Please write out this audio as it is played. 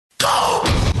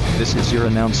This is your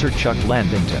announcer Chuck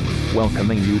Landington,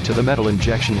 welcoming you to the Metal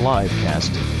Injection Livecast.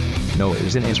 Noah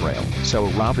is in Israel, so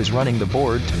Rob is running the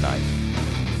board tonight.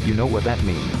 You know what that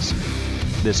means.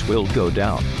 This will go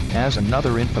down as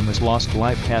another infamous Lost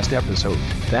Livecast episode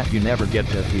that you never get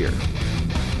to hear.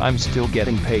 I'm still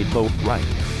getting paid though, right?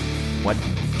 What?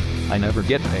 I never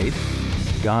get paid?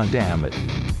 God damn it.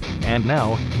 And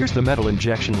now, here's the Metal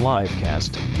Injection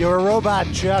Livecast. You're a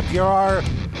robot, Chuck. You're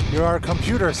our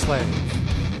computer slave.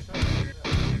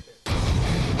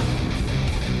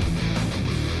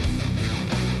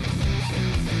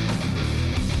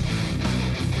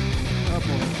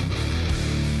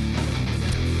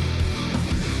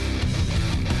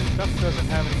 Chuck doesn't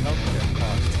have any healthcare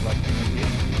costs like human beings.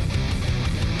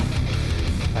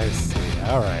 I see.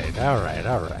 All right.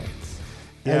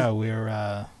 Yeah,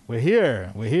 we're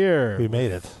here. We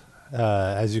made it.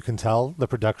 As you can tell, the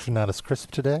production not as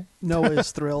crisp today. Noah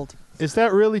is thrilled. Is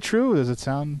that really true? Does it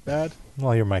sound bad?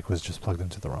 Well, your mic was just plugged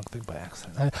into the wrong thing by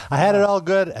accident. I had it all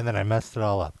good, and then I messed it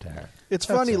all up, Darren. It's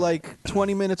funny, like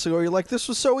 20 minutes ago, you're like, this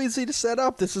was so easy to set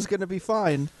up. This is going to be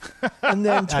fine. And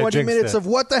then 20 minutes of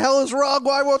what the hell is wrong?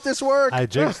 Why won't this work? I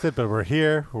jinxed it, but we're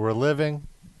here. We're living.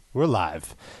 We're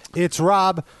live. It's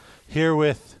Rob here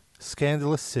with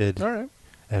Scandalous Sid. All right.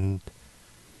 And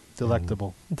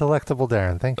Delectable. Delectable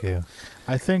Darren. Thank you.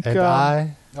 I think. And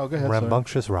I, go ahead.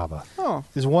 Rambunctious Rabba. Oh.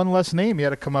 There's one less name you had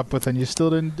to come up with, and you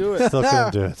still didn't do it. Still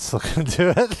couldn't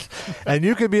do it. And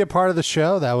you could be a part of the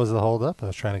show. That was the holdup. I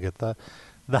was trying to get the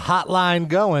hotline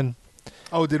going.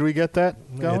 Oh, did we get that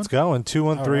going? It's going.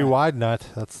 213 Wide Nut.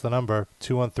 That's the number.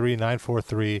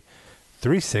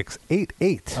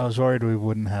 213-943-3688. I was worried we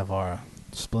wouldn't have our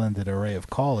splendid array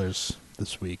of callers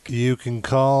this week. You can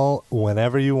call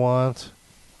whenever you want.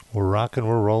 We're rocking.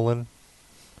 We're rolling.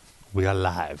 We are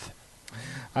live.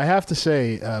 I have to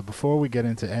say, before we get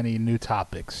into any new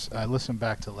topics, I listened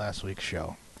back to last week's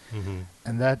show. Mm-hmm.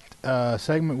 And that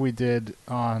segment we did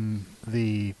on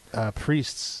the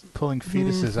priests pulling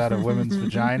fetuses out of women's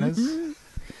vaginas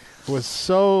was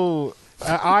so...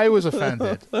 I was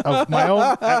offended of my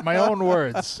own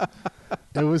words.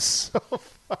 It was so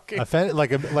fucking... Offended?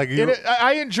 Like you...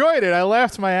 I enjoyed it. I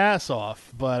laughed my ass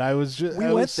off, but I was just...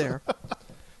 We went there.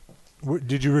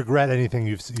 Did you regret anything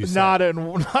you said? Not in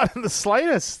the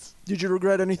slightest. Did you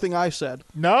regret anything I said?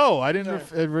 No, I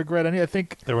didn't regret any. I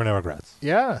think there were no regrets.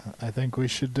 Yeah, I think we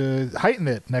should heighten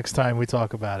it next time we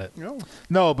talk about it. No.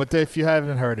 No, but if you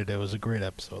haven't heard it, it was a great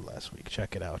episode last week.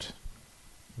 Check it out.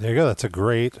 There you go. That's a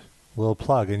great little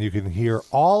plug. And you can hear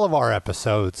all of our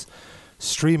episodes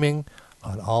streaming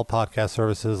on all podcast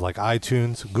services like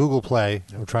iTunes, Google Play.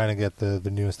 We're trying to get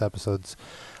the newest episodes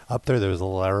up there. There was a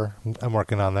little error. I'm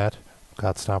working on that.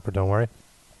 God Stomper, don't worry.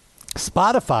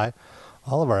 Spotify.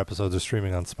 All of our episodes are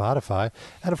streaming on Spotify.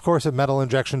 And, of course, at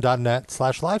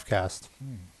metalinjection.net/livecast,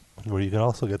 where you can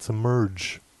also get some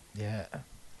merch. Yeah.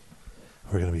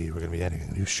 We're gonna be adding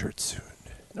a new shirt soon.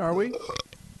 Are we?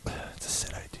 It's a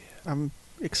Sid idea. I'm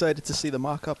excited to see the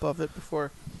mock-up of it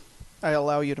before I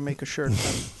allow you to make a shirt.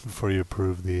 Before you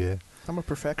approve the... I'm a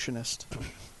perfectionist.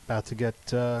 About to get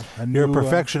a new... You're a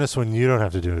perfectionist when you don't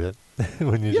have to do it.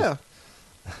 When you yeah.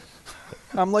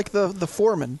 I'm like the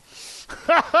foreman.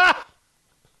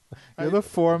 You're the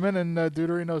foreman, and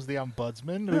Deuterino's the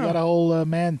ombudsman. We got a whole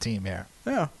man team here.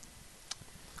 Yeah.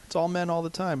 It's all men all the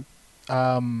time.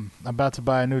 I'm about to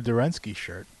buy a new Durensky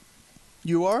shirt.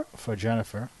 You are? For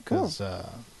Jennifer, because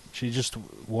she just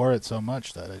wore it so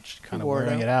much that it's kind of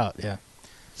wearing it out. Yeah.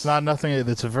 It's not nothing.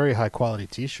 It's a very high-quality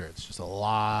T-shirt. It's just a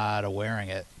lot of wearing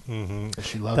it. Mm-hmm.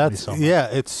 She loves me so much. Yeah,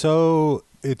 it's so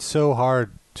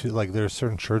hard to, like, there are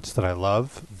certain shirts that I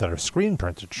love that are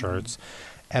screen-printed shirts,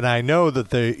 and I know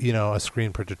that a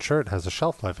screen-printed shirt has a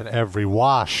shelf life, and every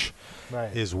wash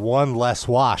is one less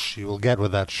wash you will get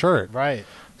with that shirt. Right.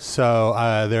 So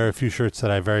there are a few shirts that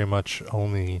I very much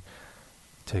only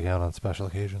take out on special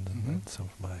occasions, and some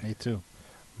of my Me too.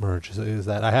 merch is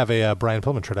that. I have a Brian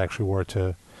Pillman shirt I actually wore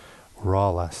to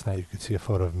Raw last night. You could see a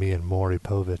photo of me and Maury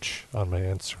Povich on my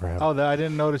Instagram. Oh, I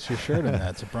didn't notice your shirt in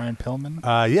that. It's a Brian Pillman?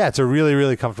 Yeah, it's a really,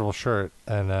 really comfortable shirt.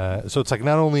 And so it's like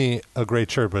not only a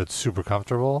great shirt, but it's super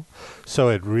comfortable. So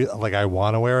it I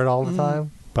want to wear it all the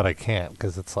time, but I can't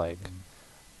because it's like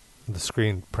the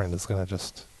screen print is going to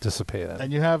just dissipate it.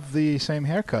 And you have the same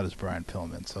haircut as Brian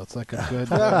Pillman, so it's like a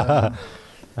good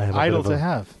idol to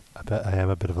have. I am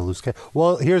a bit of a loose guy.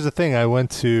 Well, here's the thing. I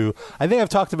think I've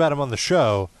talked about him on the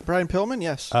show. Brian Pillman,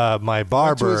 yes. My barber.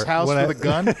 Went to his house with a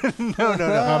gun? No.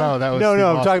 That was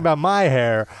I'm talking about my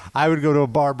hair. I would go to a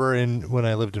barber when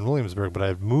I lived in Williamsburg, but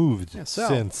I've moved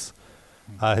since.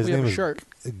 His name was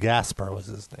Gasper. Was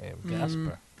his name?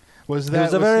 Gasper. Was It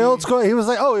was a very old school. He was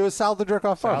like, "Oh, it was Sal the Jerk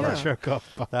Off Bar." Sal Right. the Jerk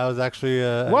Off Bar. That was actually.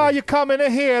 Why are you coming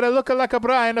in here looking like a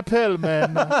Brian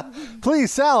Pillman?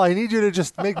 Please, Sal, I need you to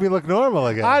just make me look normal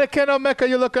again. I cannot make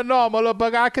you look normal,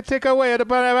 but I can take away the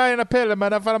Brian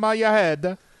Pillman from your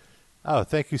head. Oh,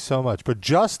 thank you so much. But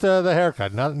just the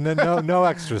haircut, no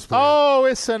extras, please. Oh,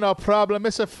 it's no problem.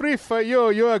 It's a free for you.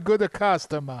 You're a good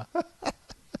customer.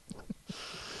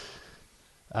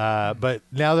 But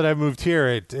now that I've moved here,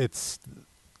 it's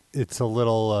a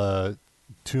little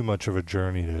too much of a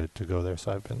journey to go there,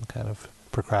 so I've been kind of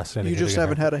procrastinating. You just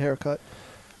haven't had a haircut.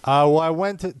 Well, I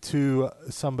went to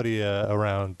somebody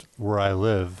around where I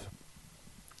live,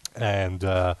 and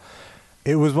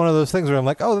it was one of those things where I'm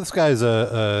like, oh, this guy's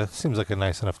seems like a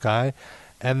nice enough guy.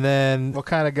 And then... What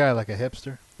kind of guy? Like a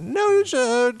hipster? No,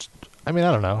 I mean,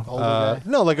 I don't know. Older guy?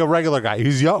 No, like a regular guy.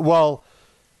 He's young. Well,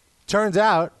 turns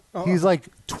out he's like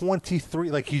 23.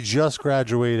 Like he just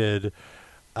graduated...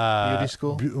 beauty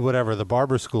school? Whatever the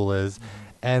barber school is.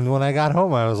 And when I got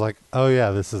home, I was like, oh,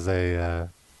 yeah, this is a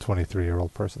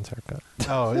 23-year-old person's haircut.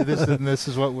 Oh, this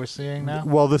is what we're seeing now?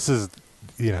 Well, this is,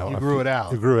 you know... You grew it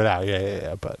out. You grew it out,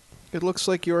 yeah, but... It looks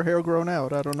like your hair grown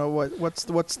out. I don't know what's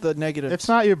the negative. It's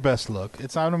not your best look.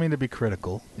 I don't mean to be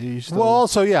critical. Well,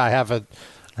 also, yeah, I haven't.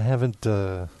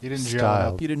 You didn't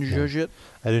styled. You didn't zhuzh it?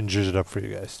 I didn't zhuzh it up for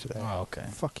you guys today. Oh, okay.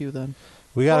 Fuck you then.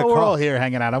 We got a We're call. all here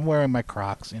hanging out. I'm wearing my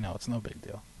Crocs. It's no big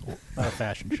deal. Not a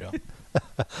fashion show.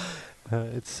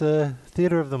 It's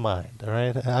theater of the mind, all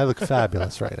right? I look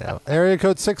fabulous right now. Area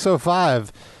code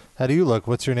 605. How do you look?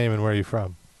 What's your name and where are you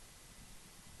from?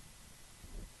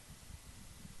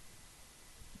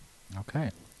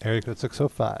 Okay. Area code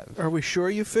 605. Are we sure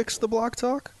you fixed the block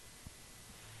talk?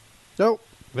 Nope.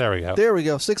 There we go. There we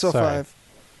go. 605.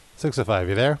 605,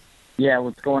 you there? Yeah,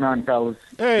 what's going on, fellas?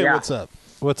 Hey, Yeah. what's up?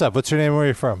 What's up? What's your name and where are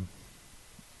you from?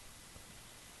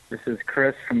 This is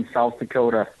Chris from South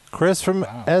Dakota. Chris from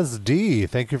Wow. SD.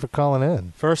 Thank you for calling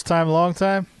in. First time, long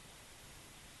time?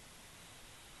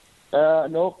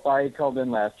 Nope, I called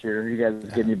in last year. You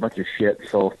guys gave me a bunch of shit,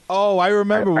 so... Oh, I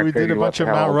remember I we did a figured, bunch what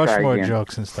of the hell, Mount I'll try Rushmore again.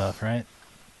 jokes and stuff, right?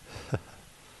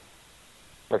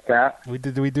 What's that?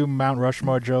 Did we do Mount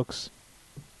Rushmore jokes?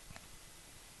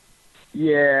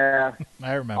 Yeah,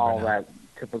 I remember all now. that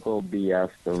typical BS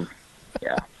of...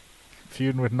 Yeah.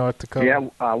 Feuding with North Dakota. Yeah,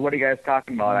 what are you guys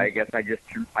talking about? I guess I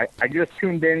just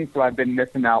tuned in, so I've been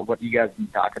missing out what you guys have been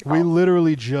talking about. We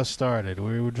literally just started.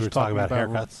 We were just talking about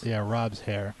haircuts? Yeah, Rob's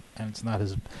hair, and it's not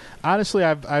his. Honestly,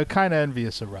 I'm kind of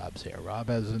envious of Rob's hair. Rob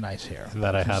has a nice hair.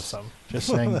 That I have some. Just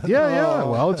saying. Yeah.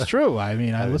 Well, it's true. I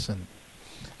mean, I listen.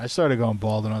 I started going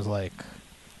bald when I was like,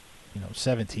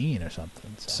 17 or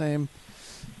something. So. Same.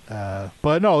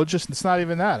 But no, it's not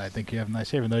even that. I think you have nice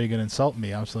hair. Even though you're going to insult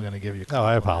me, I'm still going to give you a Oh,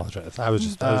 I compliment. apologize. I was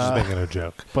just making a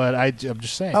joke. But I'm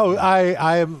just saying. Oh,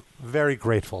 I am very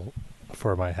grateful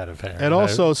for my head of hair. It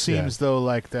also I- seems though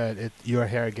like that your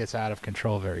hair gets out of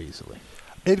control very easily.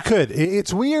 It could.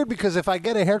 It's weird because if I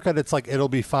get a haircut, it's like it'll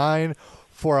be fine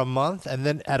for a month, and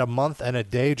then at a month and a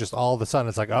day, just all of a sudden,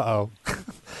 it's like,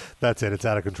 that's it. It's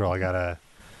out of control. I gotta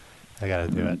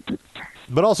do it.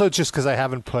 But also, it's just because I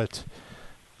haven't put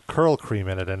curl cream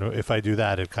in it, and if I do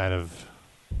that, it kind of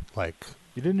like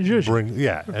You didn't judge.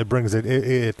 it brings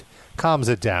it calms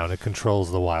it down. It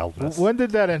controls the wildness. When did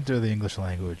that enter the English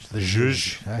language? The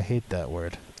Zhuzh. I hate that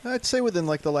word. I'd say within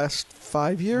like the last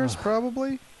 5 years,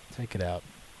 probably. Take it out.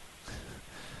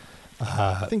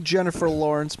 I think Jennifer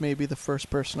Lawrence may be the first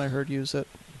person I heard use it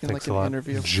in Thanks like a an lot.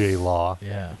 interview. J Law.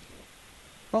 Yeah.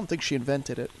 I don't think she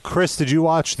invented it. Chris, did you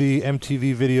watch the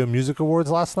MTV Video Music Awards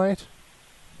last night?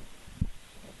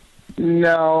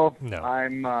 No. No.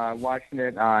 I'm watching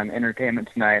it on Entertainment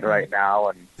Tonight right now,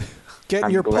 and Getting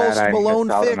I'm your glad Post I Malone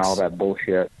missed out fix. on all that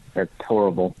bullshit. That's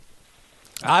horrible.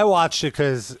 I watched it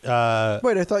because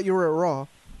Wait, I thought you were at Raw.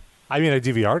 I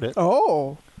DVR'd it.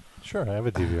 Oh, Sure, I have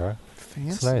a DVR. fancy.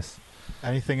 It's nice.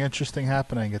 Anything interesting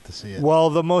happen? I get to see it. Well,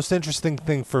 the most interesting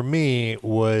thing for me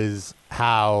was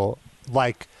how,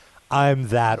 like, I'm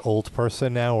that old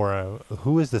person now where,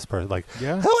 who is this person? Like,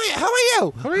 Yeah. How are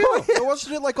you? Who are you? So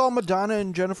wasn't it like all Madonna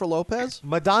and Jennifer Lopez?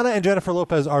 Madonna and Jennifer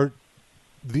Lopez are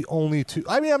the only two.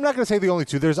 I mean, I'm not going to say the only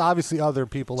two. There's obviously other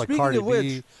people like Speaking Cardi of which,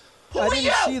 B. I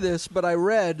didn't see this, but I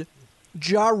read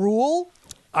Ja Rule.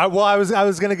 I was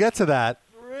going to get to that.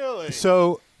 Really?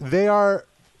 So they're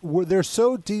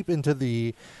so deep into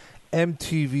the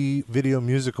MTV Video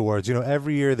Music Awards.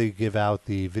 Every year they give out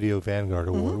the Video Vanguard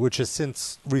Award, which has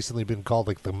since recently been called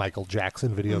like the Michael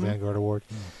Jackson Video Vanguard Award,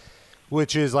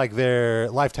 which is like their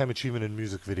lifetime achievement in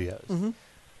music videos.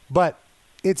 But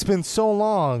it's been so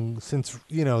long since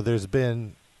there's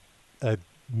been a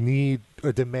need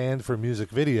a demand for music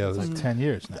videos. It's like 10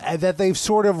 years now. And that they've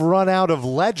sort of run out of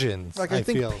legends. Like I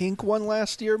think feel. Pink won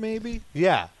last year, maybe.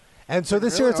 Yeah. And so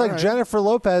this Really? year it's like All right. Jennifer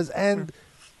Lopez. And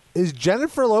is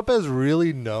Jennifer Lopez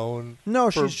really known? No,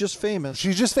 for- she's just famous.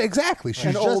 She's just exactly. She's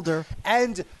And just, older.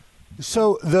 And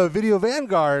so the Video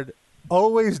Vanguard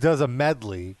always does a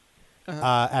medley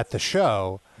at the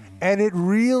show, and it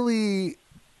really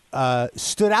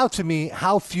stood out to me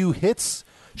how few hits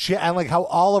she and like how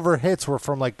all of her hits were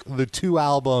from like the 2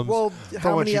 albums Well, from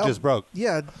how when many she just broke.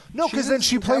 Yeah. No, because then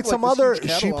she doesn't played have, some like, this other. huge She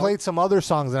catalog. played some other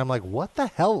songs, and I'm like, what the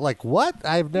hell? Like what?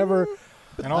 I've never.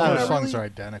 And all I those don't songs know. are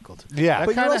identical. To Yeah. That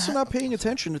But you're kinda also not paying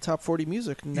attention to top 40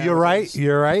 music. You're right. nowadays.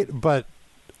 You're right. But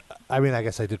I mean, I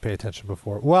guess I did pay attention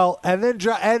before. Well, and then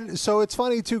and so it's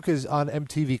funny too because on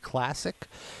MTV Classic,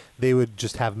 they would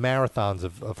just have marathons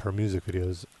of her music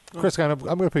videos. Chris, I'm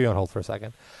going to put you on hold for a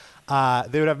second.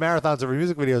 They would have marathons of her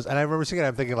music videos, and I remember seeing it.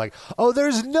 I'm thinking like, oh,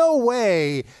 there's no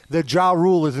way that Ja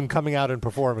Rule isn't coming out and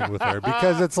performing with her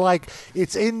because it's like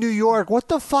it's in New York. What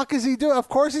the fuck is he doing? Of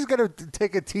course he's going to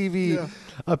take a TV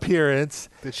appearance.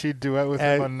 Did she duet with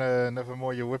him on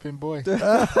Nevermore Your Whipping Boy?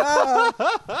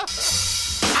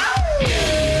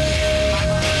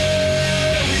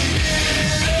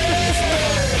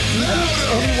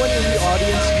 Anyone in the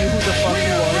audience knew who the fuck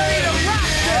he was?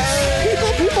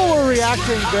 People were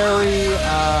reacting very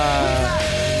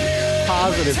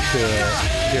positive to it.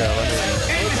 Here, let me.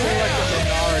 I would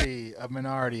say like a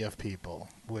minority of people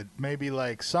would maybe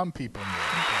like some people knew,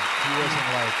 but he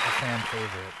wasn't like a fan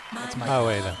favorite. That's my. Oh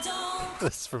wait, no.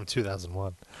 This is from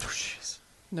 2001.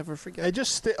 Never forget. I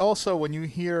just also when you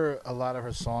hear a lot of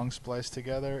her songs spliced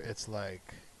together, it's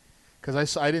like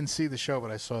because I didn't see the show, but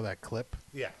I saw that clip.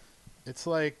 Yeah. It's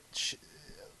like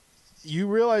you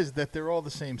realize that they're all the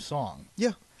same song.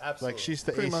 Yeah. Like she's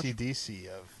the Pretty much. AC/DC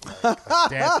of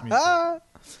dance music.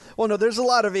 Well, no, there's a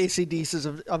lot of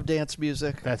AC/DCs of dance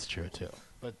music. That's true too.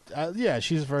 But yeah,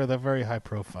 she's the very high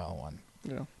profile one.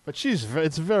 Yeah. But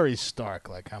it's very stark,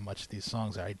 like how much these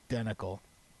songs are identical.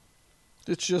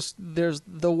 It's just there's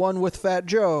the one with Fat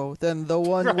Joe, then the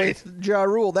one Right. with Ja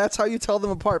Rule. That's how you tell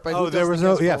them apart. By Oh, who there does was the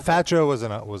no. guest Yeah, vocal. Fat Joe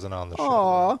wasn't on the show.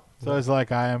 Aw. So it's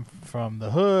like I am from the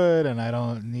hood and I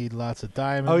don't need lots of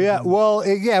diamonds. Oh yeah. and- Well,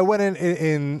 it went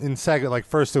in segment. Like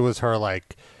first, it was her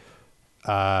like,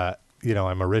 I'm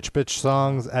a rich bitch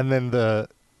songs, and then the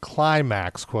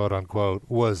climax, quote unquote,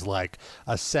 was like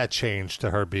a set change to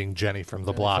her being Jenny from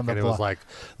the block, from the and it was Block. like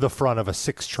the front of a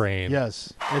 6 train.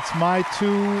 Yes, it's my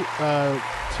two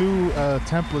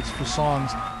templates for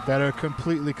songs that are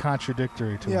completely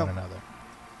contradictory to Yeah. one another.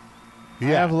 Yeah.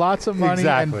 I have lots of money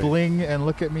exactly. and bling, and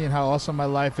look at me and how awesome my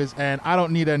life is, and I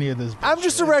don't need any of this. I'm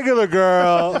just a regular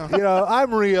girl.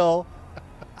 I'm real.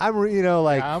 I'm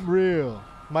like I'm real.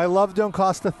 my love don't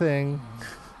cost a thing.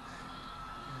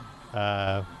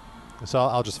 So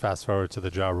I'll just fast forward to the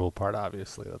Ja Rule part.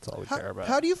 Obviously, that's all we care about.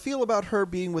 How do you feel about her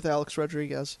being with Alex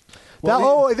Rodriguez?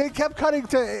 They kept cutting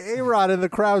to A-Rod in the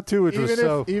crowd too, which was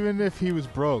so. Even if he was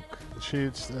broke,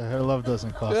 her love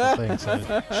doesn't cost a thing.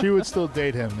 So she would still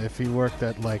date him if he worked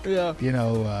at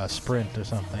Sprint or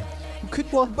something.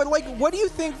 But like, what do you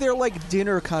think their like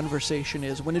dinner conversation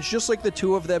is when it's just like the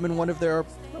two of them in one of their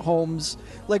homes?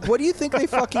 Like, what do you think they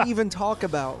fucking even talk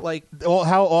about? Like, Well,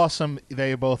 how awesome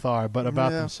they both are, but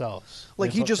about Yeah. themselves.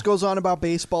 like he just goes on about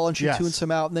baseball and she Yes. tunes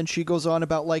him out, and then she goes on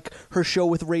about like her show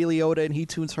with Ray Liotta and he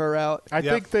tunes her out. I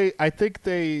Yep. think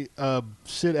they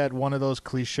sit at one of those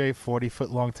cliche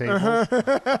 40-foot long tables,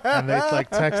 and they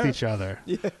like text each other.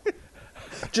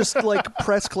 Just like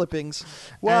press clippings.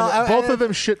 Well, both of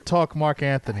them shit talk Mark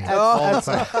Anthony all the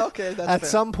time. Okay, that's At fair.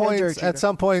 some And points, Derek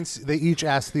Jeter. they each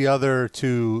ask the other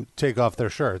to take off their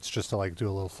shirts just to like do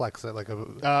a little flex, like a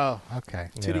Oh, okay.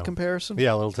 Titty comparison.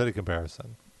 Yeah, a little titty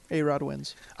comparison. A-Rod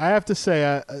wins. I have to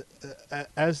say,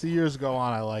 as the years go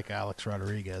on, I like Alex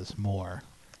Rodriguez more.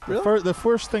 Really? The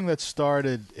first thing that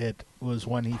started it was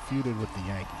when he feuded with the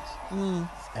Yankees.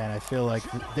 And I feel like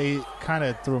they kind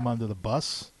of threw him under the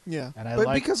bus. Yeah, And I but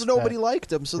like because nobody that.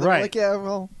 liked him, so they're Right. like, yeah,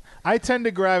 well, I tend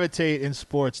to gravitate in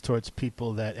sports towards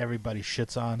people that everybody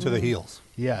shits on. To the heels.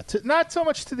 Yeah, not so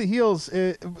much to the heels.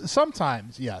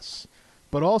 Sometimes, yes,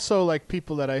 but also like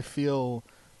people that I feel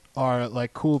are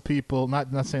like cool people. Not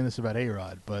saying this about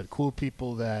A-Rod, but cool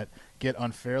people that get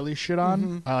unfairly shit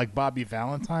on. I like Bobby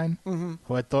Valentine,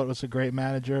 who I thought was a great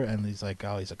manager, and he's like,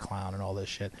 oh, he's a clown and all this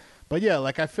shit. But yeah,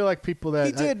 like I feel like people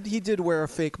that He did wear a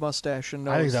fake mustache and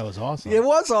nose. I think that was awesome. It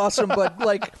was awesome, but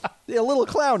like a little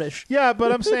clownish. Yeah,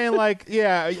 but I'm saying like,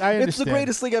 yeah, I understand. It's the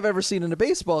greatest thing I've ever seen in a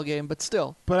baseball game, but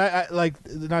still. But I like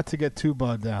not to get too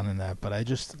bogged down in that, but I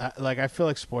feel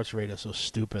like sports radio is so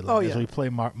stupid. Like, as we play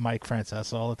Mike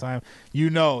Francesa all the time,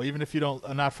 even if you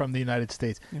are not from the United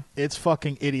States, it's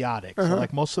fucking idiotic. So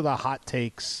like most of the hot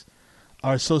takes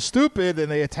are so stupid,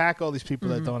 and they attack all these people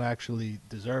that don't actually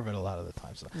deserve it a lot of the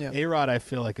time. So A-Rod, I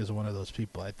feel like, is one of those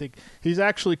people. I think he's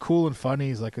actually cool and funny.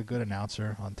 He's like a good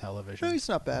announcer on television. No, he's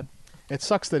not bad. It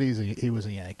sucks that he was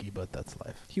a Yankee, but that's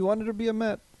life. He wanted to be a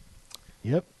Met.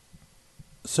 Yep.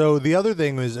 So the other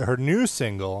thing was her new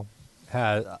single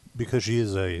had, because she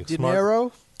is a De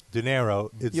Niro. It's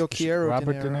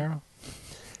Robert De Niro.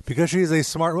 Because she's a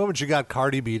smart woman, she got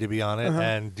Cardi B to be on it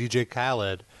and DJ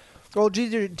Khaled. Well,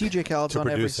 DJ Khaled's on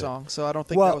every song, so I don't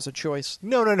think that was a choice.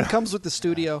 No. It comes with the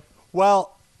studio.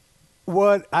 Well,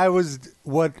 what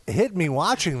hit me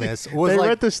watching this was they like,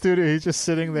 were at the studio. He's just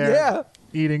sitting there,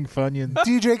 eating Funyuns.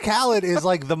 DJ Khaled is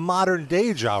like the modern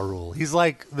day Ja Rule. He's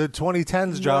like the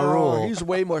 2010s Ja Rule. He's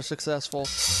way more successful.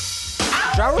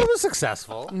 Ja Rule was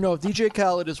successful. No, DJ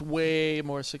Khaled is way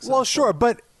more successful. Well, sure,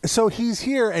 but so he's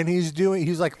here and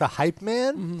he's like the hype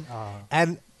man,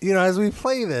 and. As we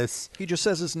play this, he just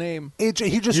says his name.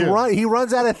 He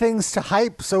runs out of things to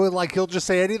hype, so he'll just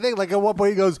say anything. Like at one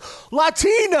point he goes,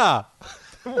 Latina,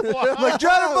 like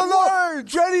Jennifer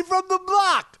Lawrence, Jenny from the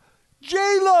Block,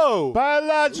 J-Lo,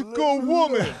 biological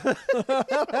woman,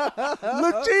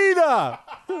 Latina,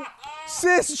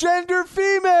 cisgender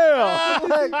female.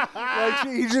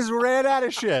 He just ran out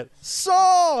of shit.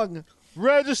 Song,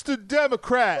 registered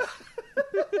Democrat.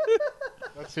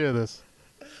 Let's hear this.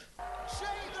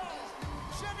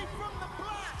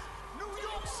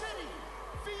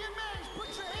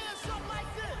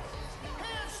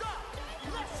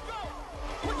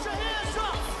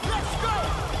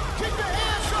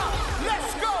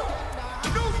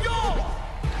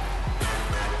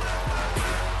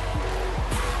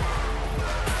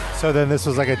 So then this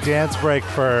was like a dance break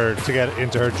to get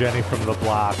into her Jenny from the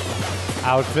Block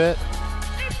outfit.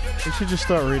 We should just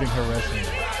start reading her resume.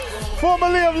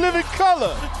 Formerly of Living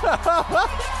Color.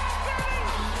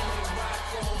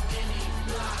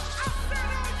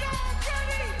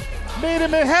 Made in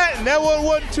Manhattan. That one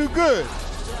wasn't too good.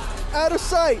 Out of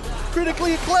Sight.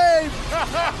 Critically acclaimed.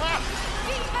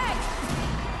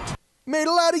 Made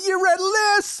a lot of year-end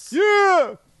lists.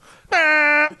 Yeah.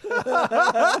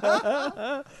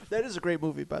 That is a great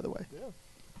movie, by the way. Yeah.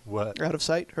 What? Out of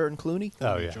Sight, her and Clooney.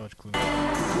 Oh, yeah. George Clooney.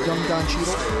 Young Don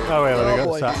Cheadle. Oh, wait, let me go.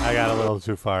 Boy. So I got a little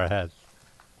too far ahead.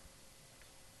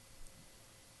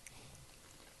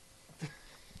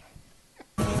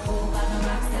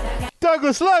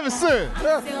 Douglas Levinson,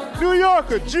 New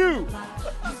Yorker, Jew.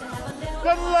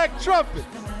 Doesn't like trumpet.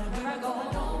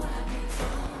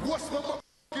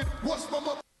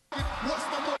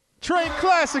 Train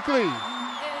classically.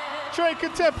 Train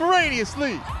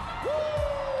contemporaneously.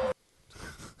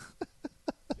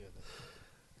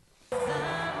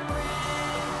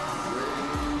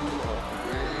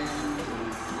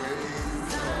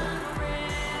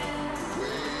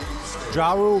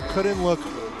 Ja Rule couldn't look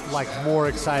like more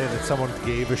excited that someone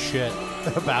gave a shit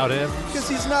about him. Because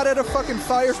he's not at a fucking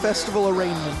Fire Festival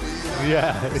arraignment.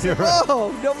 Yeah, you're right.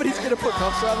 Oh, nobody's going to put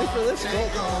cuffs on me for this.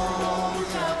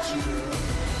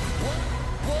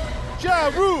 Ja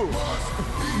Rule.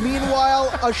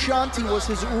 Meanwhile, Ashanti was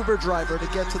his Uber driver to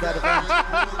get to that event.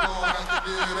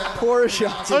 Poor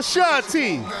Ashanti.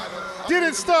 Ashanti.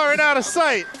 Didn't star in Out of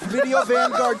Sight. Video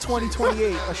Vanguard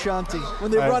 2028, Ashanti. When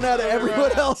they run out of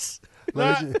everyone else.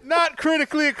 Not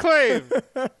critically acclaimed.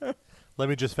 Let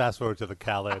me just fast forward to the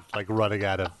Khaled, like running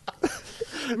out of.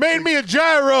 Made me a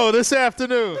gyro this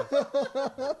afternoon. Oh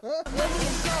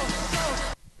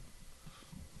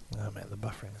man, the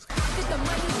buffering is.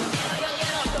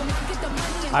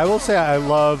 I will say I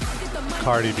love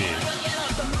Cardi B.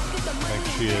 Like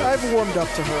she is. I've warmed up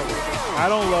to her a little bit. I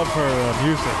don't love her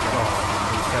music, but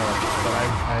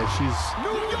she's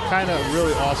kind of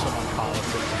really awesome on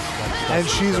politics. And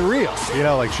she's real,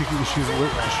 like she's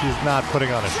not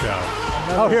putting on a show.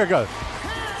 Oh, here it goes.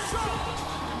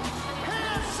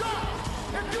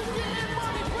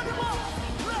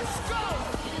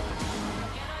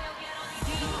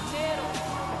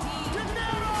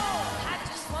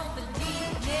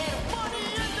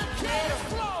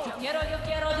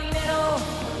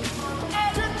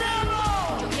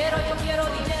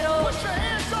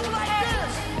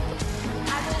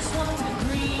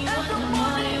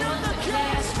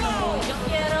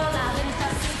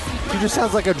 She just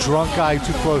sounds like a drunk guy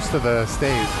too close to the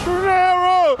stage.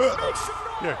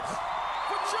 Yes.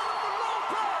 For Jennifer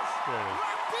Lopez. There it is.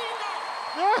 Latino.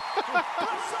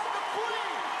 What's up the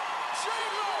Queen?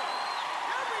 J-Lo.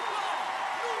 Everybody.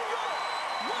 New York.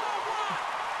 Worldwide.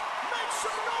 Make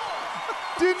some noise.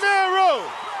 Dinero.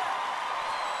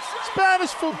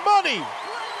 Spanish for money.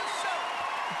 Play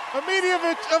yourself. A medium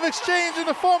of exchange in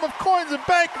the form of coins and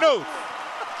banknotes.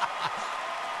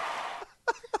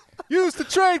 Used to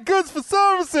trade goods for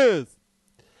services.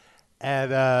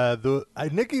 And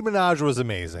Nicki Minaj was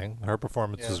amazing. Her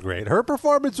performance was great. Her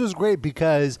performance was great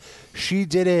because she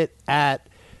did it at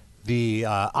the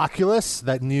Oculus,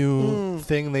 that new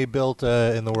thing they built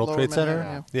in the World Lower Trade Center.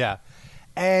 Manhattan, Yeah,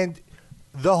 and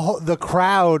the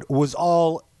crowd was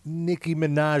all Nicki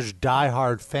Minaj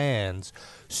diehard fans.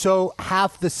 So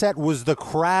half the set was the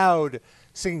crowd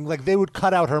singing. Like they would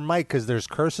cut out her mic because there's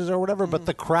curses or whatever, but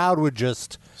the crowd would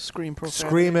just Scream profanity.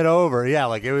 scream it over. Yeah,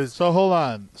 like it was. So hold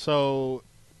on. So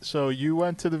you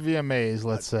went to the VMAs,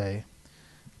 let's say,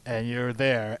 and you're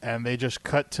there, and they just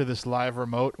cut to this live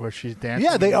remote where she's dancing.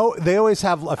 Yeah, they always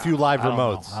have a few live I don't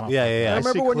know. remotes. I don't Yeah, fucking yeah, know. yeah. I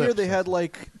remember see one year clips they of had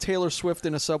like Taylor Swift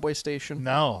in a subway station.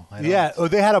 No. I don't. Yeah,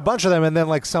 they had a bunch of them, and then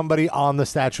like somebody on the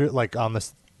statue, like on the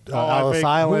Ellis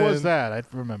Island. Who was that? I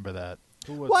remember that.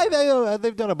 Who was Why that?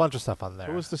 they've done a bunch of stuff on there.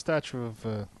 Who was the statue of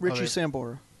Richie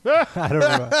Sambora. I don't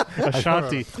remember.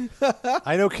 Ashanti?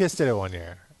 I know Kiss did it one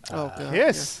year. Oh, God.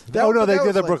 Yes. That- Oh no, but they that did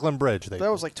was the like- Brooklyn Bridge.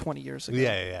 That was like 20 years ago.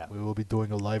 yeah, yeah, yeah. We will be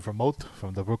doing a live remote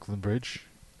from the Brooklyn Bridge.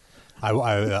 I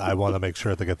want to make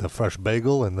sure to get the fresh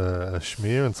bagel and the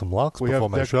schmear and some lox We before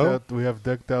have my decked show. out. We have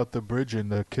decked out the bridge in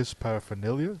the Kiss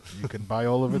paraphernalia. You can buy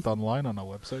all of it online on our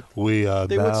website. We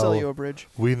They now, would sell you a bridge.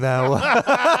 We now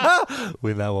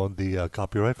we now own the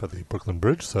copyright for the Brooklyn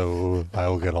Bridge, so I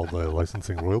will get all the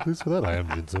licensing royalties for that. I am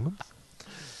Gene Simmons.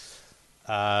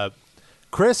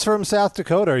 Chris from South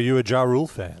Dakota, are you a Ja Rule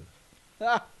fan?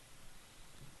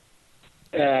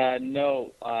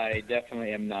 No, I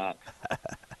definitely am not.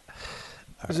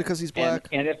 Is it because he's black?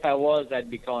 And if I was,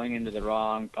 I'd be calling into the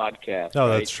wrong podcast. Oh,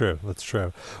 right? that's true. That's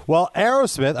true. Well,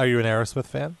 Aerosmith, are you an Aerosmith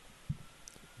fan?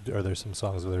 Are there some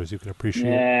songs of theirs you can appreciate?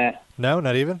 Nah, No,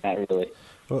 not even? not really.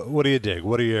 What do you dig?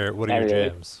 What are your Not really.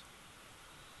 jams?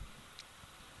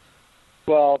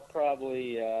 Well,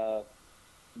 probably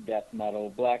death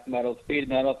metal, black metal, speed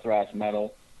metal, thrash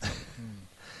metal.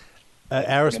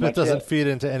 Aerosmith much doesn't it. feed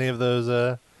into any of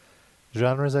those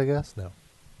genres, I guess? No.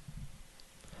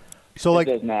 So, It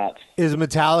does like, not. is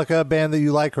Metallica a band that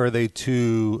you like, or are they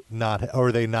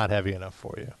not heavy enough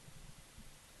for you?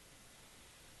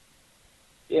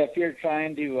 Yeah, if you're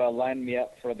trying to line me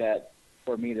up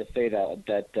for me to say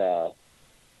that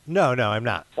No, I'm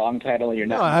not. song title, you're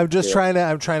No, not. I'm just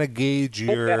Yeah. I'm trying to gauge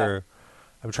Okay.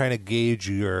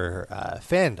 your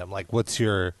fandom. Like, what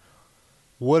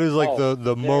is like the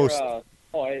they're, most?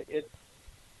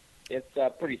 It's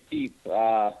pretty steep.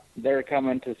 They're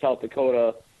coming to South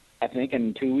Dakota, I think,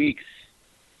 in 2 weeks.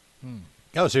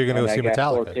 Oh, so you're going to And go I see got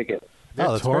 4 Metallica? tickets. They're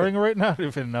Oh, that's touring right now. I don't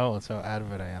even know. That's how out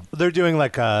of it I am. They're doing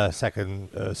like a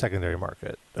secondary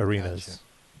market arenas. Gotcha.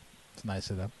 It's nice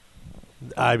of them.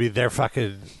 I mean, they're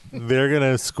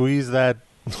gonna squeeze that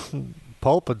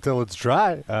pulp until it's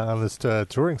dry on this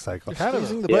touring cycle.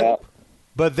 Squeezing the Yeah. butt.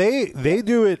 But they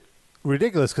do it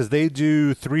ridiculous because they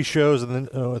do 3 shows and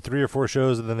then 3 or 4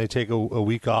 shows and then they take a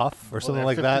week off or something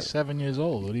like that. 7 years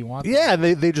old. What do you want? Yeah, and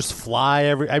they just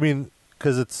fly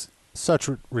because it's such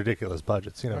ridiculous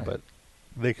budgets, Right. but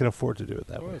they can afford to do it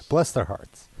that way. course. Bless their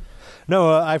hearts.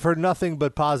 No, I've heard nothing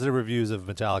but positive reviews of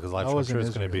Metallica's live show. I'm Noah's sure in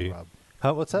it's going to Israel, be. Rob.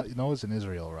 Huh, what's that? Noah's in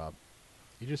Israel, Rob.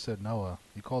 You just said Noah.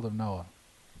 You called him Noah.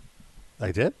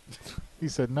 I did? He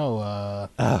said Noah.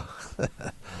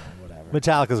 Whatever.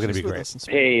 Metallica's going to be She's with great. us in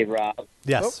Spain. Hey, Rob.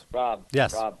 Yes. Rob.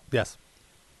 Yes. Rob. Yes.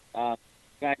 Can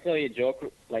I tell you a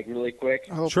joke, like, really quick?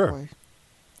 Oh, Sure. boy.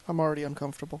 I'm already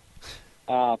uncomfortable.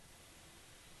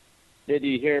 Did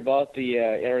you hear about the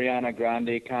Ariana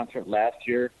Grande concert last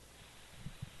year?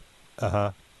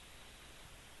 Uh-huh.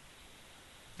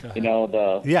 You know,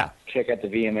 the Yeah. chick at the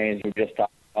VMAs we just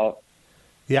talked about.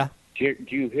 Yeah.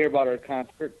 Did you hear about her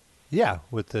concert? Yeah.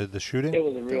 With the shooting. It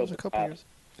was a That real was a couple blast. years.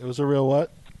 It was a real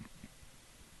what?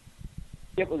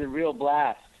 It was a real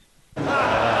blast.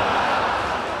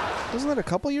 Wasn't that a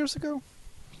couple years ago?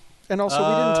 And also, we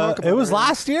didn't talk about it. Was her.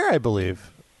 last year, I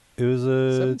believe. It was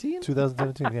 17?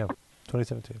 2017, yeah.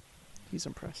 2017. He's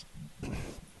impressed.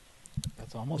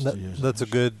 That's almost That- 2 years. that's a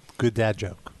good dad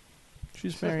joke.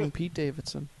 She's marrying Pete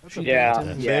Davidson. She Yeah.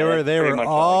 dated him. Yeah, they were that's pretty much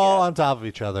all all I on top of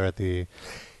each other at the.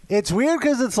 It's weird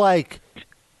because it's like,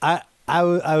 I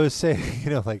was saying,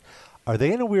 like, are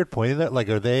they in a weird point in that? Like,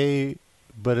 are they?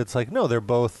 But it's like, no, they're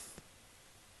both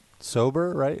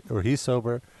sober, right? Or he's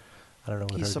sober. I don't know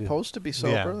what He's her deal- supposed to be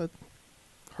sober. Yeah. That-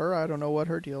 Her, I don't know what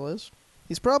her deal is.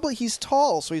 He's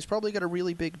tall, so he's probably got a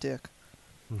really big dick.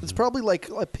 It's probably like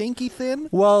a pinky thin,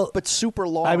 Well, but super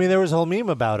long. I mean, there was a whole meme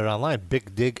about it online.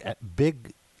 Big dick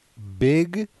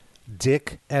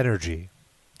energy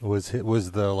was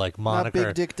the like not moniker.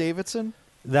 Big Dick Davidson.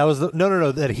 That was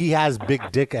no that he has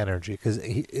big dick energy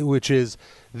which is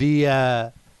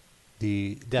the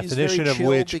definition He's very of chill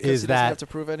which because is he doesn't that have to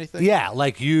prove anything. yeah,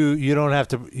 like you don't have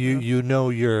to you know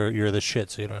you're the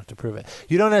shit, so you don't have to prove it.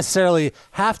 You don't necessarily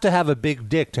have to have a big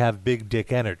dick to have big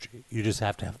dick energy. You just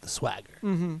have to have the swagger,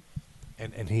 Mm-hmm.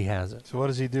 and he has it. So what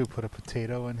does he do? Put a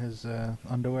potato in his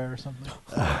underwear or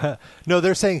something? No,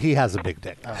 they're saying he has a big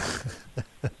dick. Oh.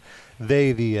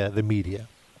 They the media.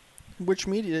 Which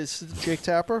media is it Jake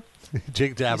Tapper?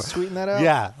 Jake Tapper. He's tweeting that out.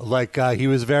 Yeah, like he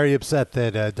was very upset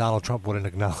that Donald Trump wouldn't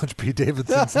acknowledge Pete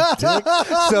Davidson's dick,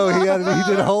 so he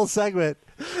did a whole segment.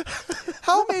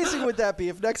 How amazing would that be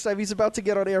if next time he's about to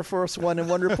get on Air Force One and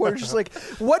one reporter's just like,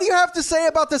 "What do you have to say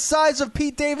about the size of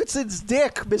Pete Davidson's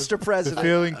dick, Mr. The President?"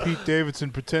 feeling Pete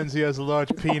Davidson pretends he has a large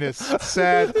penis.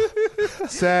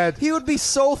 Sad. He would be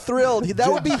so thrilled. He'd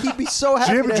be so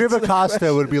happy. to Jim answer that Acosta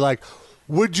question. would be like,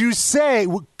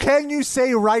 can you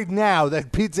say right now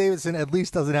that Pete Davidson at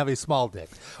least doesn't have a small dick?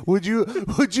 Would you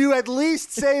at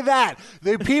least say that?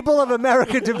 The people of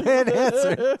America demand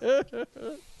answer.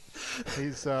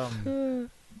 He's forgot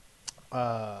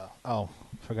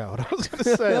what I was going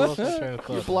to say. I lost my train of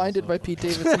thought. You're blinded by Pete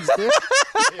Davidson's dick.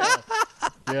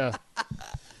 Yeah.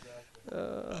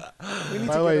 We need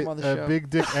By to the way, get him on the show. Big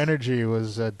Dick Energy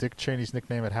was Dick Cheney's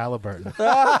nickname at Halliburton.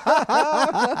 Oh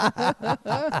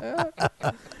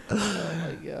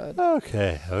my god.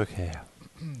 Okay.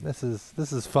 This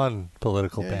is fun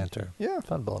political Yeah. banter. Yeah.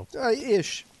 Fun political.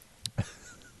 Ish.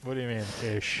 What do you mean,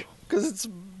 ish? Because it's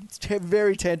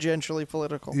very tangentially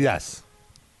political. Yes.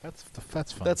 That's fun.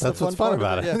 That's That's the what's fun fun part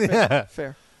about of it. Yeah,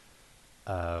 fair.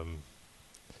 Yeah.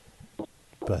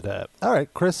 But all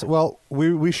right, Chris. Well,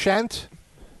 we shan't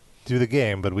do the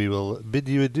game, but we will bid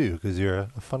you adieu because you're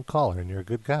a fun caller and you're a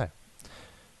good guy.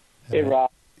 Hey, Rob,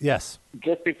 Yes.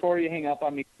 just before you hang up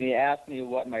on me, can you ask me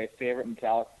what my favorite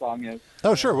Metallica song is?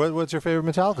 Oh, sure. What's your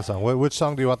favorite Metallica song? Which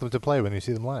song do you want them to play when you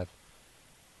see them live?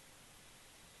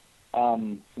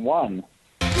 One.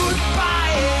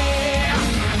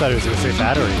 I thought he was going to say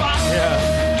Battery. Yeah.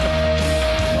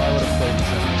 Well, I would have played the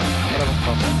same. Whatever.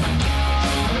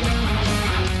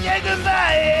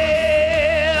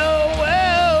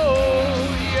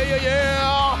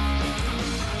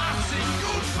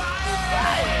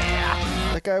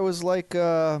 That guy was like, he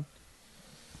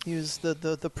was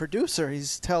the producer.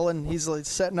 He's like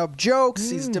setting up jokes.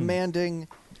 He's demanding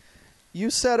you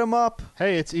set him up.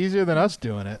 Hey, it's easier than us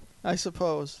doing it. I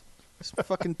suppose. These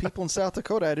fucking people in South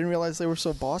Dakota. I didn't realize they were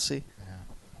so bossy.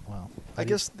 Well, I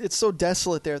guess it's so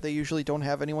desolate there. They usually don't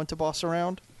have anyone to boss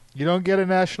around. you don't get a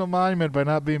national monument by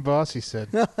not being bossy, Sid.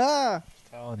 Ha!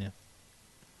 Telling you.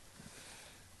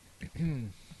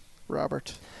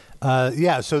 Robert.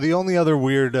 Yeah. So the only other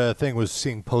weird thing was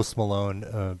seeing Post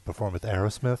Malone perform with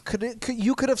Aerosmith.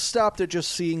 You could have stopped at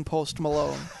just seeing Post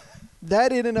Malone.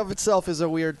 That in and of itself is a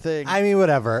weird thing. I mean,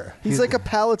 whatever. He's like a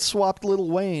palette swapped Lil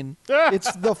Wayne.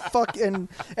 It's the fuck and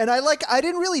I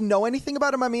didn't really know anything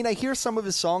about him. I mean, I hear some of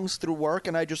his songs through work,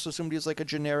 and I just assumed he was like a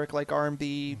generic like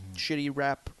R&B shitty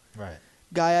rap Right.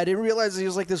 guy. I didn't realize he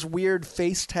was like this weird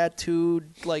face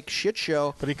tattooed like shit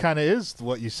show. But he kind of is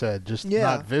what you said, just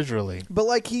not visually. But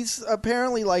like he's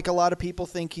apparently like a lot of people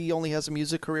think he only has a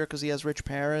music career because he has rich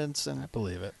parents I and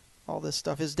believe it. all this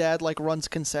stuff. His dad like runs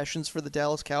concessions for the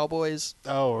Dallas Cowboys.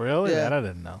 Oh, really? Yeah. That I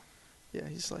didn't know. Yeah,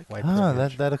 he's like White Ah,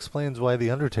 privilege. that explains why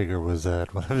The Undertaker was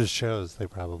at one of his shows. They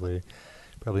probably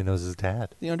knows his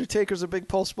dad. the Undertaker's a big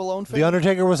Post Malone fan. The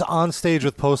Undertaker was on stage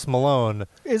with Post Malone,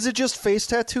 Is it just face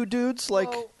tattoo dudes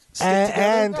like stick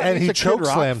and together? and he's he a Kid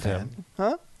Rock chokeslammed fan. him.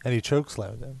 Huh? And he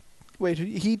chokeslammed him. Wait,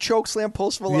 he chokeslammed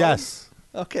Post Malone? Yes.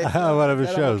 Okay. One of his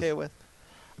That I'm shows. okay with.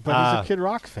 But he's a Kid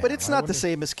Rock fan. But it's Why not the wouldn't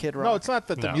same as Kid he- Rock. No, it's not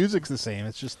that the No. music's the same.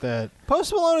 It's just that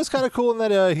Post Malone is kind of cool in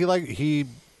that he Well,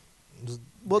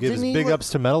 gives didn't he, big like- ups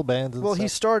to metal bands. And Well, he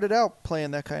stuff. started out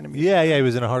playing that kind of music. Yeah, he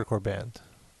was in a hardcore band.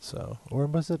 So, or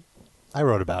was it? I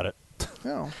wrote about it.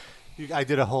 Oh. I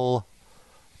did a whole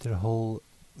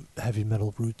heavy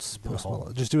metal roots Post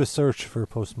Malone. Just do a search for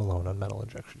Post Malone on Metal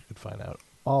Injection. You could find out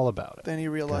all about it. Then he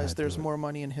realized God, there's do it. more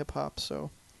money in hip hop, so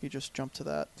he just jumped to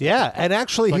that. Yeah, and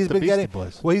actually Like he's the been Beastie getting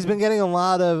Boys. well. He's been getting a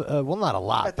lot of not a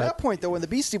lot, At but that point, though, when the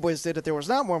Beastie Boys did it, there was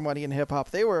not more money in hip hop.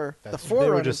 They were the they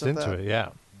forerunners were just of into that. it. Yeah.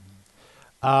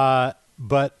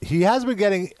 But he has been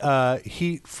getting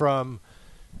heat from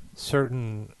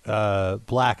certain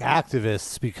black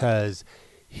activists because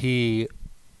he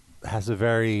has a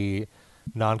very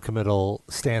non-committal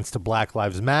stance to Black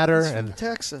Lives Matter, He's from and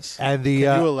Texas. and the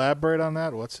Can you elaborate on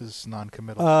that? What's his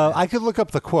non-committal? I could look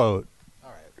up the quote.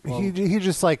 All right. He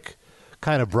just like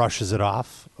kind of brushes it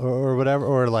off or whatever,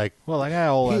 or like Well, like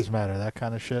all lives matter, that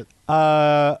kind of shit.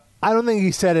 I don't think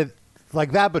he said it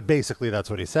like that, but basically that's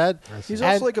what he said. He's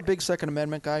And- also like a big Second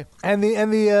Amendment guy. And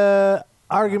the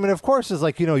argument, of course, is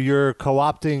like, you're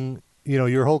co-opting.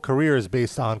 Your whole career is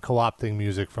based on co-opting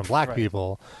music from black Right.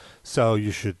 people, so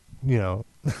you should,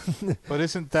 But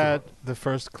isn't that the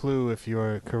first clue? If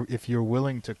you're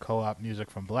willing to co-opt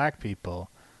music from black people,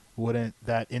 wouldn't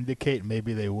that indicate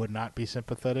maybe they would not be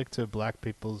sympathetic to black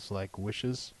people's like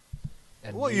wishes?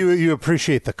 And well, needs? you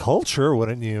appreciate the culture,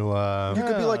 wouldn't you? You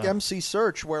could be like Yeah. MC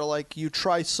Search, where like you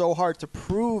try so hard to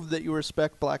prove that you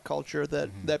respect black culture that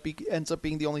ends up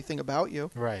being the only thing about you.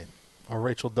 Right. Or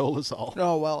Rachel Dolezal.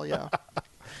 Oh well, yeah.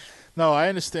 No, I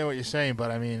understand what you're saying,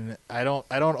 but I mean, I don't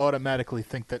automatically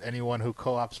think that anyone who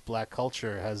co-opts black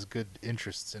culture has good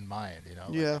interests in mind.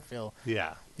 Like, Yeah. I feel.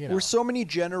 Yeah. We're so many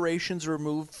generations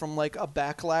removed from like a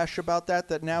backlash about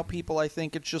that now people, I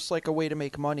think it's just like a way to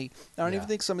make money. I don't Yeah. even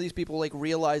think some of these people like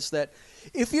realize that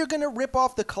if you're gonna rip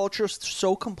off the culture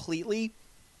so completely,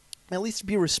 at least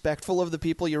be respectful of the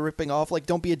people you're ripping off. Like,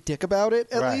 don't be a dick about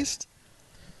it. At Right. least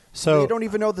So they don't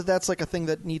even know that that's like a thing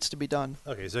that needs to be done.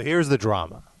 okay, so here's the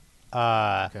drama.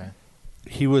 Okay.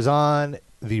 He was on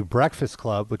the Breakfast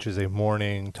Club, which is a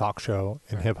morning talk show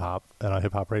in hip hop and a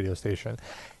hip hop radio station,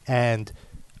 and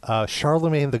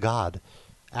Charlemagne the God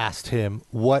asked him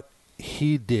what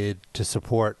he did to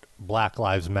support Black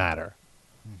Lives Matter.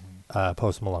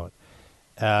 Post Malone,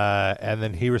 and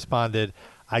then he responded,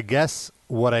 "I guess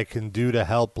what I can do to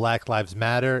help Black Lives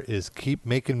Matter is keep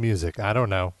making music. I don't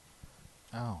know."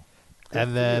 Oh.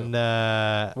 And then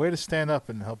Way to stand up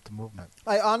and help the movement.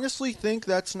 I honestly think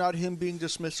that's not him being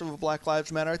dismissive of Black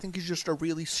Lives Matter. I think he's just a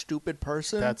really stupid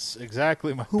person That's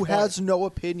exactly my who point. has no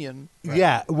opinion.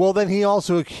 yeah, well, then he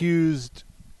also accused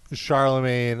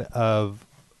Charlemagne of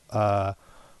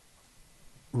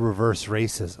reverse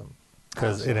racism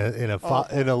because in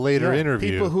a later Yeah,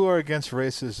 interview, people who are against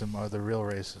racism are the real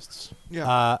racists.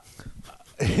 Yeah.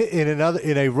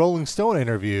 in a Rolling Stone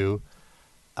interview,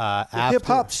 after, Hip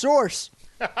hop source.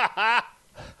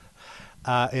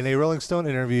 in a Rolling Stone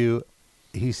interview,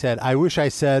 he said, "I wish I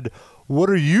said, what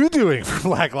are you doing for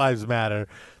Black Lives Matter?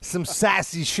 Some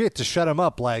sassy shit to shut him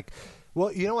up. Like,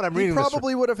 well, you know what I'm He reading.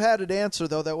 probably would have had an answer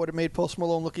though that would have made Post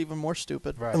Malone look even more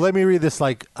stupid. Right. Let me read this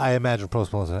like I imagine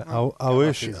Post Malone said.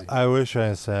 easy. I wish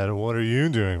I said, what are you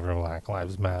doing for Black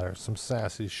Lives Matter? Some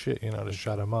sassy shit, to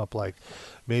shut him up. Like,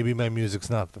 maybe my music's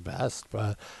not the best,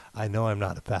 but I know I'm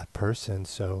not a bad person,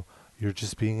 so you're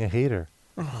just being a hater.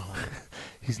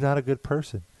 He's not a good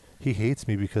person. He hates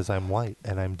me because I'm white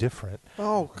and I'm different.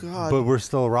 Oh God. But we're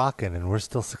still rocking and we're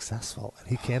still successful, and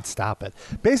he can't stop it.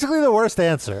 Basically, the worst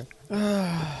answer.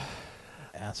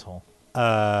 Asshole.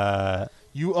 Uh,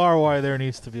 You are why there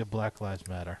needs to be a Black Lives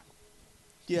Matter.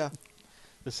 Yeah.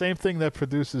 The same thing that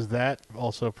produces that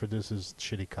also produces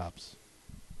shitty cops.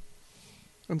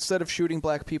 Instead of shooting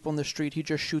black people in the street, he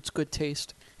just shoots good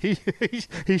taste. He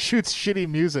shoots shitty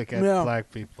music at Yeah.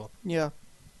 black people. Yeah.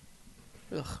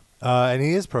 Ugh. and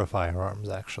he is pro firearms,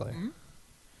 actually.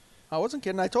 I wasn't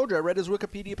kidding. I told you. I read his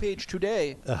Wikipedia page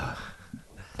today.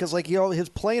 Because his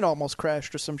plane almost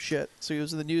crashed or some shit. So he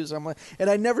was in the news. I'm like, and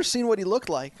I'd never seen what he looked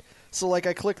like. So like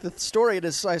I clicked the story and I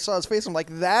saw his face. I'm like,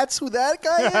 that's who that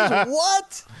guy is.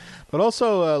 What? But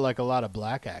also, like a lot of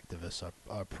black activists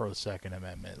are pro Second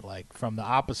Amendment, like from the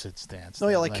opposite stance. Oh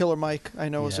yeah, that, like Killer Mike. I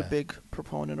know is a Yeah. big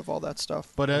proponent of all that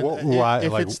stuff. But Why?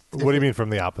 if Like, it's- what do you mean from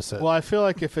the opposite? Well, I feel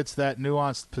like if it's that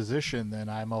nuanced position, then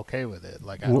I'm okay with it.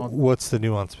 Like I don't. What's the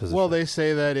nuanced position? Well, they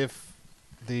say that if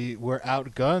we're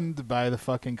outgunned by the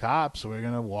fucking cops, we're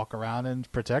gonna walk around and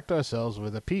protect ourselves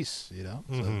with a piece,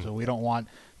 So we don't want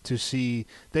to see.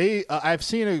 I've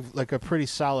seen a pretty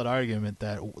solid argument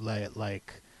that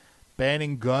like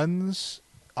banning guns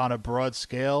on a broad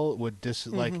scale would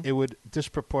it would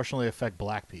disproportionately affect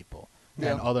black people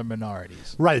and other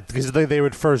minorities. right, because they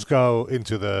would first go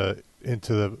into the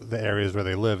areas where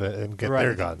they live and get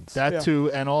their guns. That Yeah.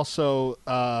 too, and also,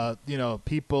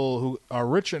 people who are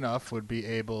rich enough would be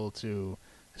able to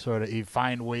sort of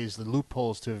find ways, the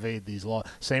loopholes to evade these laws,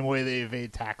 same way they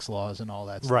evade tax laws and all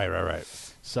that stuff. Right.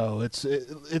 So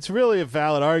it's really a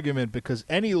valid argument because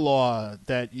any law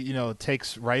that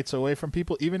takes rights away from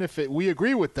people, even if we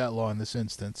agree with that law in this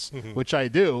instance, which I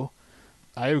do.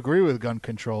 I agree with gun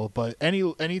control, but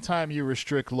any time you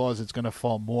restrict laws, it's going to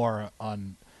fall more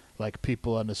on like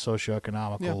people on the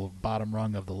socioeconomical bottom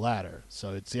rung of the ladder.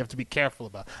 So you have to be careful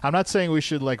about. I'm not saying we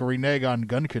should like renege on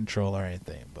gun control or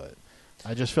anything, but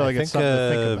I just feel like it's something to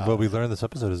think about. What we learned this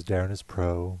episode is Darren is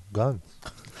pro guns.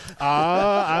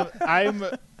 I'm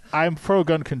pro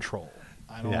gun control.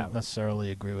 I don't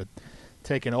necessarily agree with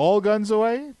taking all guns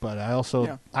away, but I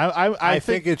also I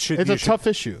think it should. It's a tough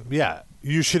issue. Yeah,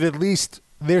 you should at least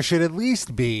there should at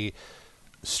least be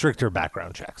stricter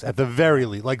background checks at the very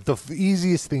least. Like the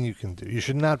easiest thing you can do. You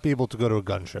should not be able to go to a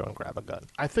gun show and grab a gun.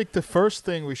 I think the first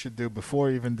thing we should do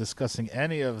before even discussing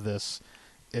any of this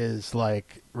is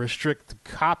like restrict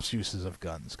cops' uses of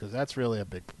guns, because that's really a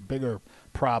bigger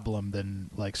problem than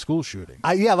like school shooting.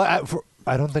 I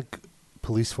don't think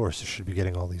police forces should be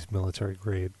getting all these military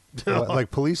grade.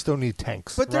 Like police don't need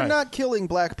tanks. But they're not killing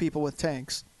black people with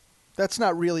tanks. That's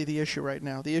not really the issue right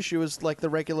now. The issue is like the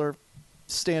regular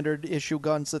standard issue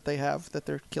guns that they have that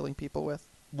they're killing people with.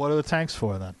 What are the tanks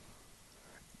for then?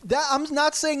 That I'm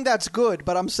not saying that's good,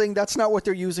 but I'm saying that's not what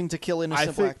they're using to kill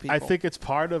innocent black people. I think it's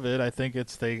part of it. I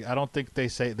don't think they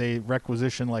say they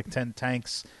requisition like 10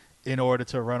 tanks in order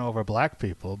to run over black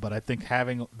people, but I think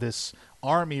having this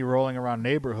army rolling around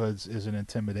neighborhoods is an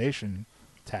intimidation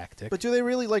tactic. But do they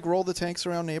really like roll the tanks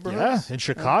around neighborhoods? Yeah, in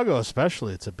Chicago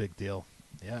especially, it's a big deal.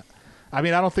 Yeah. I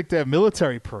mean, I don't think they have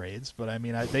military parades, but I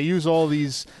mean, they use all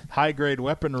these high-grade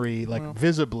weaponry like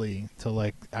visibly to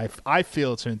like. I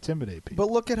feel to intimidate people.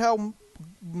 But look at how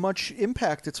much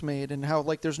impact it's made, and how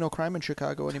like there's no crime in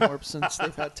Chicago anymore since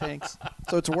they've had tanks.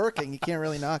 So it's working. You can't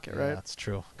really knock it, right? Yeah, that's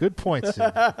true. Good point,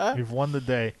 Sid. You've won the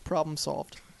day. Problem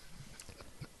solved.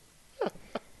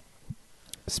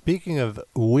 Speaking of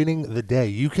winning the day,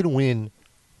 you can win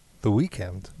the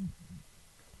weekend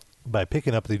by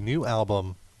picking up the new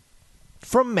album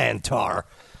from Mantar.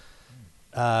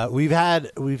 We've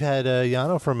had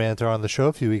Yano from Mantar on the show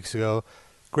a few weeks ago.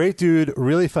 Great dude,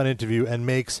 really fun interview, and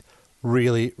makes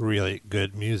really, really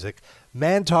good music.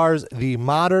 Mantar's The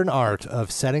Modern Art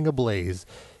of Setting Ablaze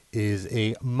is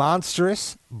a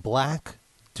monstrous black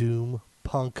doom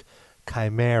punk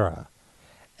chimera.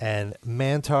 And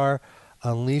Mantar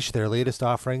unleashed their latest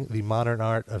offering, The Modern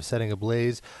Art of Setting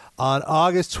Ablaze, on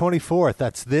August 24th.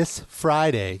 That's this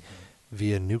Friday,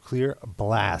 via Nuclear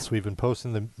Blast. We've been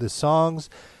posting the songs.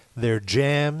 They're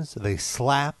jams. They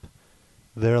slap.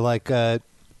 They're like a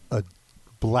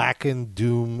blackened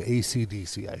doom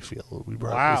AC/DC, I feel. We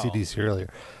brought up AC/DC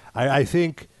earlier. I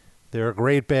think they're a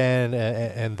great band,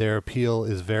 and their appeal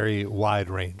is very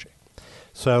wide-ranging.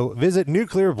 So visit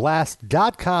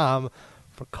nuclearblast.com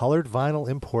for colored vinyl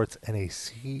imports and a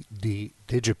CD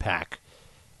digipack.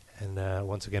 And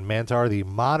once again, Mantar, The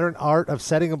Modern Art of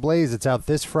Setting Ablaze. It's out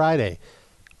this Friday,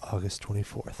 August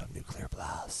 24th on Nuclear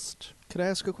Blast. Could I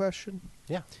ask a question?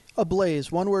 Yeah.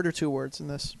 Ablaze, one word or two words in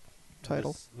this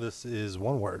title? This is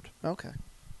one word. Okay.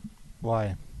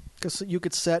 Why? Because you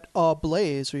could set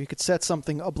ablaze, or you could set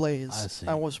something ablaze. I see.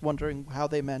 I was wondering how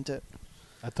they meant it.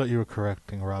 I thought you were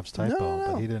correcting Rob's typo,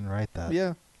 No. but he didn't write that.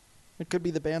 Yeah. It could be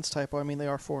the band's typo. I mean, they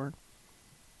are foreign.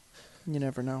 You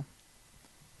never know.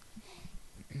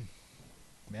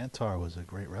 Mantar was a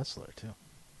great wrestler, too.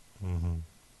 Mm-hmm.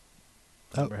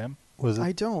 Remember him? Was it?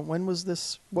 I don't. When was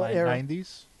this? What era?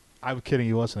 90s? I'm kidding.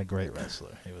 He wasn't a great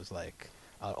wrestler. He was like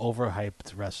an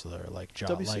overhyped wrestler, like John.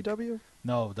 WCW?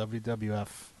 No, WWF.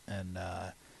 And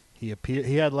he appeared.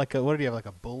 He had like what did he have? Like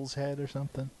a bull's head or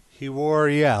something? He wore,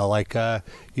 like,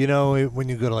 you know, when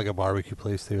you go to like a barbecue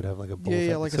place, they would have like a bull.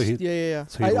 Yeah, like so yeah.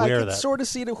 So he'd I wear could that. sort of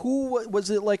see it. Who was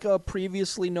it? Like a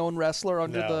previously known wrestler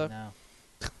under the? No.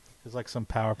 He was like some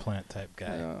power plant type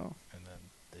guy. No. And then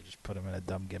they just put him in a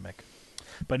dumb gimmick.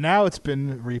 But now it's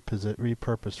been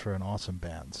repurposed for an awesome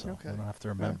band, so we don't have to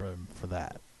remember him for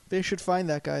that. They should find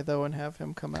that guy though and have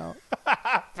him come out.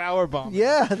 Powerbomb.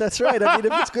 Yeah, that's right. I mean,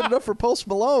 if it's good enough for Post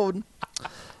Malone.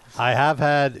 I have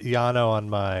had Yano on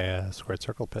my Squared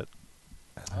Circle pit,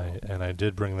 and I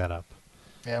did bring that up.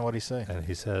 Yeah, what'd he say? And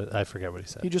he said, I forget what he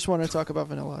said. You just want to talk about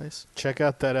Vanilla Ice. Check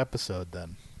out that episode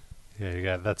then.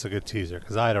 Yeah, that's a good teaser,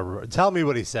 because I had to tell me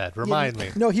what he said. Remind me.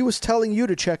 No, he was telling you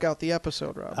to check out the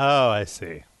episode, Rob. Oh, I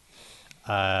see.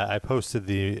 I posted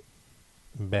the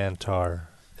Mantar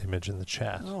image in the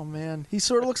chat. Oh, man. He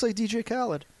sort of looks like DJ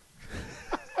Khaled.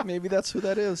 Maybe that's who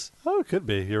that is. Oh, it could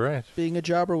be. You're right. Being a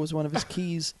jobber was one of his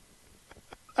keys.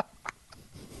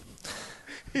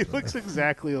 He looks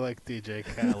exactly like DJ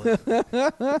Khaled.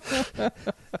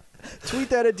 Tweet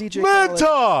that at DJ Khaled.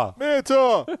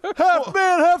 Mantar! Half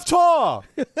man, half tar!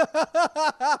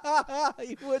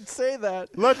 He would say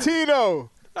that. Latino!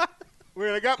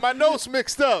 Weird, I got my notes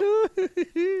mixed up.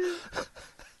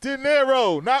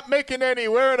 Dinero, not making any,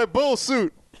 wearing a bull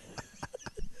suit.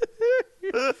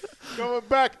 Going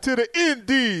back to the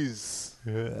Indies.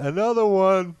 Another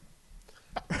one.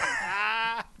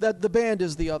 That the band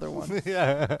is the other one.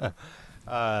 Yeah.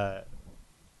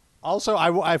 Also,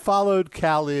 I followed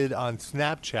Khaled on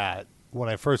Snapchat when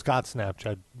I first got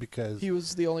Snapchat because He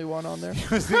was the only one on there.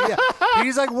 he's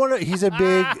like he's a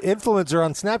big influencer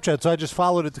on Snapchat. So I just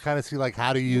followed it to kind of see like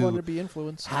how do He wanted to you be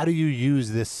influenced.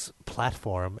 use this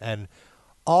platform, and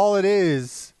all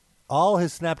his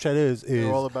Snapchat is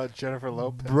They're all about Jennifer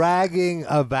Lopez. bragging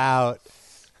about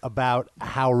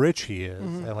how rich he is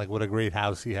and like what a great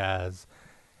house he has,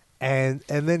 and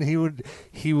then he would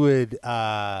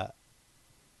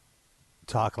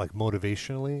talk like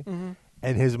motivationally,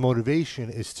 and his motivation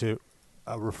is to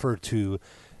refer to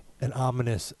an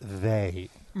ominous they,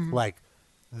 like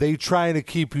they trying to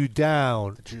keep you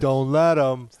down. Don't let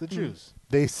them. It's the Jews.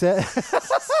 They said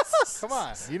Come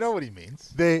on, you know what he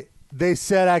means. they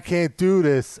said I can't do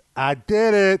this. I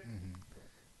did it.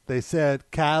 They said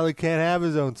Kylie can't have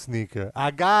his own sneaker.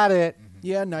 I got it.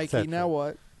 Yeah, Nike. Etc. Now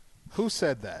what? Who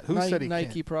said that? Who Ni- said he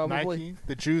Nike can't? probably. Nike?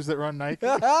 The Jews that run Nike?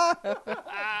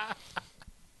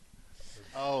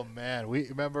 Oh man, we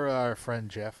remember our friend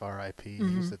Jeff, R.I.P.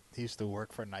 He used to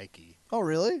work for Nike, Oh,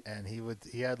 really? and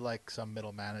he had like some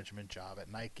middle management job at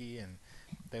Nike, and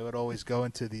they would always go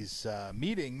into these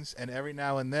meetings, and every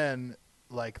now and then,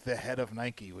 like the head of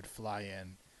Nike would fly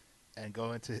in and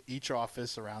go into each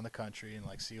office around the country and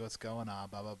like see what's going on,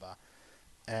 blah blah blah.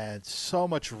 And so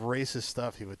much racist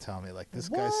stuff he would tell me. Like this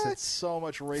guy said What? so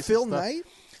much racist Phil stuff. Knight?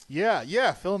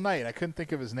 Yeah, Phil Knight. I couldn't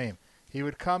think of his name. He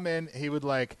would come in. He would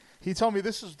like. He told me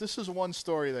this is one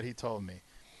story that he told me.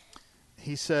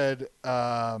 He said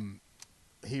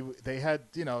they had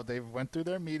they went through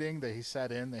their meeting. He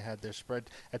sat in. They had their spread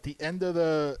at the end of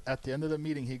the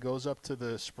meeting. He goes up to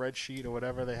the spreadsheet or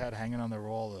whatever they had hanging on the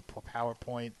wall, the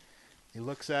PowerPoint. He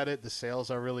looks at it. The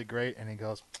sales are really great, and he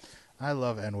goes, "I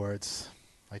love N-words,"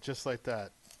 like just like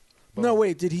that. No, Boom.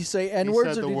 wait. Did he say He N-words?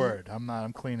 said or the did he- word.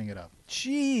 I'm cleaning it up.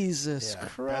 Jesus Yeah,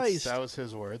 Christ. that was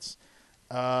his words.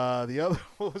 The other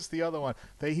what was the other one?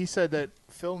 He said that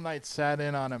Phil Knight sat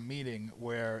in on a meeting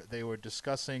where they were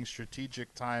discussing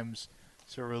strategic times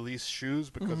to release shoes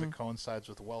because it coincides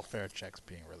with welfare checks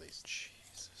being released.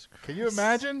 Jesus Christ. Can you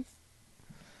imagine?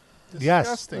 Yes.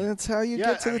 Disgusting. That's how you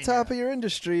Yeah, get to I the mean, top yeah. of your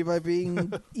industry, by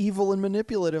being evil and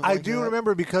manipulative. I like do that.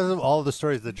 remember because of all the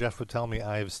stories that Jeff would tell me.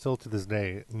 I have still to this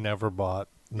day never bought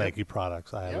Nike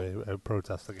products. I have a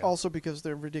protest against. Also because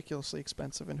they're ridiculously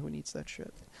expensive, and who needs that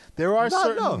shit? There are No,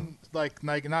 certain no. like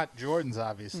Nike, not Jordans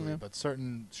obviously, but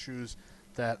certain shoes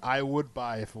that I would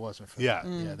buy if it wasn't for Yeah. that.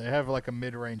 Yeah, they have like a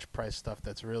mid-range price stuff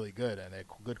that's really good and they're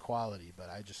good quality, but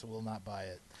I just will not buy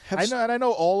it. I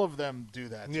know all of them do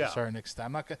that to Yeah. a certain extent.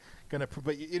 I'm not gonna,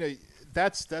 but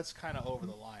that's kind of over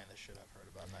the line. The shit I've heard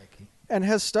about Nike. And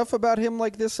has stuff about him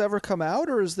like this ever come out,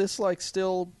 or is this like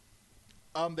still?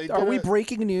 They Are did we a-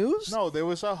 breaking news? No, there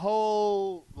was a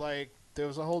whole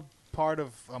part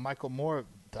of a Michael Moore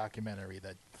documentary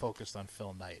that focused on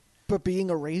Phil Knight. But being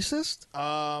a racist?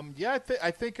 Yeah,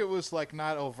 I think it was like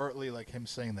not overtly like him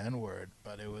saying the N-word,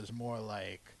 but it was more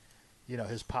like,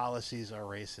 his policies are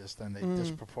racist and they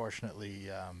disproportionately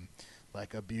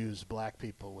like abuse black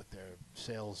people with their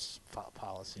sales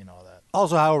policy and all that.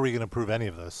 Also, how are we going to prove any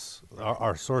of this?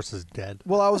 Our source is dead.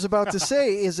 Well, I was about to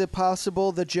say, is it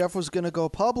possible that Jeff was going to go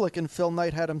public and Phil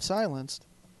Knight had him silenced?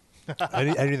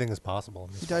 Anything is possible.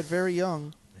 He died very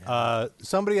young.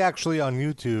 Somebody actually on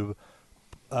YouTube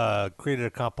created a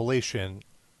compilation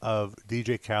of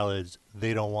DJ Khaled's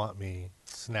 "They Don't Want Me"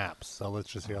 snaps. So let's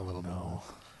just hear a little bit. More.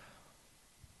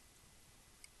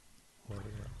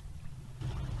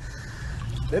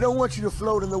 They don't want you to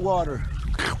float in the water.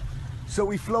 So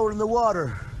we float in the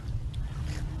water.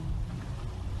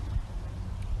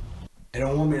 They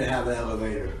don't want me to have an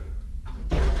elevator.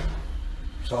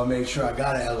 So I made sure I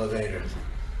got an elevator.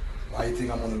 Why do you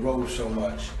think I'm on the road so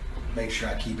much? Make sure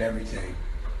I keep everything.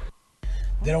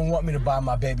 They don't want me to buy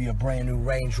my baby a brand new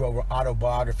Range Rover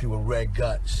autobiography with red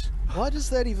guts. What does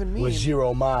that even mean? With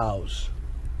 0 miles.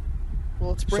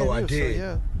 Well, it's brand So new, I did. so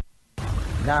yeah.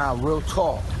 Nah, real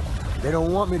talk. They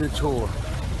don't want me to tour.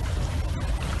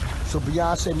 So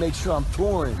Beyonce makes sure I'm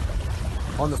touring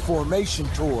on the Formation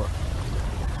tour.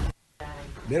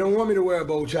 They don't want me to wear a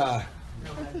bow tie.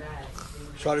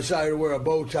 So I decided to wear a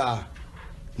bow tie.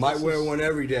 Might wear one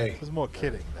every day. It was more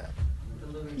kidding that.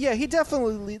 Yeah, he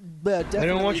definitely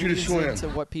don't want you to leans swim. into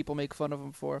what people make fun of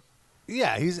him for.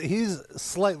 Yeah, he's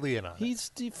slightly in on it.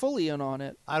 He's fully in on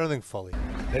it. I don't think fully.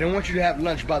 They don't want you to have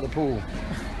lunch by the pool.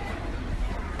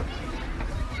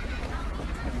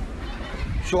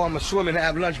 So I'm gonna swim and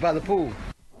have lunch by the pool.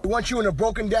 They want you in a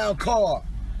broken down car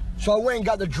So I went and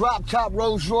got the drop top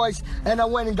Rolls Royce, and I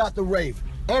went and got the Wraith,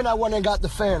 and I went and got the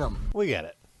Phantom. We get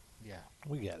it. Yeah.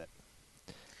 We get it.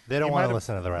 They don't He want might to have-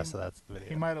 listen to the rest of that video.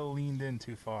 He might have leaned in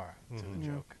too far to the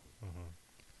joke.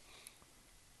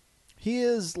 He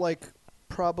is like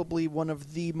probably one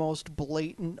of the most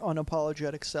blatant,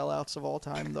 unapologetic sellouts of all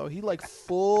time, though. He like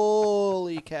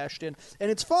fully cashed in, and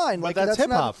it's fine. But Like that's not-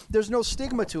 hip-hop. There's no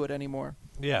stigma to it anymore.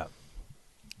 Yeah.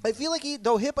 I feel like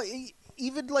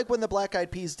even like when the Black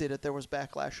Eyed Peas did it, there was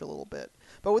backlash a little bit.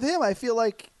 But with him, I feel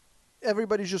like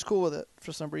everybody's just cool with it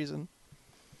for some reason.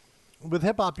 With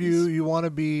hip hop, you want to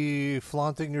be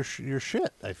flaunting your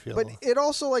shit. I feel. But it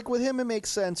also, like, with him, it makes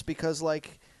sense because,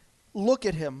 like, look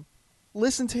at him.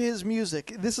 Listen to his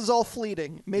music. This is all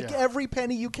fleeting. Make Yeah. every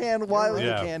penny you can while right. you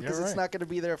Yeah. can because You're it's right. not going to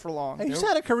be there for long. And he's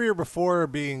had a career before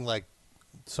being like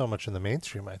so much in the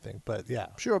mainstream. I think, but yeah,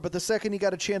 Sure, but the second he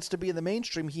got a chance to be in the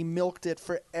mainstream, he milked it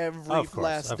for every of course,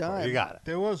 last of course. dime. You got it.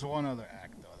 There was one other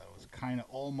act, though, that was kind of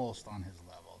almost on his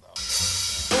level, though.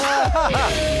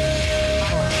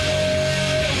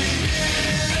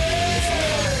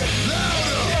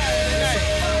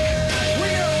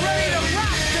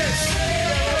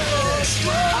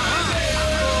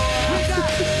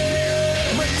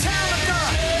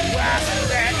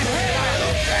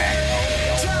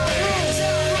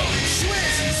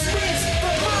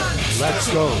 Let's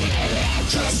go.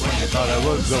 Just when you thought I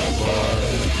was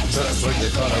over. Just when you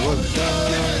thought I was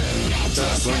done.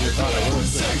 Just when you thought I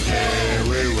was done.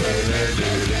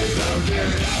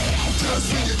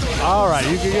 All right,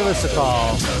 you can give us a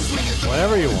call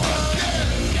whenever you want.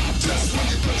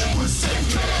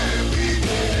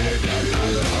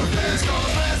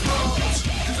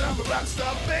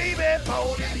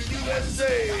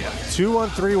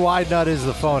 213 Wide Nut is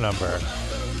the phone number.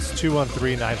 It's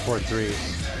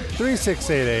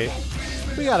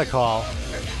 213-943-3688. We got a call.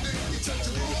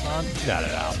 Got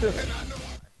it out.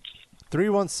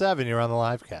 317, you're on the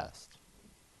live cast.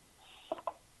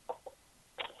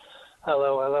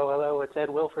 Hello. It's Ed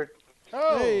Wilford.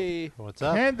 Oh, Hey, What's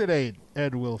up? candidate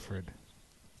Ed Wilford.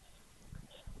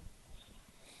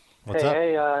 What's up?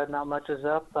 Hey, not much is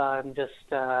up. I'm just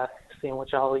seeing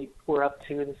what y'all were up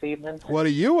to this evening. What are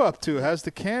you up to? How's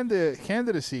the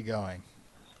candidacy going?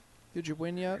 did you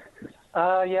win yet?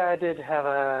 Yeah,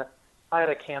 I had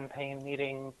a campaign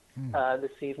meeting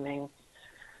this evening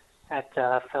at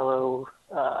a fellow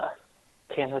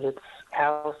candidate's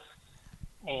house,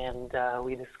 and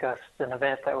we discussed an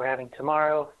event that we're having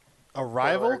tomorrow. A We're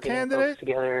rival getting folks candidate?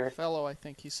 together. Fellow, I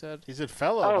think he said. He's a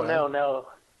fellow. Oh, though. no.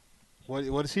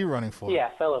 What is he running for? Yeah,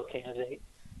 fellow candidate.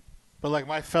 But like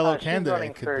my fellow She's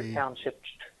running candidate for could be township.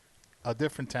 a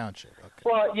different township. Okay.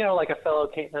 Well, like a fellow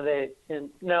candidate.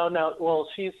 No. Well,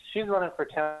 she's running for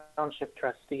township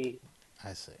trustee.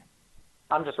 I see.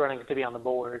 I'm just running to be on the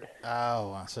board.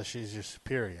 Oh, so she's your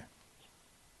superior.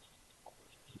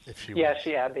 If she Yeah,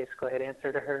 was. basically I'd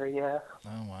answer to her, yeah.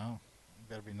 Oh, wow. You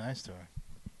better be nice to her.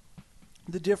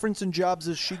 The difference in jobs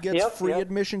is she gets Yep, free yep.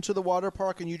 admission to the water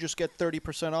park and you just get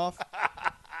 30% off.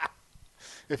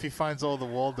 If he finds all the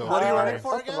Waldo. What are you there. running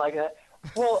for? Something like that.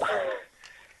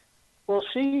 Well,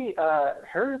 she,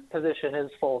 her position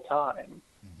is full time.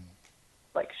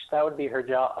 Like, that would be her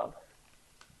job.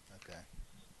 Okay.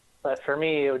 But for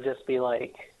me, it would just be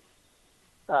like,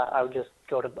 I would just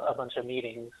go to a bunch of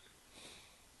meetings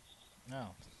No.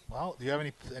 Well, do you have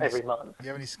any every month. Do you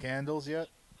have any scandals yet?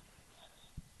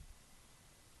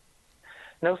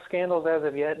 No scandals as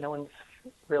of yet. No one's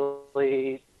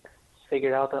really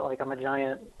figured out that, like, I'm a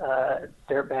giant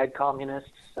dirtbag communist,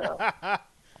 so That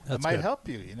That's might good. help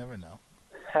you. You never know.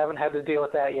 haven't had to deal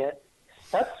with that yet.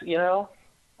 That's,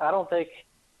 I don't think,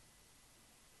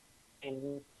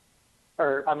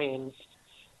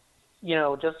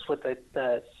 just with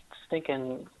the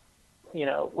stinking,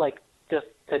 like just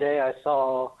today I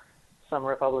saw some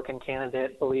Republican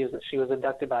candidate believes that she was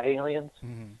abducted by aliens.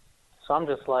 Mm-hmm. So I'm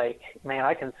just like, man,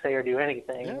 I can say or do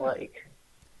anything. Yeah. Like,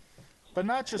 But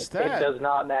not just it that. does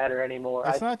not matter anymore.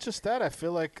 It's not just that. I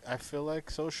feel like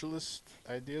socialist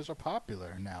ideas are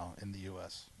popular now in the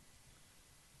U.S.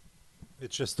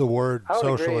 It's just the word I would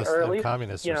agree, socialist or at and least,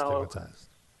 communist you are know- stigmatized.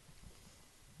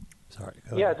 Sorry.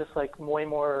 Go Yeah, ahead. just like way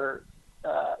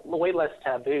less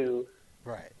taboo,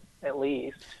 Right. at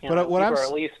least. But what people I'm are s-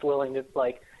 at least willing to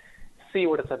like see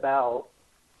what it's about.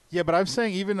 Yeah, but I'm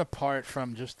saying even apart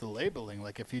from just the labeling,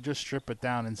 like if you just strip it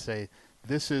down and say,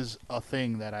 this is a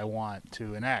thing that I want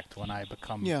to enact when I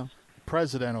become Yeah.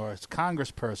 president or as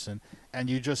congressperson, and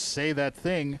you just say that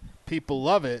thing, people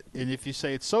love it. And if you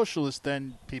say it's socialist,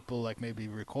 then people like maybe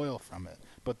recoil from it.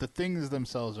 But the things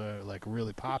themselves are like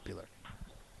really popular.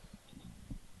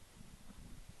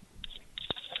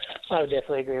 I would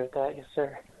definitely agree with that. Yes,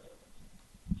 sir.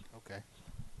 Okay.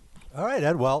 All right,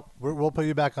 Ed. Well, we'll put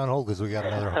you back on hold because we got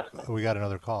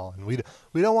another call, and we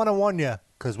don't want to warn you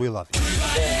because we love you.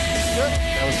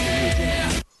 That was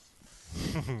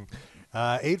for you.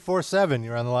 847.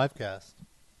 You're on the live cast.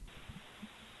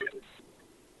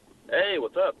 Hey,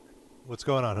 what's up? What's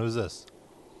going on? Who's this?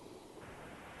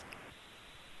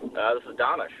 This is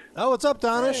Donish. Oh, what's up,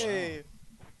 Donish? Hey.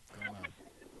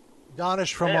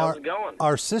 Donish from Hey, how's it going?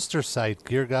 our sister site,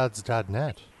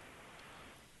 GearGods.net.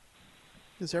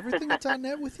 Is everything at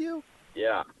 .net with you?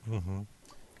 Yeah. Mm-hmm.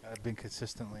 I've been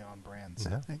consistently on brands.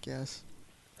 Yeah. I guess.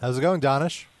 How's it going,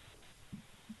 Donish?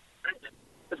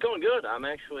 It's going good. I'm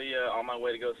actually on my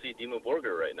way to go see Dimo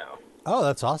Borger right now. Oh,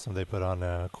 that's awesome. They put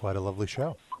on quite a lovely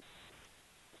show.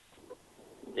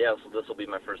 Yeah, so this will be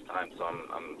my first time, so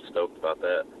I'm stoked about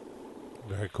that.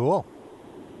 Very cool.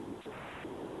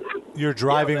 You're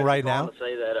driving yeah, right I now? want to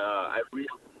say that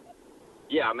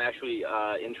yeah, I'm actually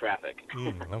in traffic.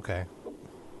 Okay.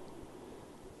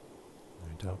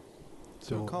 Very dope.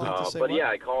 So calling to say but what? yeah,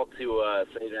 I called to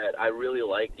say that I really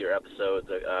liked your episodes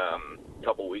a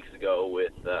couple weeks ago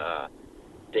with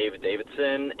David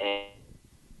Davidson and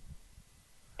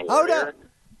Oh, Warrior. no.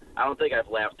 I don't think I've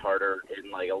laughed harder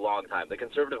in like a long time. The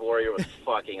Conservative Warrior was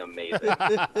fucking amazing.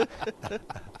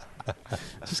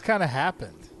 Just kind of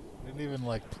happened. We didn't even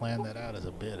like plan that out as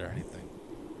a bit or anything.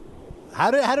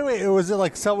 How do we? Was it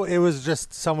like someone? It was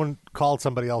just someone called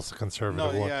somebody else a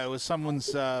conservative. No, yeah, it was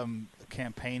someone's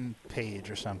campaign page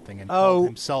or something, and Oh. called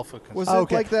himself a conservative. Was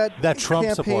Okay. it like that Trump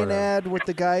campaign supporter. ad with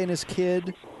the guy and his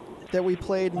kid that we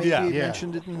played? Maybe Yeah. you Yeah.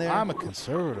 mentioned it in there. I'm a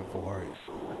conservative warrior.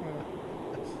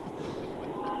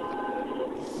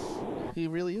 He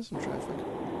really is in traffic.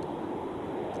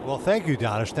 Well, thank you,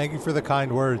 Donish. Thank you for the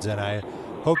kind words, and I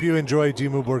hope you enjoy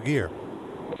Dimmu Borgir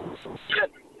Yeah.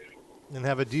 and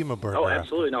have a Dimmu burger. Oh,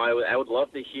 absolutely. No, I would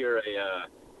love to hear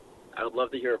I would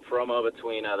love to hear a promo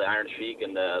between the Iron Sheik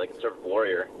and the Conservative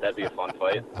Warrior. That'd be a fun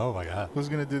fight. Oh my God. Who's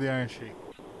gonna do the Iron Sheik?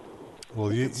 Well,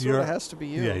 It sort of has to be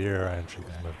you. Yeah, you're Iron Sheik.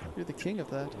 You're the king of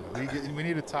that. We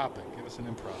need a topic. Give us an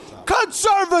improv topic.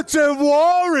 Conservative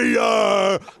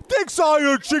warrior thinks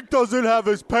Iron Sheik doesn't have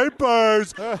his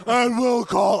papers, and we'll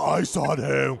call ice on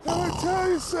him. Let me tell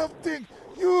you something.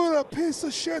 You're a piece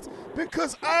of shit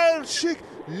because Iron Sheik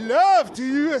loved the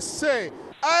USA.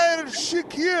 Iron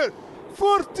Sheik here,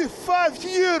 45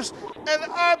 years, and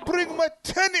I bring my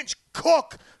 10-inch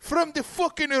cock from the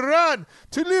fucking Iran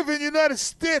to live in the United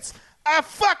States. I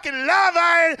fucking love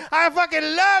Iron. I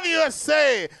fucking love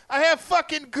USA. I have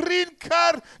fucking green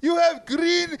card. You have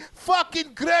green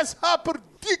fucking grasshopper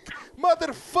dick,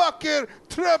 motherfucker.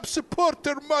 Trump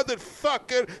supporter,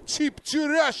 motherfucker. Cheap to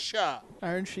Russia.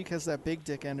 Iron Sheik has that big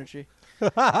dick energy.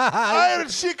 Iron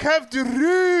Sheik have the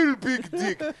real big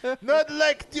dick, not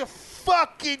like the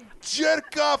fucking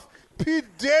jerk off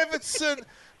Pete Davidson,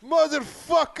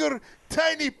 motherfucker,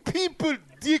 tiny pimple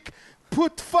dick.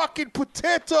 Put fucking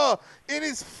potato in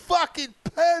his fucking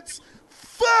pants.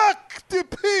 Fuck the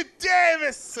Pete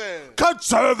Davidson.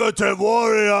 Conservative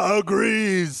warrior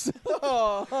agrees.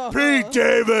 Pete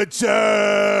Davidson.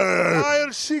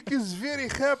 Iron Sheik is very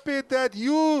happy that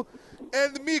you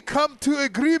and me come to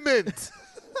agreement.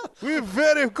 We're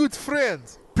very good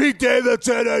friends. Pete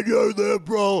Davidson and your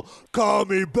liberal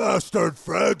commie bastard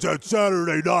friends at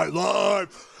Saturday Night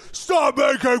Live. Stop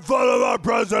making fun of our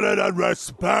president and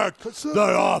respect the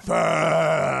office.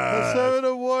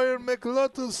 Conservative warrior make a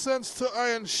lot of sense to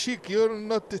Iron Sheik. You're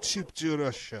not the cheap Jew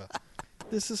Russia.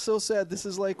 This is so sad. This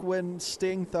is like when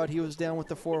Sting thought he was down with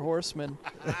the Four Horsemen,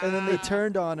 and then they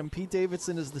turned on him. Pete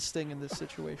Davidson is the Sting in this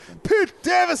situation. Pete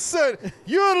Davidson,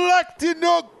 you're like the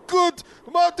no good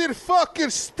motherfucker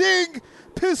Sting.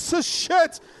 Piece of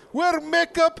shit. Wear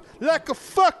makeup like a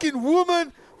fucking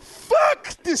woman.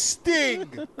 Fuck the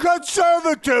Sting.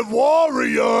 Conservative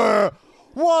warrior.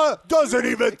 What? Doesn't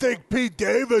even think Pete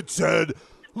Davidson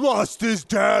lost his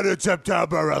dad in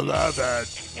September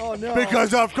 11th. Oh, no.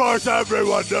 Because, of course,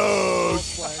 everyone knows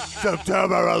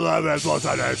September 11th was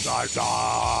an inside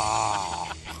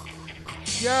job.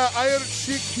 Yeah, Iron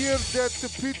Sheik here that the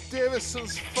Pete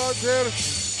Davidson's father,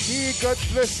 God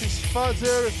bless his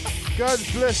father, God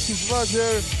bless his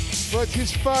mother, but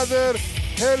his father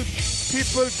helped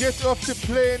people get off the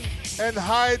plane and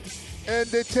hide, and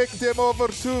they take them over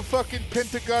to fucking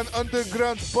Pentagon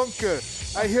underground bunker.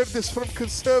 I hear this from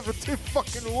conservative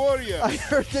fucking warrior. I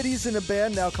heard that he's in a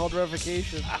band now called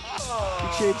Revocation.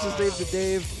 He changed his name to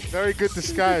Dave. Very good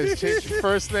disguise. Change your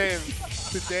first name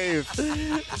to Dave.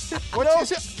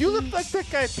 You look like that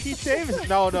guy, Pete Davidson.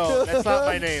 No, that's not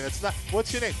my name. It's not.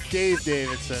 What's your name? Dave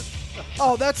Davidson.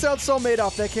 Oh, that sounds so made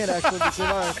up. That can't actually be said.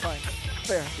 All right, fine.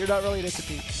 fair. You're not related to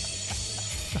Pete.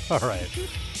 All right.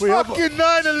 Fucking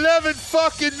 9/11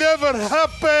 fucking never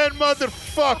happened,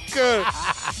 motherfucker.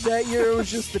 That year it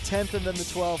was just the 10th and then the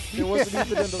 12th. It wasn't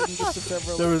even in the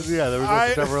September 11th. There was no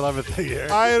September 11th that year.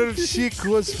 Iron Sheik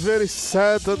was very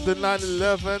sad on the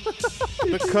 9/11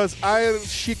 because Iron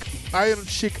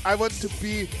Sheik, I want to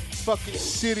be fucking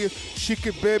serious. Sheik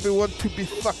baby want to be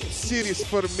fucking serious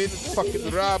for a minute,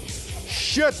 fucking Rob.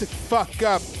 Shut the fuck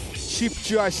up. Cheap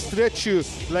Jew, I stretch you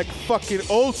like fucking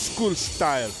old school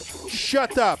style.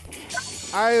 Shut up.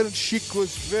 Iron Sheik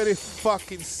was very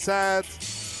fucking sad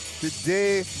the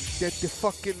day that the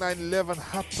fucking 9/11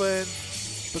 happened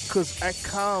because I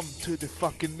come to the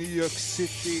fucking New York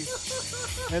City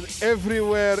and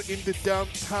everywhere in the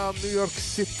downtown New York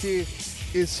City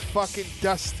is fucking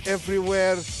dust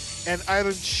everywhere and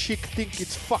Iron Sheik think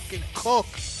it's fucking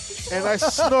coke and I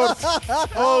snort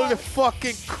all the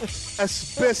fucking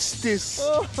asbestos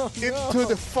into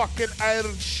the fucking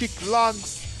Iron Sheik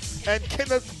lungs and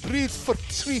cannot breathe for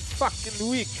 3 fucking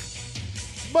weeks.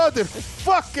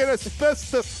 Motherfucking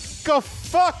asbestos, go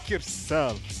fuck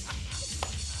yourself.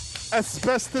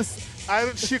 Asbestos,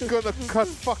 Iron Sheik gonna cut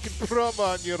fucking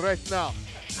promo on you right now.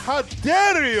 How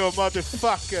dare you,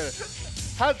 motherfucker?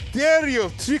 How dare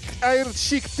you trick Iron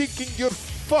Sheik thinking you're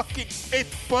fucking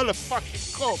 8-ball of fucking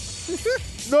coke?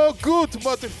 No good,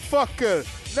 motherfucker.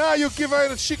 Now you give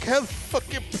Iron Sheik health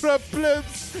fucking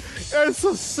problems. I'm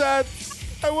so sad.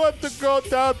 I want to go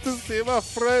down to see my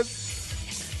friend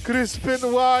Chris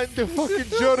Benoit in the fucking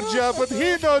Georgia, but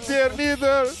he not there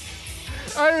neither.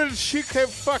 Iron Sheik have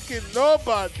fucking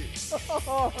nobody.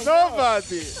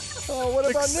 Nobody. Oh, what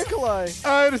about Nikolai?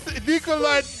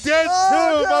 Nikolai dead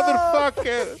too,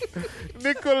 motherfucker.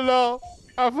 Nicola,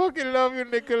 I fucking love you,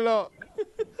 Nicola.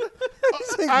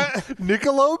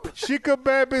 Nickelope? Chica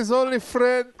Baby's only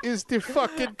friend is the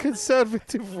fucking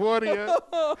conservative warrior.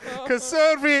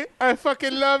 Conservative, I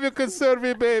fucking love you,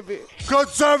 conservative baby.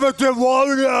 Conservative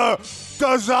warrior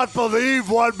does not believe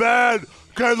one man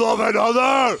can love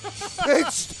another.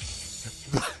 It's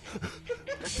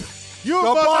You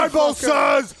the Bible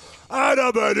motherfucker. says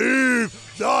Adam and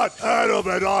Eve, not Adam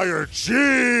and Iron Fuck Sheik.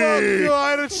 you,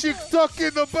 Iron Sheik,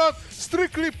 talking about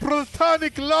strictly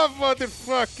platonic love,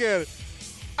 motherfucker.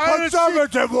 Iron Sheik,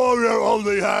 Conservative warrior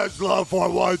only has love for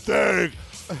one thing.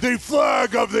 The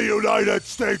flag of the United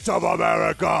States of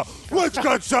America, which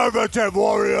conservative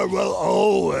warrior will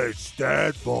always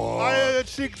stand for. Iron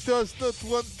Sheik does not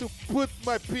want to put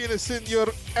my penis in your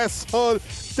asshole.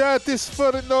 That is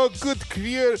for no good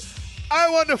career. I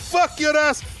want to fuck your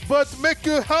ass, but make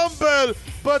you humble.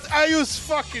 But I use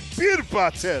fucking beer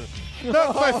bottle,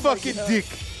 not my fucking dick.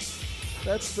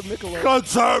 That's the Michelob.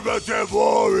 Conservative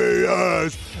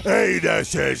warriors,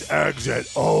 anuses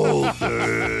exit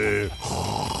only.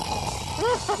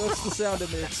 That's the sound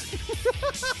it makes.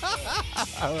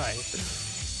 All right.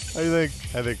 I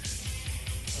think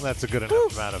that's a good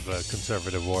enough amount of a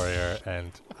conservative warrior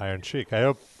and Iron Sheik. I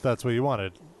hope that's what you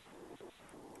wanted.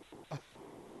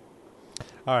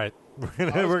 All right, we're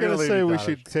I was gonna say leave we it down.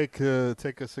 should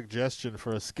take a suggestion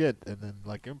for a skit and then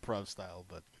like improv style,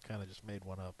 but kind of just made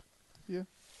one up. Yeah.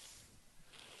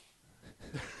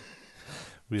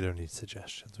 We don't need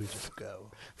suggestions. We just go.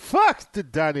 Fuck the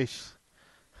Danish.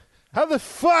 How the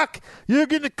fuck you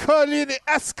gonna call in and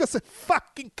ask us a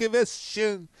fucking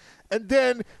question, and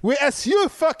then we ask you a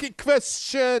fucking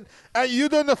question and you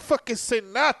don't fucking say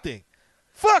nothing?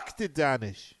 Fuck the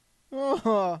Danish.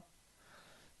 Oh.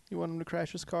 You want him to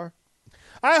crash his car?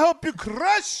 I hope you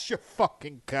crash your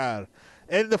fucking car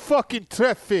in the fucking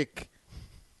traffic.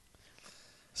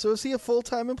 So is he a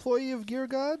full-time employee of Gear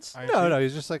Gods? No,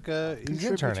 he's just like he's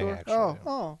interning Contributor?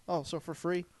 actually. Oh, so for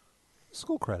free?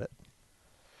 School credit.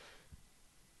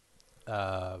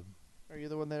 Are you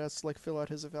the one that has to like fill out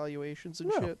his evaluations and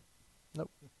No. shit?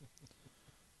 Nope.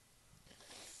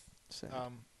 Sad.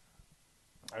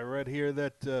 I read here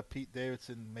that Pete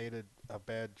Davidson made a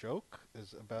bad joke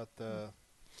is about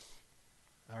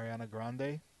Ariana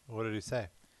Grande, What did he say?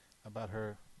 about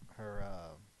her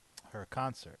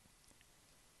concert.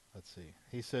 Let's see.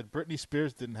 He said Britney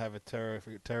Spears didn't have a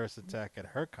terrorist attack at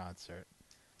her concert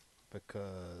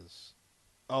because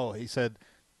he said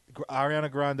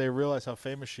Ariana Grande realized how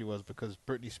famous she was because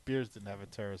Britney Spears didn't have a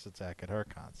terrorist attack at her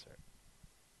concert.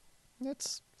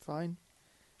 That's fine.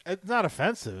 It's not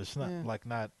offensive. It's not Yeah.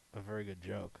 not a very good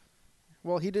joke.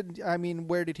 Well, he didn't. I mean,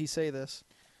 where did he say this?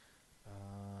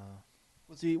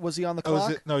 Was he on the Oh,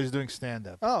 clock? no, he's doing stand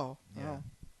up. Oh, Yeah.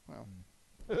 oh,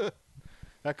 well.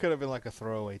 That could have been like a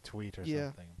throwaway tweet or Yeah.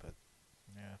 something, but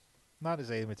yeah, not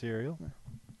his A material.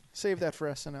 Save that for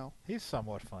SNL. He's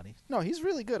somewhat funny. No, he's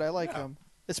really good. I like him,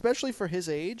 especially for his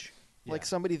age. Like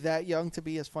somebody that young to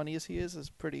be as funny as he is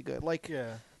pretty good. Like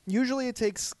Yeah. usually it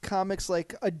takes comics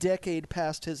like a decade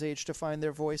past his age to find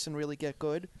their voice and really get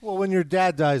good. Well, when your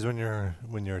dad dies when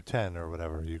you're 10 or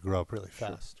whatever, you grow up really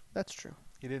fast. That's true.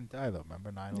 He didn't die though.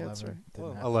 Remember 9/11? Yeah, that's right. Didn't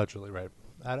Well, happen. allegedly, right?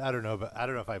 I don't know, but I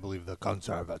don't know if I believe the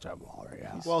conservative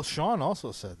warriors. Well, Sean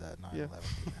also said that 9/11 Yeah.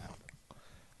 didn't happen.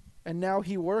 And now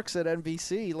he works at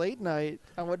NBC late night.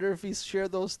 I wonder if he's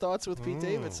shared those thoughts with Pete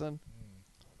Davidson.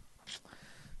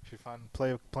 Should play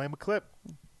him a clip.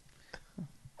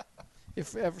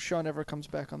 If ever Sean ever comes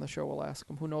back on the show, we'll ask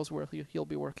him. Who knows where he'll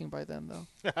be working by then,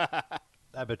 though.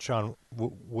 I bet Sean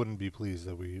wouldn't be pleased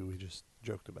that we just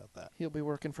joked about that. He'll be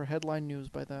working for Headline News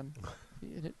by then.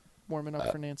 Warming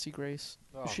up for Nancy Grace.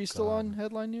 Oh, Is she still God. on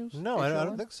Headline News? No, I HLN?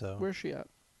 don't think so. Where's she at?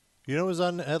 You know who's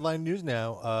on Headline News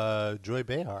now? Joy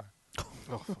Behar.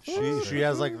 She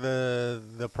has like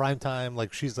the prime time,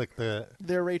 like she's like the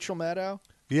They're Rachel Maddow.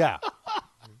 yeah.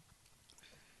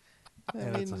 I Yeah,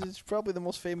 mean, that's a- it's probably the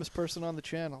most famous person on the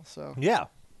channel. So Yeah,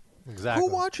 exactly.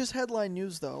 who watches Headline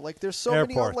News though? Like, there's so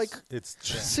Airports. many. Like, It's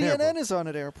CNN is on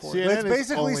at airport. CNN It's is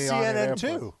basically only on at CNN airports.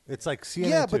 too. It's like CNN.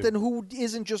 yeah, but too. then who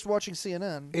isn't just watching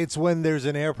CNN? It's when there's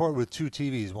an airport with two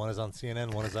TVs. One is on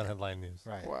CNN, one is on Headline News.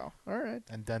 Right. Wow. All right.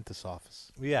 And dentist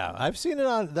office. Yeah, I've seen it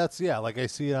on. Like I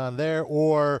see it on there,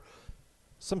 or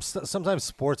sometimes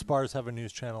sports bars have a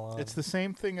news channel on. It's the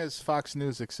same thing as Fox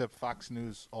News, except Fox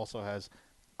News also has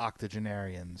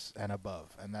octogenarians and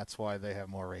above, and that's why they have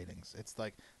more ratings. It's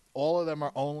like all of them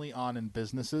are only on in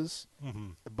businesses,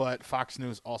 but Fox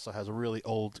News also has really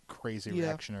old, crazy, Yeah.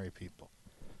 reactionary people.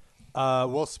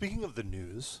 Well, speaking of the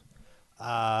news,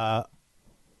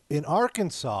 in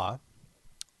Arkansas,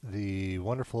 the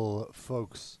wonderful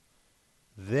folks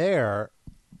there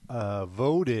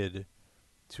voted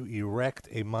to erect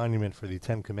a monument for the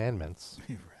Ten Commandments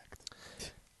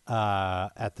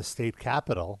at the state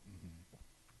capitol.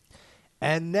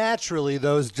 And naturally,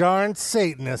 those darn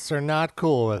Satanists are not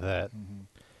cool with it.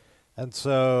 And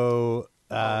so...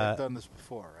 they've done this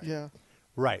before, right? Yeah.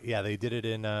 Right, yeah, they did it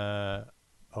in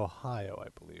Ohio, I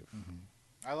believe.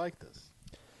 I like this.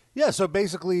 Yeah, so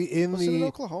basically in Was it the... in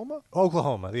Oklahoma?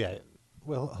 Oklahoma, yeah.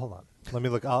 Well, hold on. Let me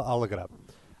look. I'll look it up.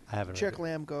 I haven't Check read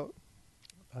Lamb Goat.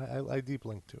 it. I deep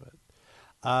linked to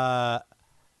it.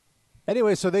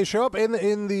 Anyway, so they show up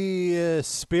in the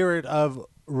spirit of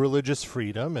religious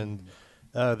freedom, and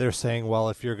they're saying, well,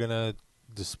 if you're going to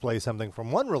display something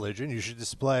from one religion, you should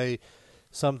display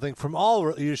something from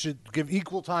all. You should give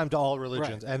equal time to all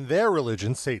religions, Right. and their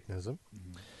religion, Satanism,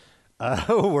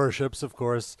 worships, of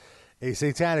course, a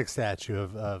satanic statue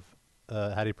of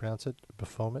how do you pronounce it?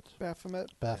 Baphomet.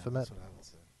 Baphomet. Baphomet. That's what I would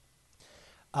say.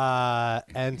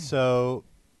 And so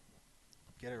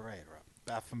Get it right, Rob.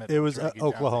 Baphomet. it was drag you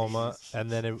down to Oklahoma, Jesus. and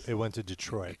then it went to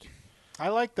Detroit. I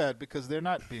like that because they're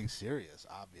not being serious.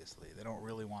 Obviously, they don't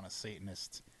really want a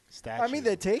Satanist statue. I mean,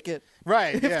 they take it.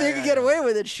 right If they could get away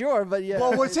with it, sure. But yeah.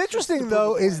 Well, what's interesting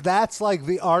though is that's like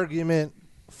the argument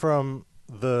from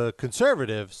the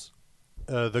conservatives,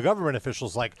 the government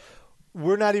officials. Like,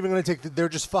 we're not even going to take. They're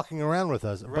just fucking around with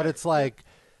us. But Right. it's like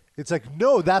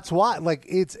no, that's why. Like,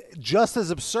 it's just as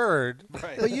absurd.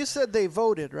 Right. But you said they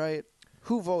voted, right?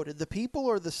 Who voted? The people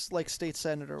or the state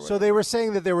senator? Or So whatever? they were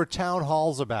saying that there were town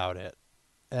halls about it,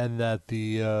 and that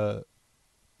the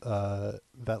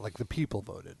that like the people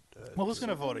voted. Well, who's going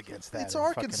to vote against that? It's in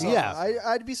fucking Arkansas. Yeah.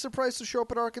 I'd be surprised to show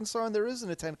up at Arkansas and there isn't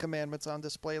a Ten Commandments on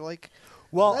display. Like,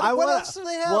 Well, what I want. else do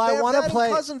they have? Well, They I have want to that and play.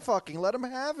 cousin fucking. Let them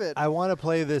have it. I want to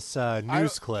play this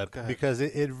news clip go ahead. because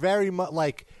it very much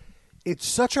like it's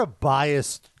such a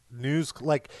biased news.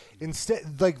 Like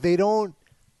instead, like they don't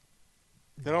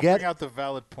They don't get- bring out the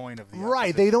valid point of the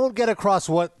right. They don't get across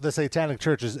what the Satanic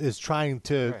Church is trying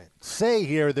to Right. say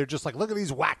here. They're just like, look at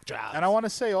these whack jobs. And I want to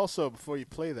say also before you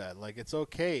play that, like it's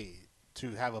okay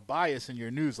to have a bias in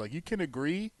your news. Like you can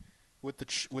agree with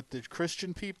the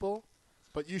Christian people,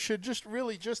 but you should just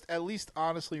really just at least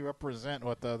honestly represent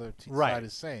what the other right. side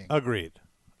is saying. Agreed.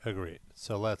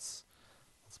 So let's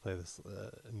play this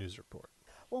news report.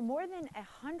 Well, more than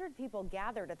 100 people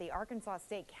gathered at the Arkansas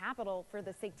State Capitol for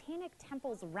the Satanic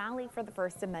Temple's Rally for the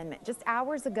First Amendment. Just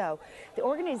hours ago, the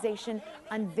organization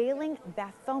unveiling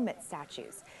Baphomet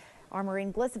statues. Our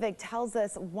Maureen Glisovic tells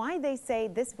us why they say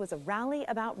this was a rally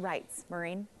about rights.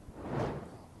 Maureen?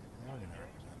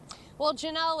 Well,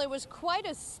 Janelle, it was quite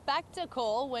a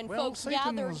spectacle when Well, folks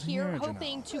Satan gathered was here here,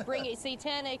 hoping Janelle. to bring a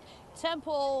satanic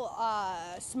temple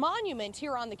monument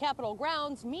here on the Capitol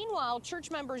grounds. Meanwhile,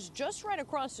 church members just right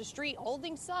across the street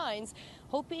holding signs,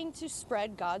 hoping to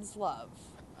spread God's love.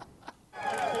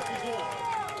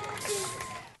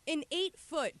 An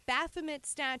 8-foot 10-foot Baphomet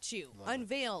statue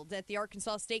unveiled at the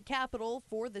Arkansas State Capitol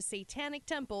for the Satanic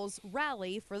Temple's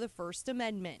Rally for the First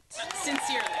Amendment.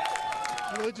 Sincerely.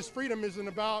 Religious freedom isn't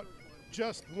about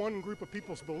just one group of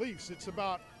people's beliefs. It's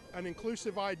about an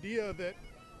inclusive idea that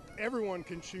everyone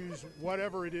can choose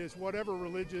whatever it is, whatever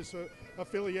religious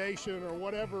affiliation or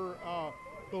whatever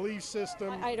belief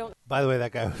system. I don't. By the way,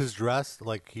 that guy was dressed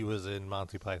like he was in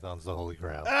Monty Python's The Holy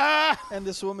Grail. And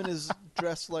this woman is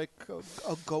dressed like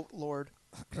a goat lord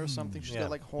or something. She's got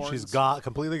like horns. She's goth,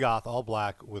 completely goth, all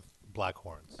black with black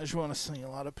horns. I just want to say a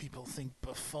lot of people think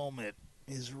Baphomet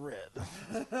is red.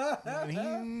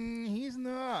 He's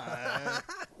not.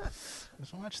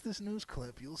 Just watch this news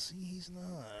clip. You'll see he's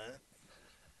not.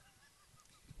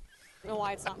 I don't know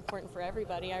why it's not important for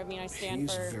everybody. I mean, I stand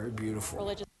She's for very beautiful.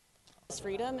 religious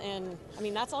freedom, and I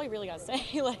mean, that's all you really got to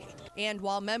say. Like, And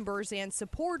while members and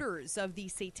supporters of the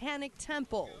Satanic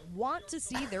Temple want to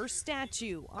see their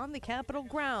statue on the Capitol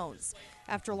grounds,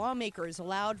 after lawmakers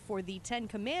allowed for the Ten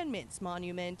Commandments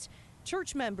monument,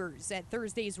 church members at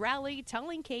Thursday's rally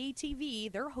telling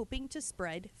KATV they're hoping to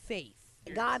spread faith.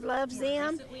 God loves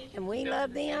them, and we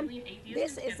love them.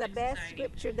 This is the best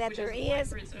scripture that there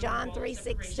is, John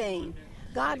 3:16.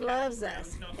 God loves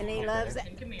us, and he loves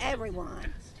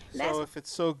everyone. So if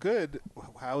it's so good,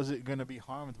 how is it going to be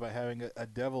harmed by having a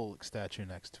devil statue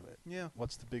next to it? Yeah.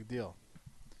 What's the big deal?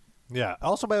 Yeah.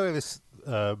 Also, by the way, this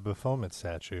Baphomet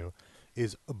statue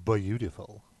is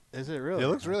beautiful. Is it really? It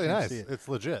looks really I can't nice. see it. It's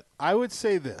legit. I would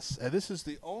say this, and this is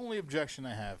the only objection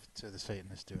I have to the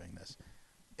Satanists doing this.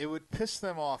 It would piss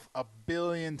them off a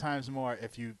billion times more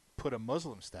if you put a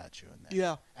Muslim statue in there.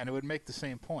 Yeah. And it would make the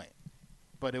same point.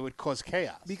 But it would cause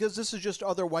chaos. Because this is just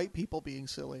other white people being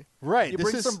silly. Right. You this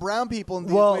bring is some brown people in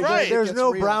the Well, equation, it there's gets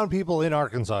no real. brown people in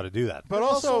Arkansas to do that. But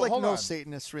There's also, like hold no on.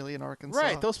 Satanists really in Arkansas.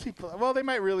 Right, those people. Well, they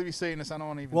might really be Satanists. I don't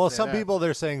want to even Well, say some that. people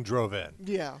they're saying drove in.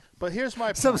 Yeah. But here's my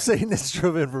point. Some Satanists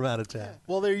drove in from out of town.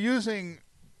 Well, they're using,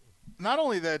 not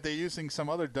only that, they're using some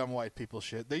other dumb white people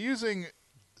shit. They're using,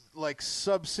 like,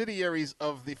 subsidiaries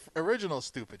of the original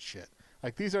stupid shit.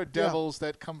 Like, these are devils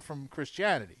that come from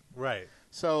Christianity. Right.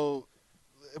 So,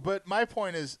 but my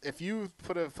point is, if you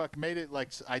made it like,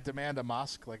 I demand a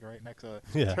mosque, like right next to it.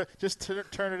 Yeah. Just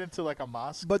turn it into like a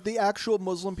mosque. But the actual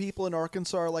Muslim people in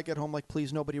Arkansas are like at home, like,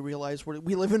 please, nobody realize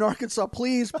we live in Arkansas.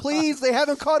 Please, please, they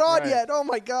haven't caught on Right. yet. Oh,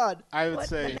 my God. I would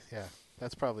say, yeah,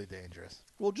 that's probably dangerous.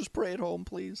 We'll just pray at home,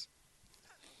 please.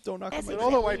 Don't knock on my But door.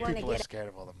 all the white people are scared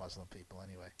of all the Muslim people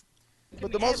anyway.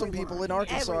 But the Muslim people in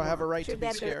Arkansas have a right to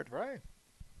be scared. Right.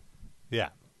 Yeah.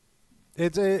 I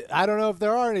don't know if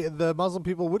there are any. The Muslim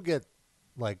people would get,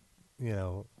 like,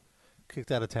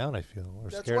 kicked out of town, I feel. Or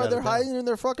That's scared why out they're of town. hiding in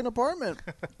their fucking apartment.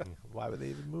 Why would they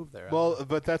even move there? Well,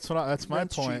 but that's my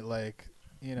Rent's point. cheap. Like,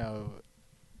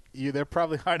 they're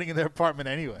probably hiding in their apartment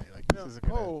anyway. Like, this isn't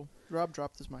gonna, Oh, Rob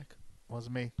dropped his mic.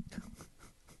 wasn't me.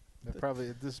 They're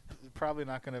probably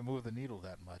not going to move the needle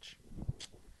that much.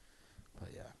 But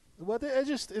yeah, well,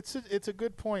 it's a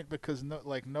good point because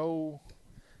no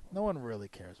one really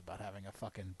cares about having a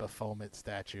fucking Baphomet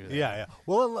statue. there. Yeah.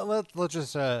 Well, let's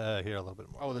just hear a little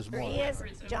bit more. Oh, there's There more. is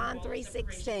John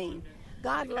 3:16.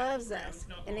 God loves us,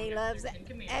 and he loves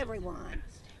everyone.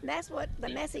 That's what the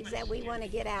message that we want to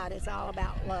get out. It's all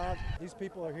about love. These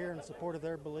people are here in support of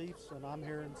their beliefs, and I'm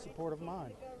here in support of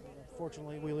mine.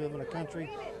 Fortunately, we live in a country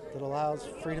that allows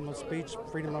freedom of speech,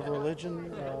 freedom of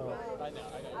religion.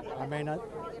 I may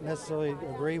not necessarily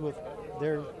agree with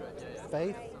their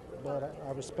faith, but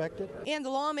I respect it. And the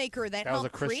lawmaker that That was a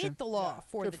helped Christian? create the law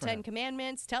for Good the for Ten him.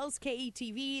 Commandments tells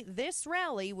KETV this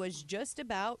rally was just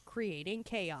about creating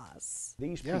chaos.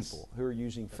 These Yes. people who are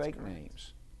using fake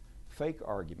names, fake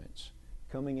arguments,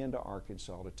 coming into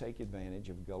Arkansas to take advantage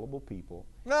of gullible people,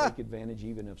 take advantage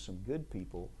even of some good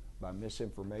people by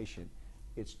misinformation,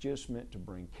 it's just meant to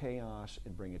bring chaos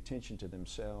and bring attention to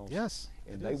themselves. Yes,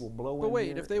 And it they is. will blow But in wait,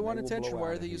 here if they and want will attention, blow why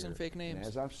are out of they using here. fake And names?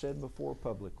 as I've said before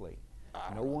publicly,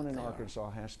 no one in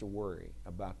Arkansas has to worry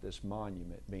about this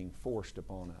monument being forced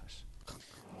upon us.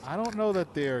 I don't know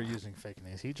that they're using fake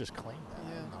names. He just claimed that.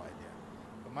 I have no idea.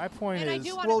 But my point And I is,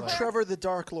 do wanna Well, clarify- Trevor the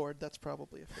Dark Lord, that's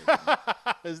probably a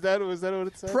fake. was that what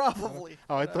it said? Probably.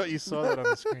 Oh, I thought you saw that on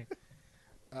the screen.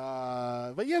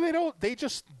 But yeah, they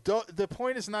just don't. The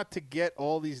point is not to get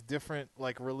all these different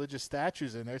like religious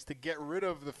statues in there. It's to get rid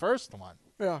of the first one.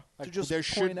 Yeah, Like, to just there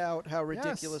point should- out how Yes.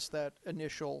 ridiculous that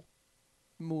initial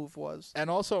move was. And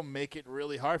also make it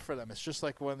really hard for them. It's just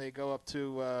like when they go up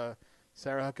to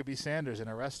Sarah Huckabee Sanders in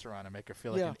a restaurant and make her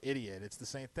feel like Yeah. an idiot. It's the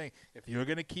same thing. If you're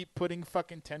going to keep putting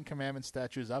fucking Ten Commandment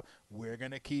statues up, we're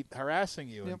going to keep harassing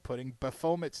you and putting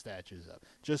Baphomet statues up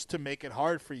just to make it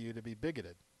hard for you to be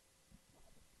bigoted.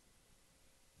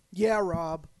 Yeah,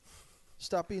 Rob.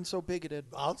 Stop being so bigoted.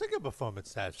 I'll take a Baphomet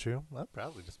statue. I'll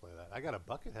proudly display that. I got a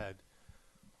Buckethead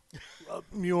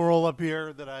mural up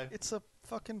here that I... It's a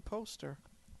fucking poster.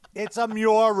 It's a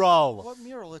mural. What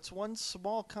mural? It's one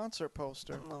small concert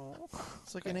poster. No.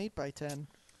 It's like an 8x10.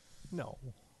 No.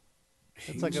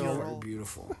 It's like very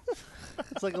beautiful.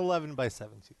 It's like 11 by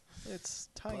 17. It's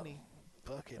tiny.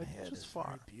 Buckethead is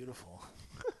far. very beautiful.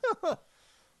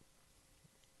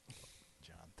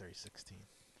 John 3:16.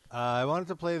 I wanted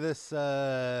to play this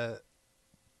cover.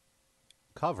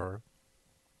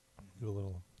 Do a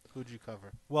little. Who'd you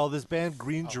cover? Well, this band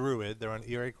Green Druid. They're on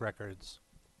Earache Records.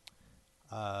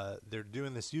 They're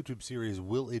doing this YouTube series,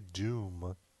 Will It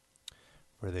Doom,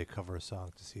 where they cover a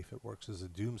song to see if it works as a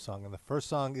Doom song. And the first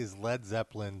song is Led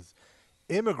Zeppelin's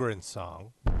Immigrant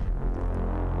Song.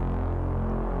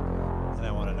 And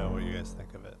I want to know what you guys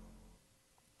think of it.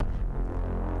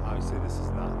 Obviously, this is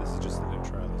just an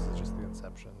intro. This is just the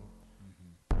inception.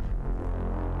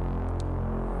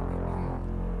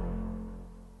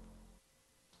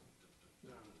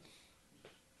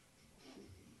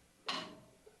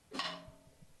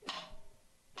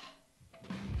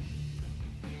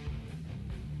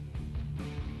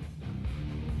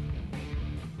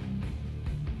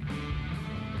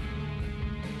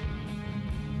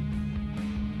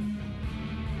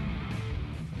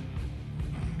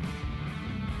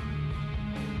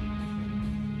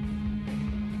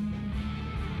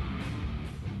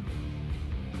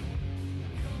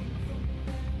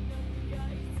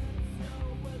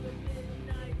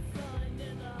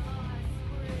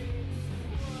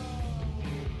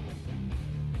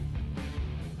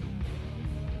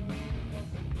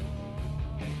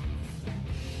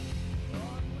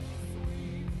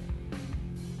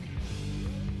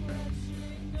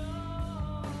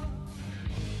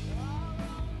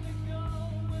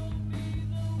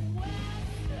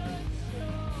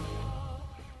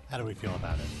 How do we feel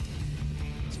about it?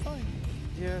 It's fine.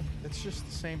 Yeah, it's just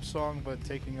the same song, but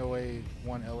taking away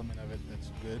one element of it that's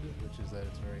good, which is that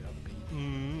it's very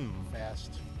upbeat,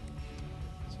 fast.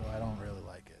 So I don't really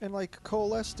like it. And like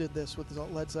Coalesce did this with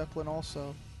Led Zeppelin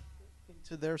also,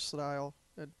 into their style.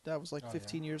 That was like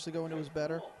 15 years ago, and it was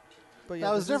better. But yeah,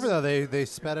 That was this different, is- though. They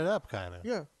sped it up, kind of.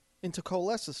 Yeah, into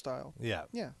Coalesce's style. Yeah.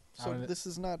 Yeah. So this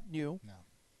is not new. No.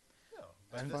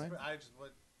 That's And fine. I just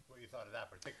what you thought of that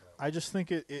particular. I just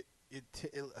think it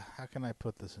how can I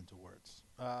put this into words?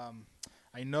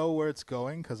 I know where it's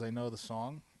going because I know the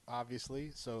song,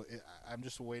 obviously. So I'm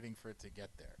just waiting for it to get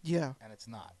there. Yeah. And it's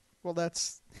not. Well,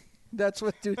 that's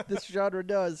what this genre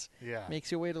does. Yeah.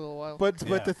 Makes you wait a little while. But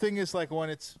the thing is, like, when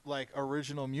it's like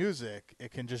original music,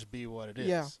 it can just be what it is.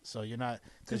 Yeah. So you're not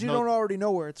Because there's you no- don't already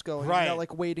know where it's going. Right. You're not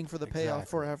like waiting for the payoff Exactly.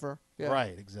 forever. Yeah.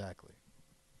 Right. Exactly.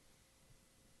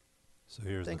 So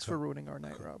here's Thanks for ruining our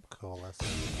night, Rob. Coalesce.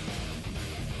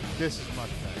 This is much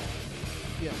better.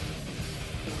 Yeah.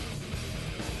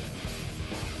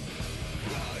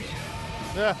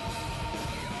 Yeah.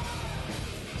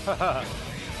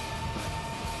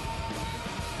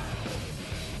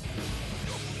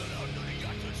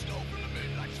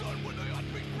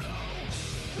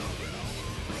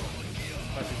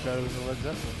 Might be better than the Led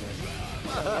Zeppelin version.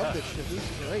 I love this shit. This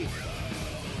is great.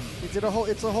 It's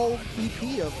a whole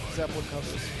EP of Zeppelin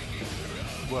covers.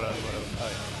 What a oh, yeah.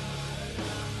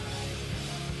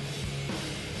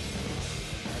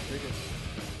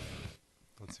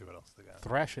 Let's see what else they got.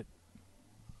 Thrash it.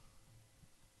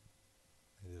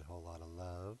 They did a whole lot of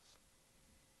love.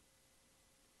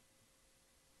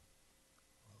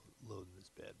 Loading this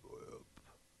bad boy up.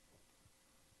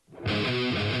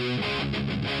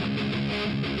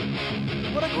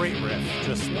 What a great riff.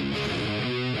 Just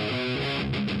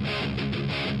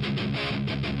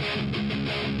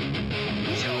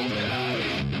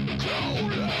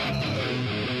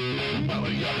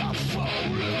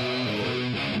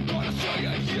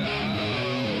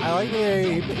I like the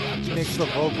way he makes the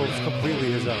vocals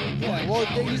completely his own. Yeah, well,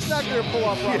 he's not going to pull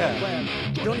off Robert Yeah.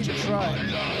 Plant. You don't even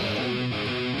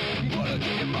try.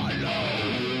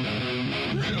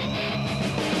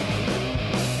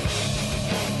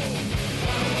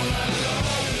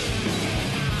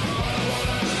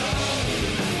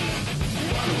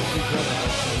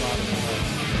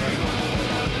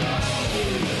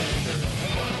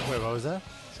 Wait, what was that?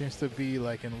 Seems to be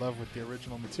like in love with the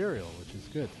original material, which is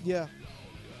good. Yeah.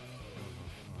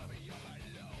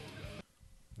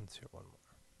 Let's hear one more.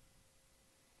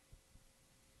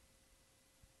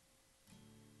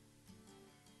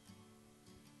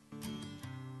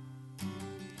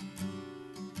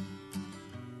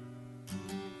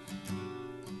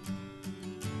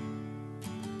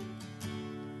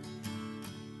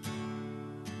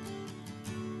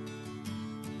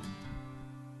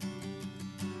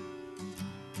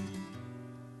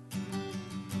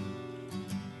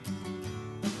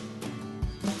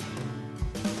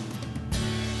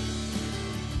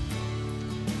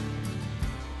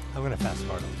 fast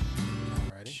part.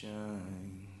 Ready?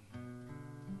 Shine.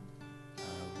 I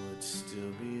would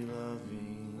still be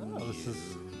loving Oh, this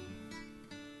is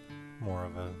more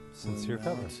of a sincere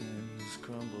cover. mountains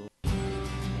crumble.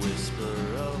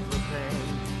 Whisper of the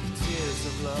pain, tears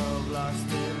of love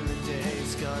lost in the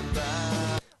days gone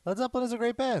by. Led Zeppelin is a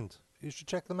great band. You should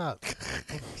check them out.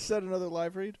 Is that another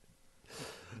live read?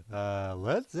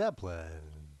 Led Zeppelin.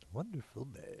 Wonderful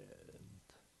band.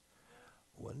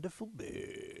 Wonderful band.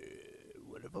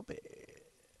 Wonderful band.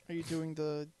 Are you doing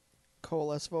the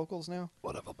Coalesce vocals now?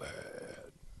 Wonderful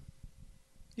band.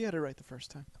 You had it right the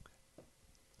first time.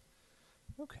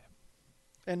 Okay.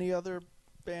 Any other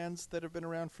bands that have been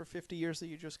around for 50 years that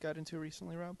you just got into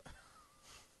recently, Rob?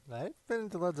 I've been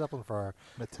into Led Zeppelin for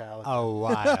Metallica. a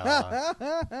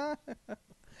while.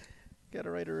 Got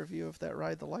to write a review of that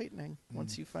Ride the Lightning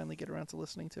once you finally get around to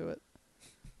listening to it.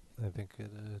 I think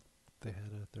they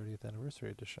had a 30th anniversary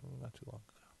edition not too long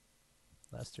ago.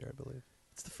 Last year, I believe.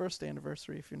 It's the first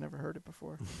anniversary if you've never heard it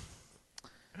before.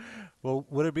 Well,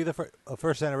 would it be the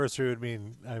first anniversary? Would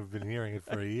mean I've been hearing it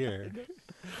for a year.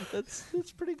 That's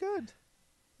pretty good.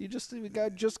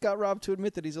 Just got Rob to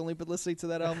admit that he's only been listening to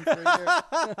that album for a year.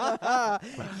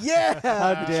 Yeah!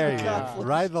 How dare Conflict. you?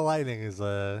 Ride the Lightning is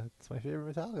it's my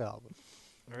favorite Metallica album.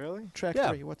 Really? Track Yeah.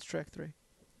 3. What's track 3?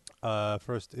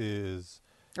 First is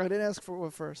I didn't ask for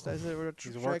what first. I said we're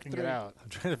He's track working 3. it out. I'm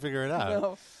trying to figure it out.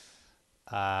 No.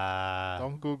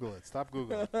 Don't Google it. Stop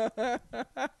Googling.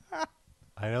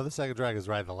 I know the second track is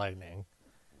Ride the Lightning.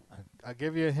 I'll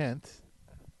give you a hint.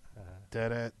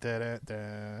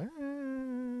 Da-da-da-da-da.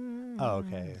 Oh,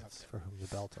 okay. It's For Whom the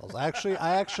Bell Tolls. I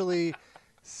actually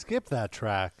skipped that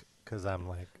track because I'm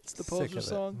like It's the sick Poser of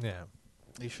song? It. Yeah.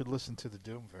 You should listen to the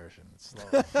Doom version. It's slow.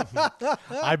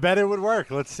 I bet it would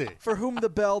work. Let's see. For Whom the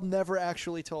Bell Never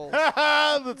Actually Told.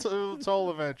 the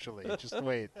toll eventually. Just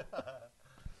wait.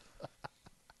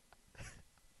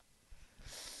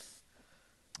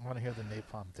 I want to hear the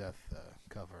Napalm Death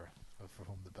cover of For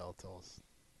Whom the Bell Tolls.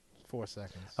 4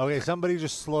 seconds. Okay, somebody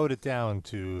just slowed it down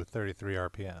to 33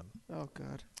 RPM. Oh,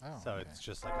 God. Oh, So okay. it's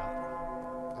just like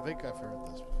I think I've heard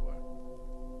this before.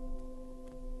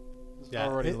 This is Yeah,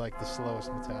 already it- like the slowest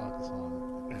Metallica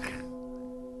song.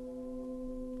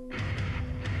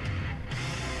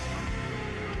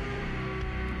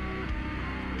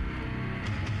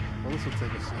 Well, this will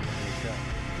take us to the end of the show.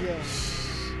 Yeah.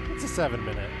 It's a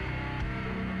 7-minute.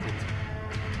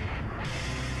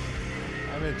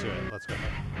 I'm into it. Let's go.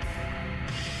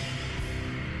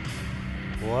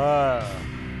 Whoa.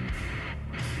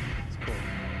 It's cool.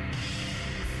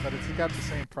 But it's got the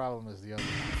same problem as the other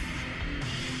ones.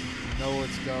 You know where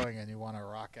it's going and you want to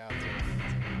rock out to it.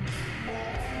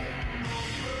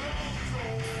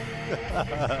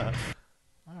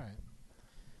 All right.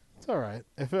 It's all right.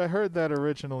 If I heard that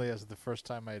originally as the first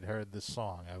time I'd heard this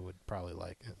song, I would probably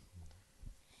like it.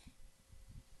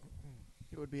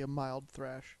 It would be a mild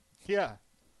thrash. Yeah.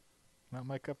 Not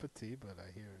my cup of tea, but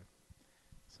I hear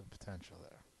some potential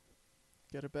there.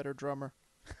 Get a better drummer.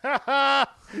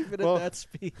 Even at that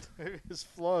speed. Maybe his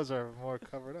flaws are more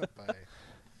covered up by...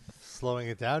 Slowing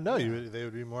it down? No, they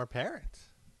would be more apparent.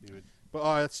 You would. But,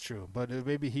 oh, that's true. But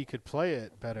maybe he could play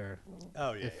it better.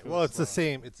 Oh yeah. if it Well, was it's the slow.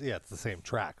 same. It's the same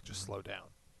track, just slow down.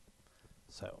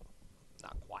 So,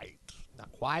 not quite.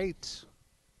 Not quite.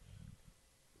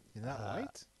 He's not white? I'm-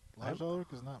 Lars Ulrich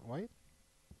is not white?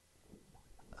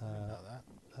 I didn't know that.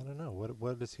 I don't know.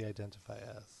 What does he identify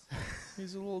as?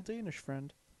 He's a little Danish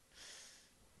friend.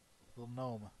 Little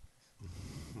gnome.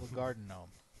 Little garden gnome.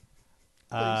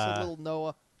 But he said little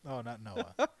Noah. Oh, not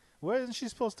Noah. Where isn't she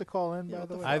supposed to call in, by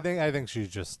the way? I think she's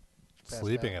just Passed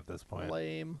sleeping out. at this point.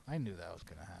 Lame. I knew that was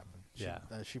going to happen. Yeah.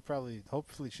 She probably,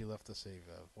 hopefully she left us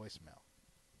a voicemail.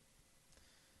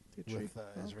 Did she? With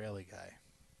Oh. Israeli guy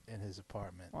in his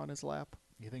apartment. On his lap.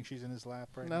 You think she's in his lap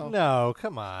right No. now? No,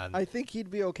 come on. I think he'd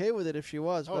be okay with it if she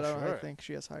was, Oh, but I sure. think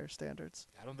she has higher standards.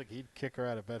 I don't think he'd kick her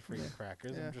out of bed for eating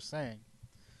crackers. Yeah. I'm just saying.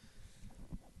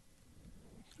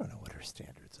 I don't know what her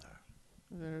standards are.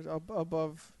 There's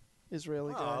above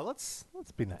Israeli guy. Oh, let's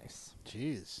be nice.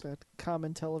 Jeez. That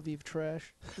common Tel Aviv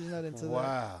trash. He's not into Wow.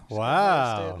 that. She's got higher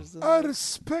Wow. standards than I that.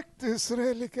 respect the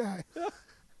Israeli guy.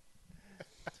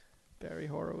 Barry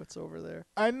Horowitz over there.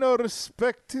 I no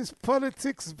respect his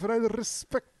politics, but I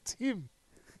respect him.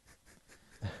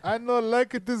 I no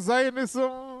like the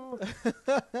Zionism.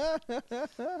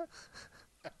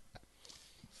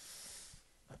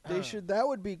 They should. That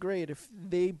would be great if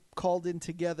they called in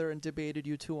together and debated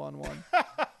you 2-on-1.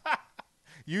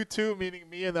 You two, meaning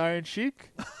me and the Iron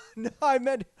Sheik? No, I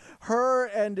meant her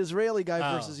and Israeli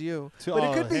guy Oh. versus you. To- But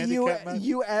oh, it could be you, handicap match?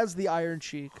 you as the Iron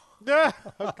Sheik. Okay.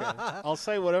 I'll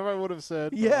say whatever I would have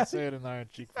said. But Yeah. I'll say it in Iron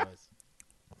Cheek voice.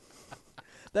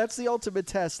 That's the ultimate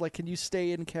test. Like, can you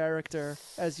stay in character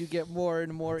as you get more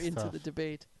and more That's into tough. the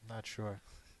debate? Not sure.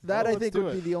 That, Well, I let's think, do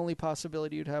would it. be the only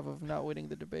possibility you'd have of not winning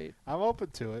the debate. I'm open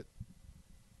to it.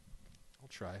 I'll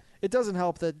try. It doesn't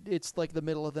help that it's like the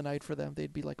middle of the night for them.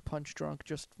 They'd be like punch drunk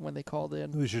just when they called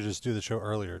in. We should just do the show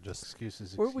earlier. Just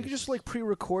excuses. Or we could just like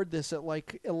pre-record this at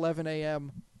like 11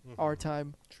 a.m. our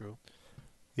time. True.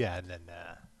 Yeah, and then,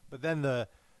 but then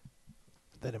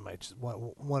then it might just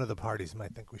one of the parties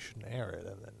might think we shouldn't air it,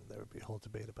 and then there would be a whole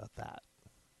debate about that.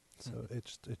 So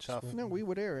it's Tough. No, we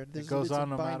would air it. It This- goes it's a on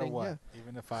no matter binding- what. yeah.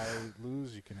 Even if I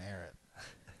lose, you can air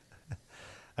it.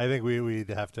 I think we'd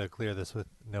have to clear this with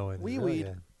Noah. and Wee Zoe, weed.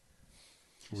 yeah.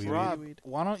 Wee Rob, weed.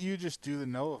 why don't you just do the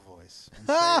Noah voice and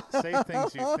say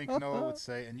things you think Noah would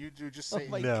say, and you do just say.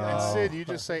 my No. And God. Sid, you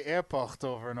just say airport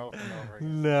over and over and over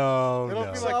again. No, It'll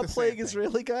no. be Saw like the playing same thing.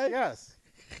 Israeli guy? Yes.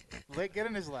 Get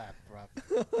in his lap, Rob.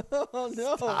 Oh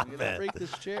no! Stop I'm gonna it. break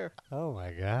this chair. Oh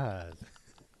my God.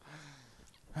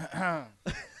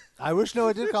 I wish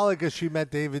Noah did call it because she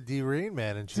met David D. Reen,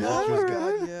 man, and she was God,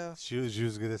 gonna, yeah. she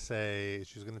was gonna say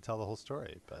she was gonna tell the whole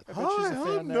story, but I bet she's a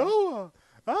fan now. Noah.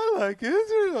 I like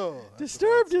Israel.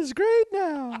 Disturbed is great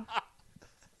now.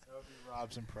 That would be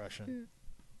Rob's impression.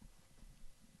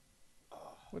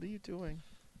 What are you doing?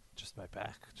 just my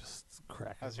back, just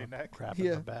cracking. How's your neck? Crapping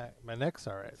Yeah. my back. My neck's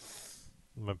all right.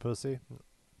 My pussy,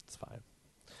 it's fine.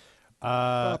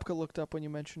 Bobka looked up when you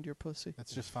mentioned your pussy.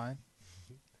 That's just fine.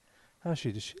 How's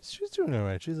she? She's doing all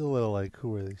right. She's a little like,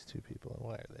 who are these two people and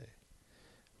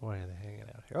why are they hanging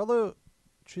out here? Although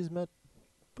she's met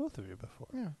both of you before.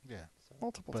 Yeah, Yeah.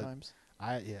 multiple But times.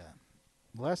 The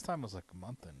last time was like a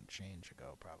month and change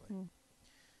ago, probably. Hmm.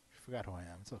 She forgot who I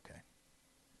am. It's okay.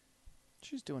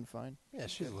 She's doing fine. Yeah,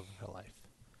 she's living her life.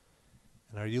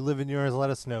 And are you living yours? Let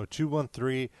us know.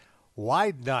 213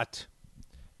 Wide Nut.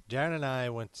 Darren and I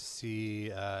went to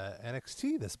see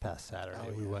NXT this past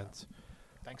Saturday. We went.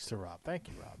 Thanks to Rob. Thank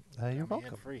you, Rob. You're Got me in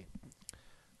welcome. Free.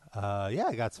 Yeah,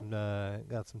 I got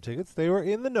some tickets. They were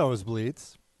in the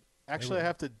nosebleeds. Actually, I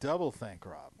have to double thank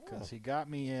Rob because he got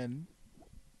me in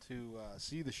to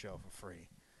see the show for free,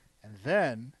 and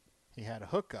then he had a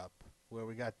hookup where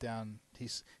we got down.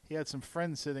 He had some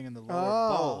friends sitting in the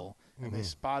lower bowl, and they Mhm.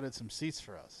 spotted some seats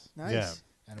for us. Nice. Yeah.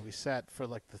 And we sat for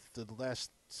like the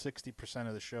last 60%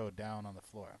 of the show down on the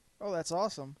floor. Oh, that's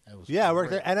awesome. It was Yeah, I worked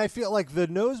great. there, and I feel like the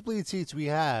nosebleed seats we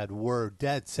had were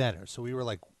dead center, so we were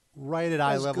like right at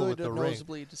eye As level good with the a ring.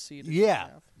 nosebleed to see it as Yeah,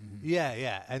 you have.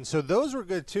 yeah, and so those were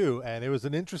good too, and it was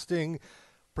an interesting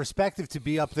perspective to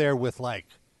be up there with like,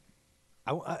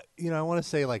 I want to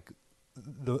say like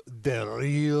the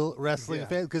real wrestling Yeah.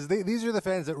 fans, because these are the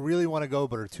fans that really want to go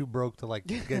but are too broke to like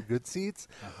get good seats.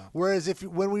 Whereas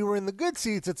when we were in the good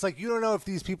seats, it's like you don't know if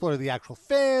these people are the actual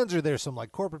fans or there's some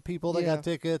like corporate people that Yeah. got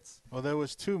tickets. Well, there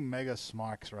was two mega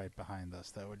smarks right behind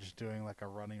us that were just doing like a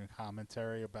running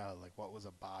commentary about like what was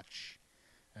a botch,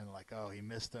 and like he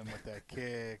missed him with that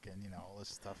kick, and all this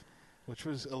stuff, which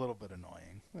was a little bit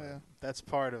annoying. But Yeah. that's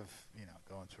part of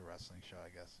going to a wrestling show, I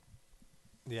guess.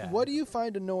 Yeah. What do you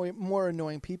find more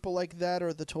annoying, people like that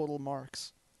or the total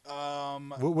marks?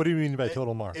 What do you mean by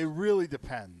total mark? It really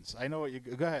depends. I know what you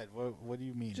go ahead. What do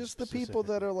you mean? Just the people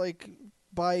that are like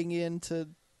buying into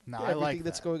No, I everything like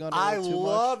that's that. going on. a I little too much.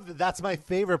 love that's my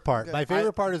favorite part. Okay. My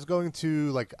favorite part is going to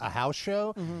like a house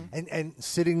show and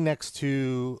sitting next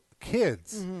to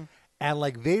kids and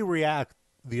like they react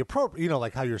the appropriate,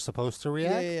 like how you're supposed to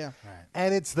react. Yeah. Right.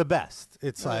 And it's the best.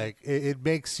 It's Right. like it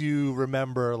makes you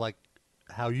remember like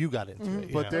how you got into it.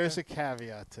 you But know? there's a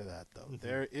caveat to that, though.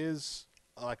 There is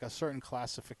like a certain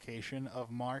classification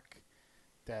of mark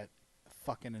that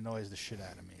fucking annoys the shit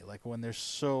out of me. Like when they're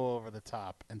so over the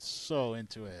top and so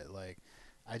into it. Like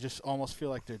I just almost feel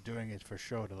like they're doing it for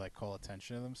show to like call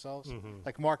attention to themselves.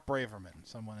 Like Mark Braverman,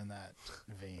 someone in that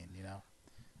vein.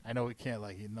 I know we can't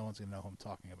no one's gonna know who I'm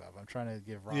talking about. But I'm trying to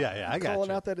give Rob. Yeah, I got Calling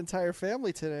you. out that entire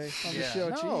family today on the show.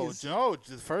 No, Jeez. no.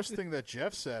 The first thing that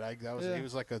Jeff said, Yeah. he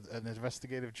was like an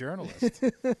investigative journalist.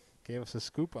 Gave us a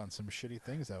scoop on some shitty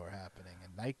things that were happening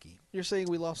in Nike. You're saying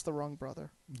we lost the wrong brother.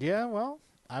 Yeah, well,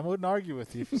 I wouldn't argue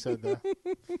with you if you said that.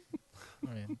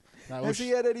 I mean, Has he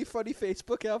had any funny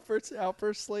Facebook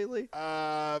outbursts lately?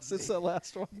 Since the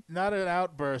last one? not an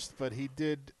outburst, but he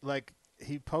did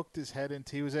he poked his head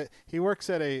into. He works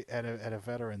at a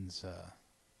veterans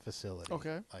facility,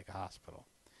 Okay. like a hospital,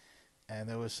 and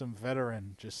there was some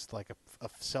veteran, just like a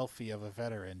selfie of a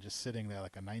veteran, just sitting there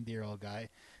like a 90-year-old guy,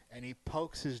 and he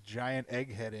pokes his giant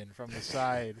egghead in from the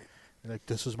side, and like,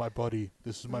 this is my buddy,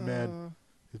 this is my man,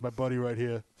 he's my buddy right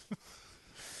here.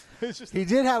 He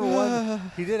did have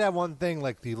one. He did have one thing,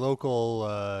 like the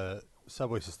local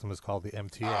subway system is called the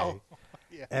MTA, Oh,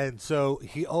 yeah. and so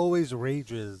he always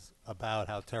rages about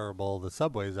how terrible the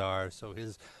subways are. So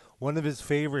one of his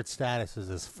favorite statuses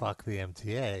is "fuck the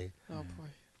MTA." Oh boy.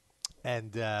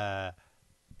 And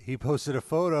he posted a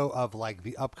photo of like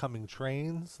the upcoming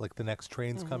trains, like the next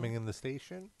trains coming in the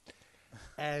station,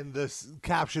 and the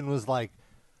caption was like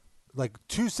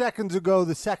 2 seconds ago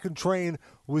the second train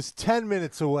was 10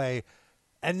 minutes away,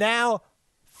 and now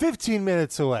 15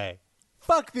 minutes away.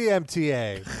 Fuck the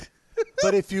MTA.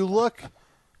 But if you look,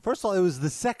 first of all, it was the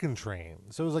second train,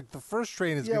 so it was like the first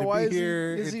train is going why to be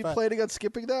here. is he planning on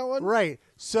skipping that one? Right.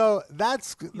 So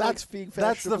that's likes being the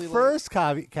fashionably late. first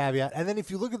caveat. And then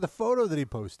if you look at the photo that he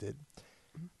posted,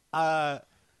 it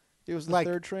was the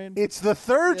third train. It's the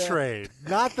third train,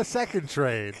 not the second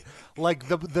train. Like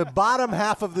the bottom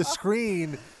half of the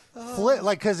screen flit,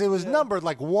 like because it was numbered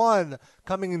like 1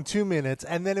 coming in 2 minutes,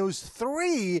 and then it was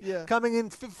 3 coming in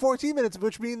 14 minutes,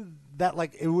 which means that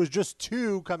like it was just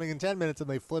 2 coming in 10 minutes, and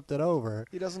they flipped it over.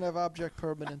 He doesn't have object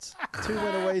permanence. 2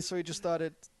 went away, so he just thought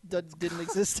it didn't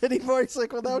exist anymore. He's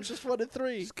like, well, now it's just 1 and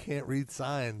 3. Just can't read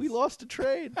signs. We lost a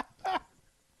train.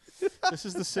 This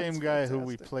is the same guy who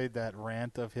we played that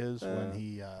rant of his when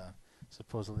he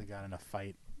supposedly got in a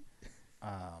fight,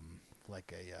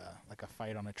 like a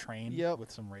fight on a train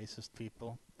with some racist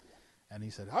people, and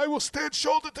he said, "I will stand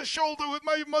shoulder to shoulder with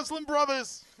my Muslim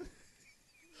brothers."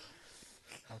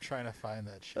 I'm trying to find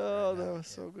that shit. Oh, that was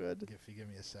so good. If you give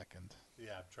me a second.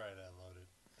 Yeah, I'm trying to load it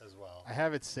as well. I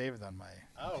have it saved on my.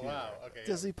 Oh computer. wow. Okay.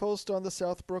 Does he post on the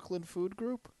South Brooklyn Food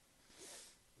Group?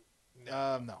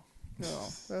 No. No,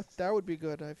 that would be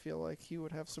good. I feel like he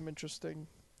would have some interesting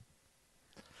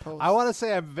posts. I want to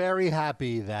say I'm very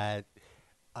happy that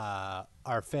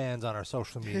our fans on our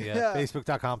social media,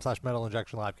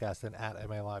 Facebook.com/MetalInjectionLivecast and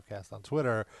 @MALivecast on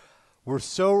Twitter, were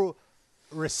so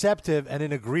receptive and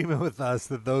in agreement with us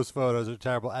that those photos are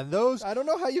terrible. And those, I don't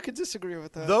know how you could disagree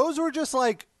with that. those were just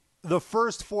like the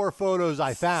first 4 photos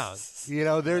I found. You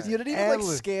know, there's You didn't even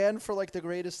like scan for like the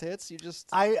greatest hits. You just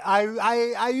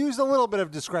I used a little bit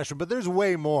of discretion, but there's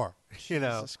way more. You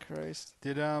know. Jesus Christ.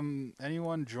 Did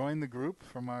anyone join the group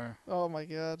from our? Oh my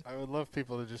God. I would love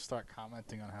people to just start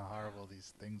commenting on how horrible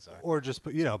these things are. Or just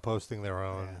posting their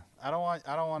own. Yeah. I don't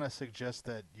want to suggest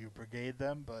that you brigade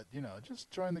them, but just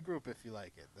join the group if you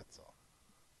like it. That's all.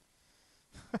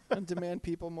 And demand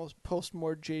people post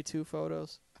more J2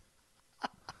 photos.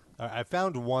 All right, I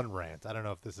found one rant. I don't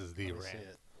know if this is the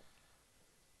rant.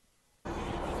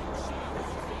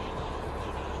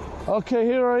 Okay,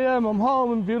 here I am. I'm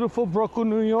home in beautiful Brooklyn,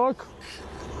 New York.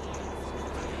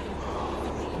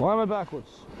 Why am I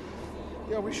backwards?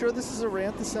 Yeah, are we sure this is a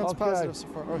rant? This sounds positive so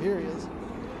far. Oh, here he is.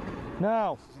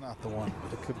 Now. It's not the one,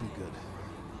 but it could be good.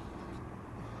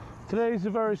 Today's a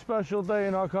very special day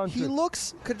in our country. He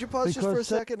looks, could you pause just for a Because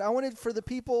second? I wanted, for the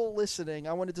people listening,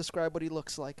 I want to describe what he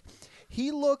looks like.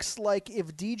 He looks like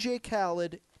if DJ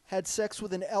Khaled had sex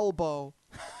with an elbow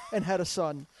and had a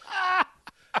son.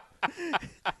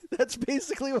 That's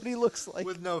basically what he looks like.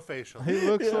 With no facial. He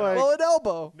looks like well, an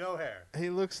elbow. No hair. He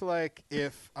looks like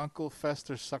if Uncle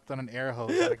Fester sucked on an air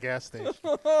hose at a gas station.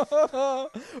 Or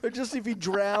just if he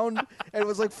drowned and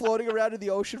was like floating around in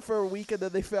the ocean for a week and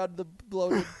then they found the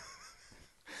bloated.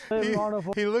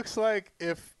 He looks like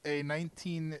if a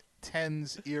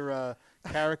 1910s era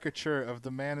caricature of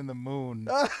the Man in the Moon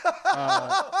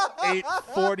ate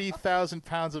 40,000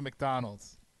 pounds of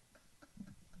McDonald's.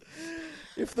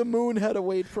 If the moon had a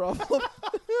weight problem.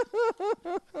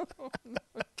 Oh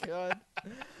my God.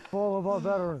 all of our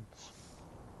veterans.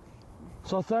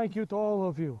 So thank you to all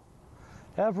of you.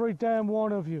 Every damn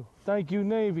one of you. Thank you,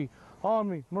 Navy,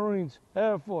 Army, Marines,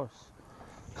 Air Force,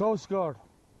 Coast Guard.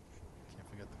 Can't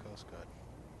forget the Coast Guard.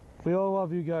 We all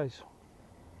love you guys.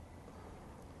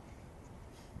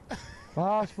 The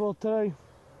hospital today,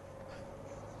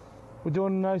 we're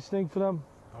doing a nice thing for them.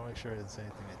 I'll make sure I didn't say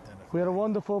anything identified. We had a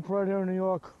wonderful parade here in New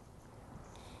York.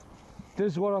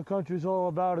 This is what our country is all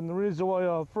about, and the reason why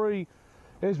you're free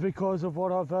is because of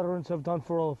what our veterans have done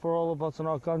for all of us in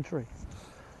our country.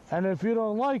 And if you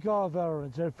don't like our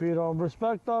veterans, if you don't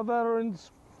respect our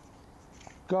veterans,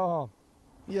 go home.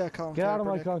 Yeah, Colin Get out of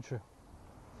my Kaepernick. country.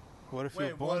 What if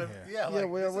you're born here? Yeah,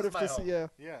 what if this? Yeah.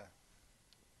 Yeah.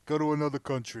 Go to another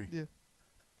country. Yeah.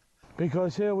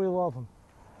 Because here we love them.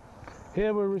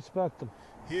 Here we respect them.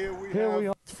 Here we Here have we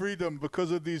are. freedom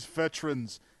because of these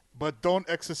veterans, but don't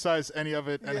exercise any of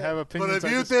it and have But opinions. if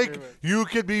I you disagree think with. you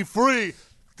can be free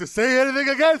to say anything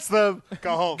against them,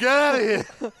 go home. Get out of here.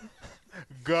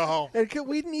 Go home. And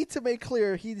we need to make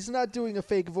clear he's not doing a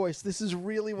fake voice. This is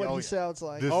really what he sounds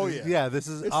like. This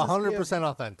is 100%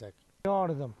 authentic. We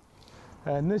honor them.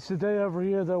 And this is the day every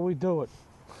year that we do it.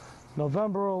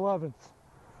 November 11th.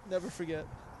 Never forget.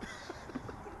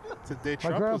 It's the day My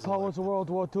Trump grandpa was a World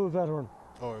War II veteran.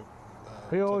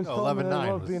 He always told me that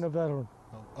I loved being a veteran.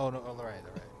 Oh, no, all right.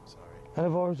 Sorry. And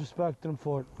I've always respected him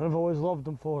for it. And I've always loved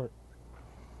him for it.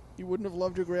 You wouldn't have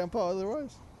loved your grandpa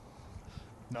otherwise.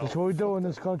 That's what we do in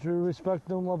this country. We respect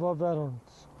and love our veterans.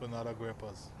 But not our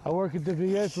grandpas. I work at the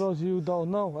VA, for those of you who don't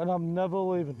know, and I'm never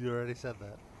leaving. You already said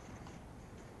that.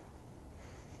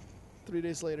 3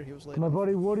 days later, he was late. My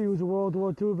buddy Woody was a World War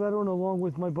II veteran, along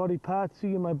with my buddy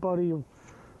Patsy and my buddy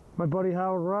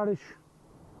Harold Radish.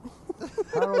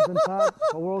 Harold and Pat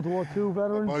are World War II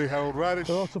veterans. My buddy Harold Radish.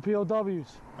 They're also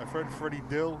POWs. My friend Freddie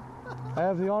Dill. I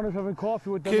have the honor of having coffee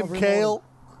with them Kim every Kale. morning.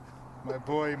 My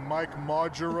boy Mike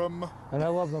Marjoram. And I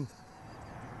love them.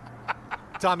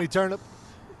 Tommy Turnip.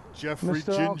 Jeffrey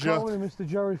Mr. Al Ginger. Cohen and Mr.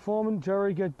 Jerry Foreman.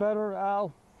 Jerry, get better.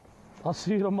 Al, I'll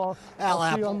see you tomorrow. Al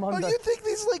I'll see you on Apple. Monday. Oh, you think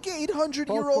these like 800-year-old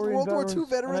Both Marine World War II veterans,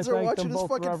 veterans and I are thank watching them his both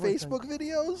for fucking everything. Facebook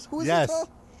videos? Who is Yes, this?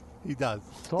 he does.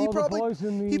 To all the boys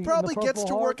in the, He probably in the gets Purple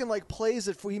to Heart, work and like plays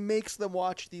it. He makes them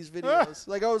watch these videos.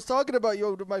 Like I was talking about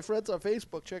you to my friends on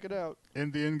Facebook. Check it out.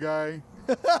 Indian guy.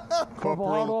 Purple Heart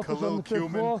Corporal office on Khalil the 5th Cumin.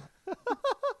 floor.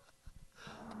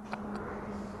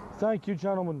 Thank you,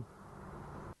 gentlemen.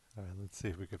 All right, let's see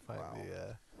if we can find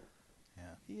the.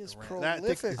 He is That-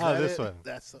 prolific. Oh, this one.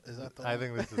 Is that the I one?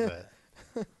 think this is it.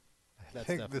 That's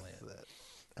think definitely this is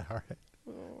it. All right.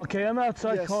 Okay, I'm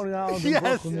outside Yes. Coney Island in Yes.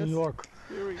 Brooklyn, Yes. New York.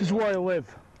 Here we This is go. where I live.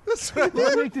 Let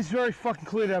me make this very fucking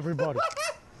clear to everybody.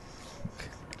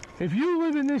 If you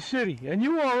live in this city and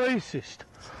you are racist,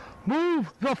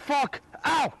 move the fuck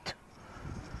out.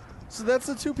 So that's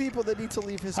the two people that need to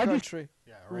leave his I just- country.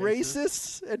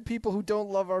 Racists and people who don't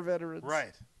love our veterans.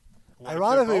 Right.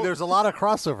 Ironically, there's a lot of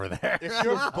crossover there. If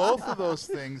you're both of those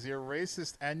things, you're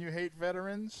racist and you hate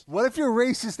veterans. What if you're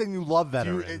racist and you love Do,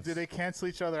 veterans? do they cancel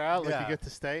each other out? Like Yeah. you get to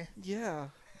stay? Yeah.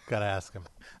 Gotta ask him.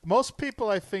 Most people,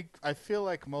 I feel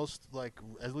like most, like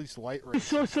at least white I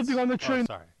saw something on the train.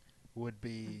 Sorry. would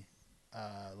be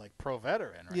like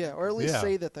pro-veteran, right? Yeah, or at least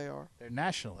say that they are. They're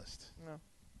nationalists. No.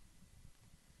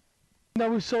 That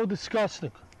was so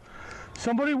disgusting.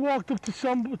 Somebody walked up to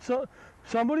somebody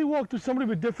of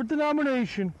a different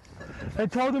denomination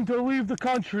and told them to leave the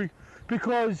country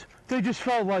because they just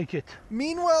felt like it.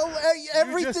 Meanwhile,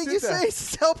 everything did you that. say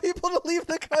is to tell people to leave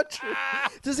the country.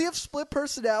 Does he have split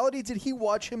personality? Did he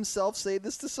watch himself say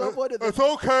this to someone? It's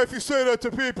okay if you say that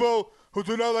to people who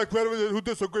do not like veterans and who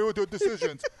disagree with your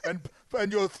decisions and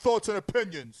your thoughts and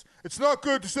opinions. It's not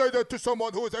good to say that to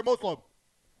someone who is a Muslim.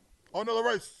 Or another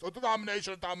race, or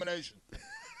domination.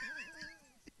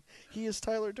 He is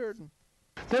Tyler Durden.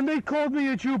 Then they called me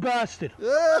a Jew bastard.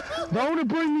 Now I want to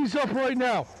bring these up right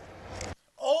now.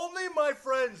 Only my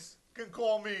friends can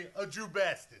call me a Jew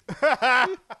bastard.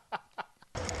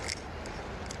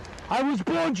 I was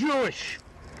born Jewish.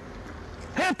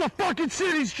 Half the fucking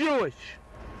city's Jewish.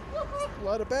 A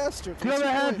lot of bastards. The What's other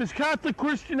your half point? is Catholic,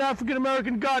 Christian, African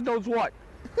American, God knows what.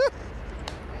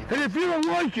 And if you don't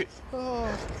like it,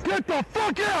 get the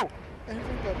fuck out.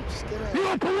 Everybody just get out. You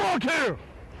don't belong here.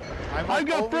 I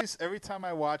always, every time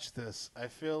I watch this, I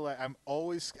feel like I'm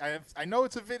always, I know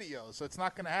it's a video, so it's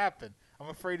not going to happen. I'm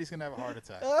afraid he's going to have a heart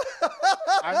attack.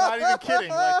 I'm not even kidding.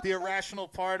 Like, the irrational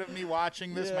part of me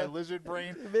watching this, my lizard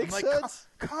brain, It makes I'm like, sense.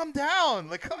 calm down.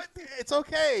 Like, it's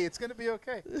okay. It's going to be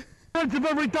okay. Friends of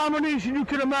every domination you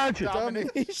can imagine.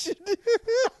 Domination.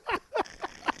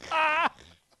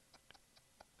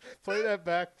 Play that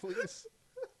back, please.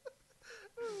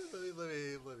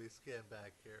 Let me scan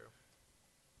back here.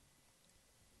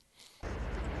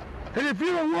 And if you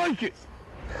don't like it,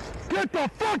 get the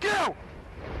fuck out.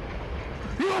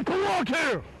 You don't belong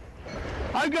here.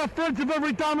 I got friends of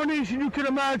every domination you can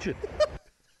imagine.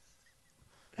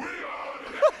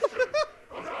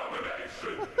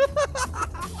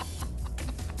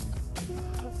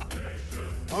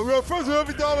 I've got friends of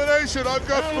every domination. I've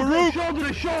got I will go Farouk. shoulder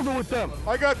to shoulder with them.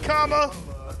 I got Kama,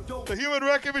 the Human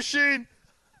Wrecking Machine.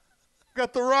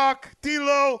 Got The Rock,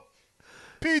 D-Lo,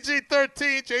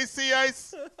 PG-13, JC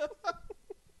Ice.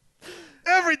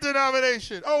 Every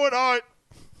denomination. Owen Hart,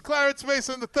 Clarence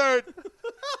Mason III.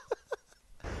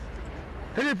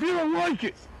 And if you don't like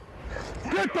it,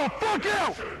 get the fuck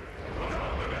out.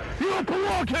 You don't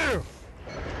belong here.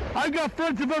 I got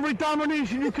friends of every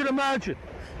domination you can imagine.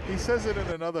 He says it in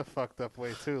another fucked up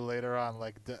way too later on.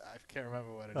 Like I can't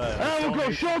remember what it is. And I will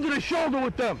go shoulder to shoulder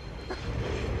with them.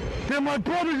 They're my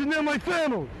brothers and they're my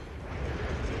family.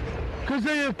 Because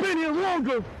they have been here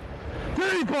longer To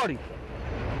anybody.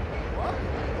 What?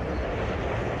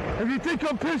 If you think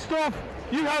I'm pissed off,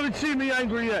 you haven't seen me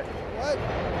angry yet. What?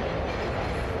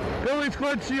 Billy, it's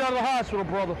glad to see you out of the hospital,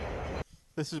 brother.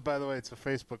 This is, by the way, it's a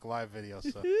Facebook Live video,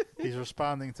 so he's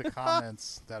responding to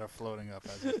comments that are floating up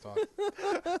as he's talking.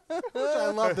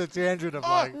 I love the tangent of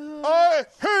like, I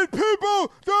hate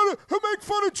people who make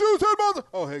fun of Jews and mother.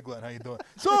 Oh, hey, Glenn, how you doing?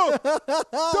 So,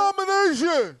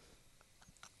 domination.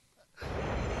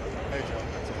 Hey, Joe.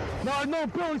 No, I've known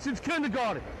Billy since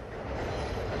kindergarten.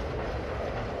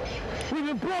 We've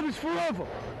been brothers forever.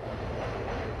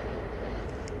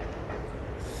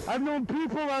 I've known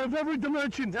people out of every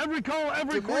dimension, every color,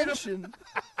 every dimension.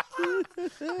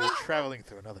 We're traveling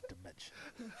through another dimension.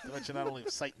 Dimension not only of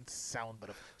sight and sound, but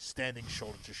of standing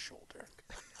shoulder to shoulder.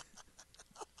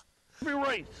 Every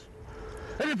race.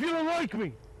 And if you don't like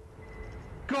me,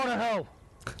 go to hell.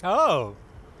 Oh.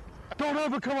 Don't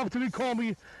ever come up to me, call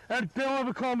me, and don't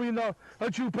ever call me a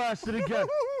Jew bastard again.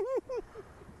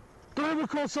 Don't ever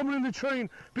call someone in the train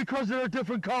because they're a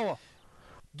different color.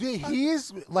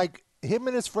 He's like, him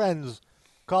and his friends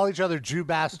call each other Jew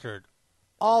bastard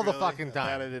all the fucking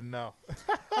time. That I didn't know.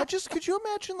 Could you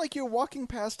imagine, like, you're walking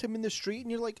past him in the street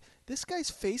and you're like, this guy's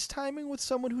FaceTiming with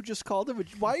someone who just called him a...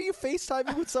 Why are you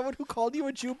FaceTiming with someone who called you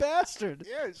a Jew bastard?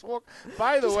 Yeah, just walk.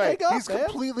 By the Just way, hang up, He's man.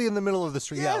 completely in the middle of the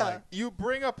street. Yeah. like, you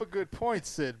bring up a good point,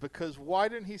 Sid, because why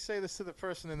didn't he say this to the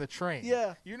person in the train?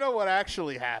 Yeah. You know what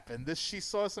actually happened. She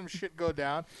saw some shit go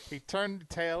down. He turned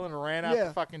tail and ran out Yeah.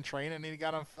 the fucking train, and then he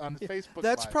got on Facebook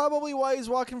That's Live. probably why he's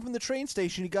walking from the train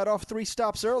station. He got off 3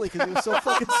 stops early because he was so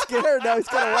fucking scared. Now he's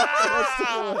got to walk the rest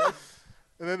of the way.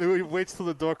 And then he waits till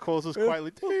the door closes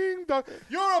quietly. Ding dong.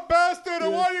 You're a bastard,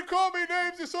 and why you call me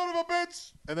names, you son of a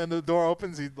bitch? And then the door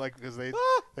opens. He like because they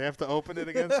have to open it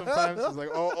again sometimes. He's like,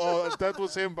 oh, that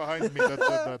was him behind me.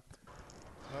 That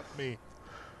not me.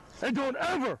 And don't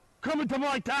ever come into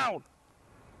my town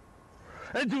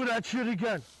and do that shit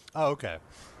again. oh, okay.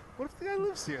 What if the guy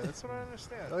lives here? That's what I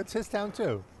understand. Oh, it's his town,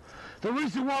 too. The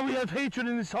reason why we have hatred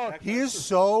in this heart. He is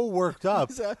so worked up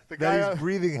The that guy he's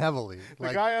breathing heavily. The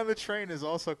Like, guy on the train is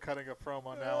also cutting a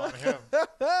promo now on him.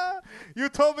 You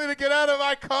told me to get out of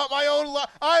my own life.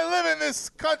 I live in this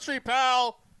country,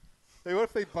 pal. Hey, what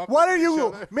if they bump what are into each you?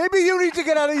 other? Maybe you need to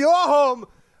get out of your home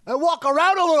and walk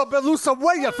around a little bit, lose some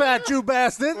weight, you fat Jew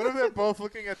bastard. What if they're both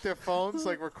looking at their phones,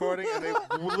 like recording, and they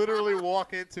literally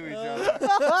walk into each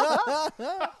other?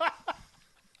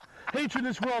 Hatred in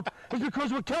this world is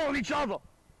because we're killing each other.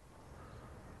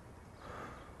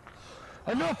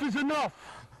 Enough is enough.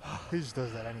 He just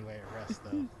does that anyway at rest,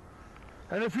 though.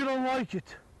 And if you don't like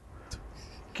it,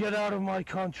 get out of my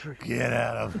country. Get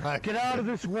out of my Get out of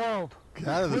this world. Get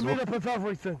out of this We're made world. up of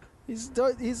everything. He's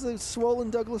a swollen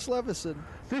Douglas Levison.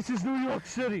 This is New York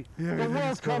City. The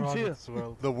world comes here.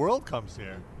 The world comes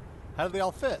here. How do they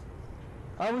all fit?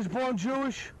 I was born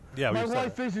Jewish. Yeah, my we said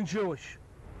wife isn't Jewish.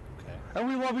 Okay. And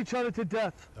we love each other to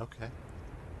death. Okay.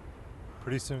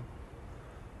 Pretty soon.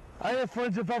 I have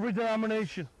friends of every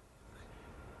denomination.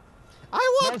 I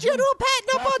want Muslim, General Patton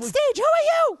up on Catholic, stage. Who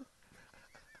are you?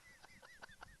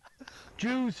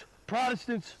 Jews,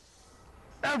 Protestants,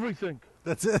 everything.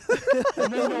 That's it.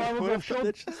 And they know I will What go if,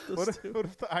 show. what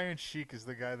if the Iron Sheik is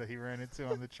the guy that he ran into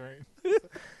on the train?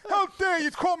 How dare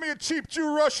you call me a cheap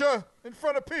Jew, Russia, in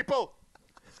front of people?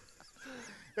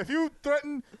 If you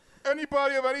threaten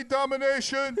anybody of any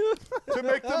domination to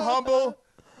make them humble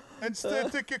and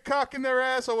stick your cock in their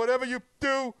ass or whatever you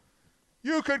do,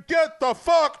 you could get the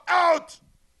fuck out!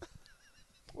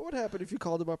 What would happen if you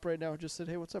called him up right now and just said,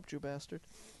 "Hey, what's up, Jew bastard"?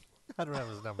 I don't have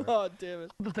his number. Oh, damn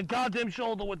it! With the goddamn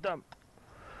shoulder with them.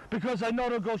 Because I know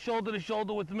they'll go shoulder to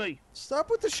shoulder with me. Stop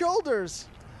with the shoulders.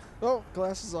 Oh,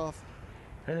 glasses off.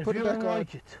 And if Put you it back don't on.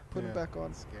 like it, Put it back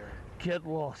on. get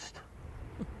lost.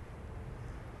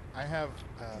 I have,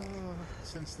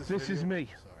 since this This is video- me.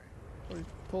 Oh, he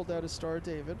pulled out his Star of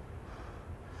David.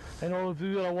 And all of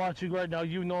you that are watching right now,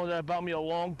 you know that about me a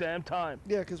long damn time.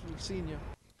 Yeah, because we've seen you.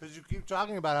 Because you keep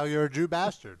talking about how you're a Jew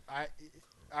bastard.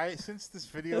 I since this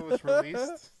video was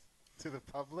released to the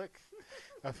public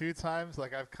a few times,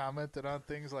 like I've commented on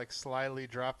things like slyly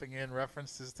dropping in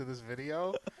references to this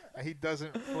video, and he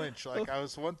doesn't flinch. Like I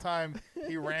was one time,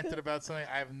 he ranted about something.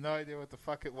 I have no idea what the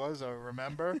fuck it was or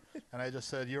remember, and I just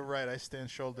said, "You're right. I stand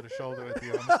shoulder to shoulder with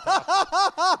you on this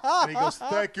topic." And he goes,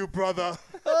 "Thank you, brother."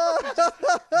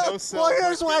 No Well,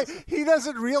 here's why he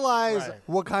doesn't realize Right.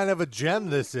 what kind of a gem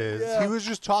this is. Yeah. He was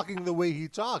just talking the way he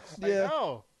talks. I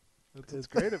know. That's what's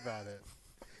great about it.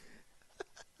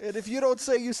 And if you don't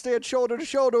say you stand shoulder to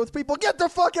shoulder with people, get the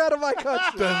fuck out of my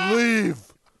country. Then leave.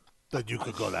 Then you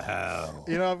could go to hell.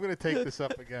 You know, I'm gonna take this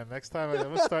up again. Next time I'm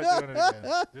gonna start doing it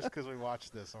again, just because we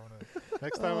watched this.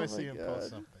 Next time I see him post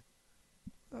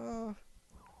something.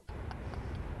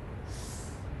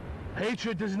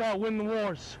 Hatred does not win the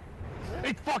wars.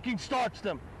 It fucking starts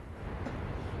them.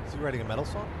 Is he writing a metal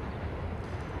song?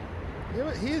 Yeah,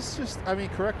 but he's just, I mean,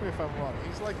 correct me if I'm wrong.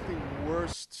 He's like the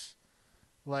worst,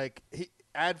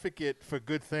 advocate for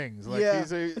good things. Like, Yeah.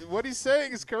 what he's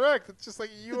saying is correct. It's just like,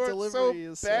 you The are so delivery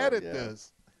is bad so- at yeah.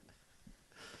 this.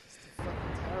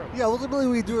 Yeah, ultimately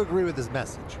we do agree with his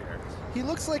message here. He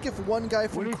looks like if one guy We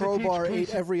from need to Crowbar teach ate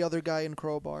police- every other guy in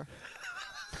Crowbar.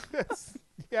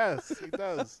 Yes, he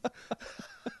does.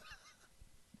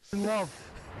 Love.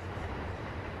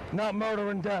 Not murder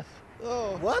and death.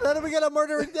 Oh. What? How did we get a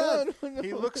murder and death?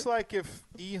 He looks like if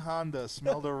E. Honda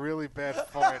smelled a really bad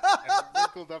fart and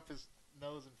wrinkled up his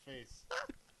nose and face.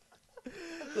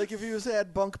 Like if he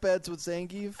had bunk beds with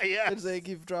Zangief. Yes. And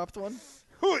Zangief dropped one.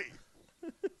 Hooey!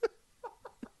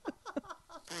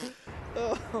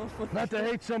 Not to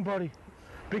hate somebody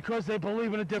because they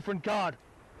believe in a different God.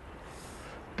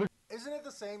 Isn't it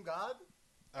the same God?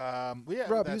 Yeah,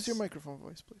 Rob, that's- use your microphone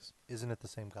voice, please. Isn't it the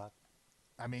same God?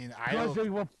 I mean, Because they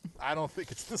were- I don't think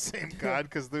it's the same God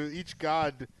because each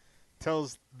God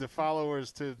tells the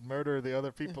followers to murder the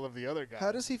other people of the other God.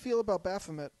 How does he feel about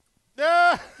Baphomet?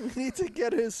 Ah! We need to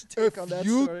get his take on that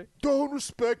you story. don't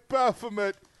respect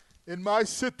Baphomet in my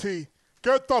city,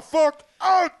 get the fuck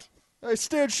out! I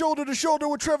stand shoulder to shoulder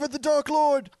with Trevor the Dark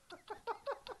Lord.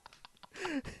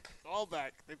 All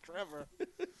back to Trevor.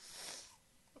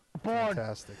 Born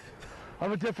Fantastic.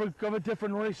 of a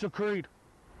different race or creed.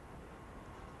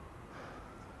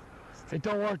 It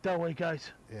don't work that way,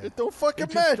 guys. Yeah. It don't fucking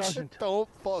It just match. doesn't. Don't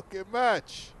fucking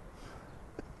match.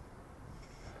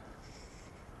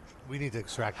 We need to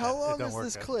extract How that. It long don't is work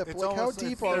this out. clip? It's Like, how almost-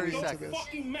 deep it's are 30 we into seconds.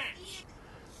 this?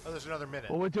 Oh, there's another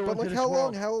minute. What we're doing But to like, this how long?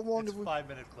 world. How long It's have a we?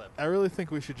 5-minute clip. I really think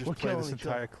we should just We're play this killing each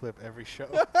entire other. clip every show.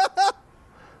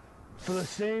 For the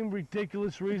same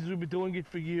ridiculous reason we've been doing it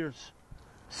for years.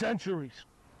 Centuries.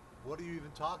 What are you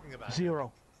even talking about?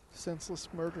 Zero. Senseless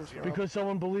murders. Rob. Because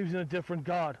someone believes in a different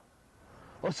God.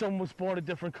 Or someone was born a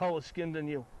different color skin than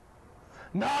you.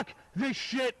 Knock this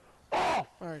shit off!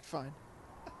 All right, fine.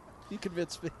 You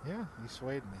convinced me. Yeah, you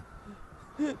swayed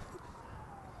me.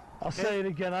 I'll say it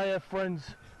again. I have friends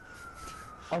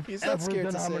of He's not every scared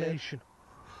to say it. denomination.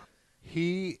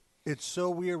 It's so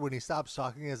weird when he stops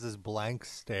talking, he has this blank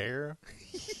stare.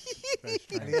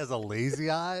 And he has a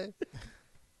lazy eye.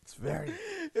 It's very...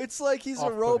 It's like he's a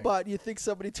Off-putting. robot. You think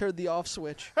somebody turned the off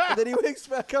switch, and then he wakes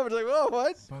back up and is like, "Oh,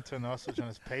 what?" Don't turn the off switch on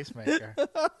his pacemaker.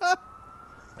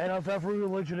 And of every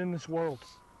religion in this world.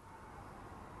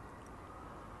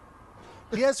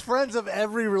 He has friends of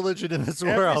every religion in this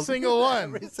world. Every single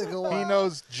one. Every single one. He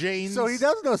knows Jains. So he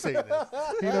does know Satanists.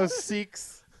 He knows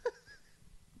Sikhs.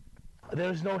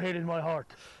 There's no hate in my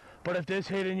heart. But if there's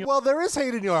hate in your Well, there is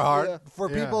hate in your heart Yeah. for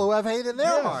Yeah. people who have hate in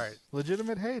their heart.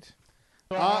 Legitimate hate.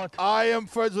 heart, I am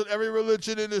friends with every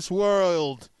religion in this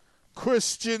world.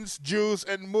 Christians, Jews,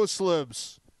 and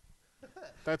Muslims.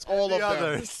 That's all The of them.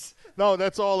 others. No,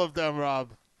 that's all of them,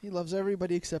 Rob. He loves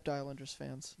everybody except Islanders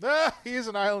fans. Ah, he is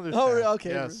an Islanders Oh, fan. okay,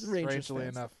 Yes, Rangers strangely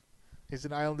fans. enough. He's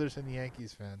an Islanders and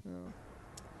Yankees fan.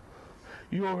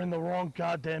 you are in the wrong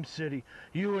goddamn city.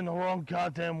 You are in the wrong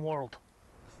goddamn world.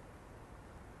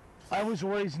 I was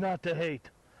raised not to hate.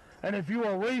 And if you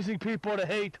are raising people to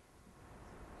hate,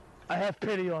 I have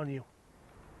pity on you.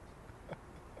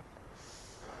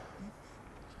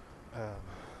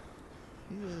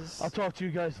 I'll talk to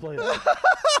you guys later.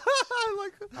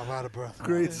 I'm out of breath.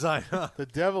 Great sign up. The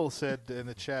devil said in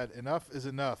the chat, "Enough is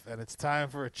enough, and it's time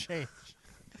for a change."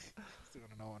 Still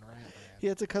gonna know one rant, man. He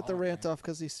had to cut the rant off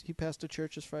because he passed a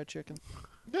Church's Fried Chicken.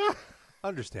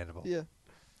 Understandable. Yeah.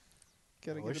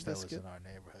 Gotta I get wish a that was biscuit. in our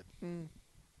neighborhood. Mm.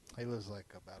 He lives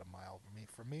like about a mile from me.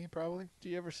 For me, probably. Do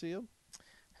you ever see him?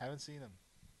 Haven't seen him.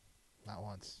 Not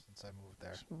once since I moved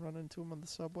there. Just run into him on the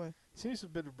subway. Seems a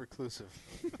bit reclusive,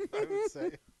 I would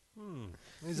say.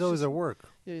 He's always at work.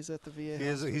 Yeah, he's at the VA.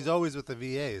 He's always with the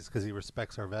VAs because he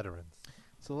respects our veterans.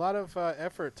 It's a lot of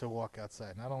effort to walk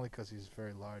outside, not only because he's a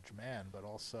very large man, but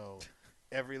also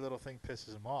every little thing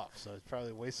pisses him off. So it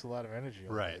probably wastes a lot of energy.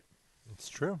 on it. It's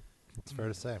true. It's fair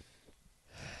to say.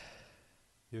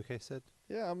 You okay, Sid?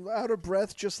 Yeah, I'm out of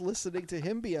breath just listening to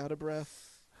him be out of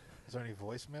breath. Is there any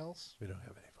voicemails? We don't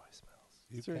have any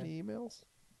voicemails. Is there any emails?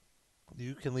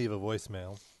 You can leave a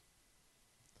voicemail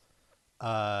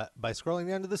by scrolling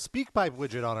down to the SpeakPipe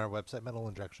widget on our website,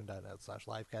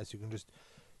 metalinjection.net/livecast. You can just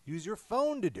use your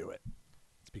phone to do it.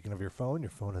 Speaking of your phone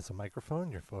has a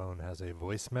microphone. Your phone has a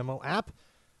voice memo app.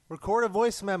 Record a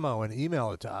voice memo and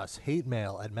email it to us,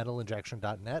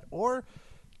 hatemail@metalinjection.net, or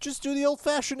just do the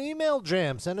old-fashioned email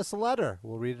jam. Send us a letter.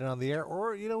 We'll read it on the air.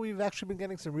 Or, we've actually been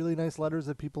getting some really nice letters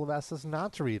that people have asked us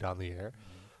not to read on the air,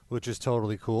 which is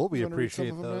totally cool. We You wanna read some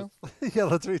appreciate of them those. Yeah,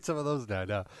 let's read some of those now.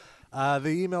 No. The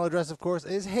email address, of course,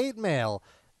 is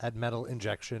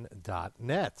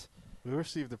hatemail@metalinjection.net. We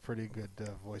received a pretty good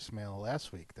voicemail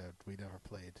last week that we never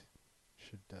played.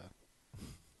 Should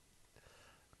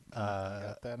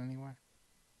got that anywhere?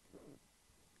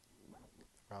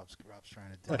 Rob's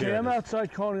trying to do Okay, I'm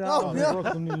outside Coney Oh, Island yeah. in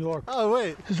Brooklyn, New York. Oh,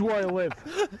 wait. This is where I live.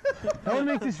 I want to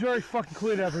make this very fucking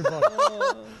clear to everybody.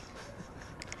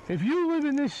 If you live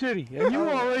in this city and you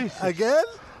are racist... Again?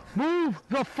 Move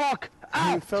the fuck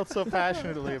He felt so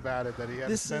passionately about it that he had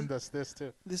This to send us this,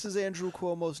 too. This is Andrew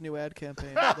Cuomo's new ad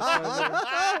campaign.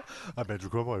 I'm Andrew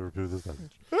Cuomo. I repeat this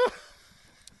message.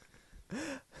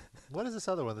 What is this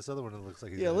other one? This other one looks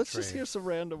like he's Yeah, on a let's just train. hear some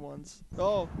random ones.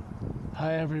 Oh.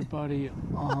 Hi, everybody.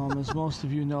 As most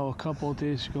of you know, a couple of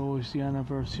days ago was the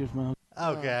anniversary of my...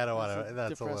 Okay, I don't want That's to. a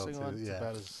That's a little depressing too. one. It's Yeah.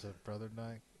 about his brother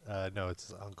dying. No, it's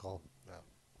his uncle. No.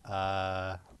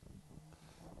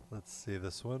 Let's see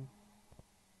this one.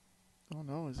 Oh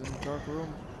no, he's in a dark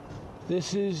room.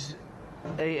 This is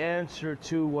a answer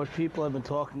to what people have been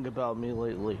talking about me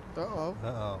lately. Uh-oh.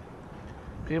 Uh-oh.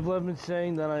 People have been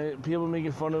saying that people are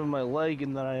making fun of my leg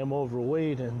and that I am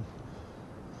overweight and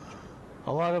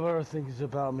a lot of other things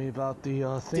about me, about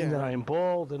the thing that I am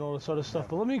bald and all this other stuff.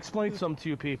 But let me explain something to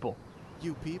you people.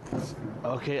 You people.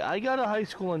 Okay, I got out of high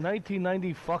school in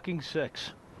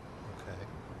 1996. Okay.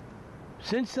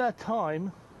 Since that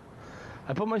time,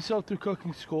 I put myself through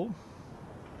cooking school.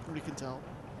 We can tell.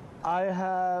 I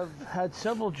have had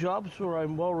several jobs where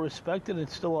I'm well respected and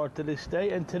still are to this day,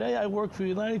 and today I work for the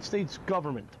United States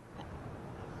government.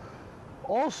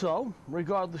 Also,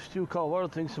 regardless to a couple of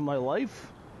other things in my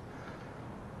life,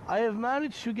 I have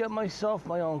managed to get myself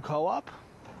my own co-op,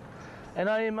 and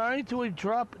I am married to a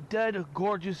drop-dead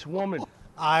gorgeous woman.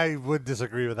 I would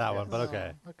disagree with that one, but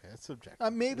okay. Okay, it's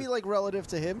subjective. Maybe like relative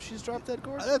to him, she's dropped dead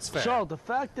gorgeous. That's fair. So, the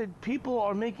fact that people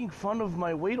are making fun of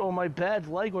my weight or my bad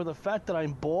leg or the fact that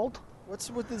I'm bald... What's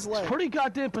with his leg? It's pretty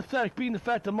goddamn pathetic, being the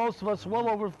fact that most of us, well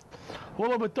over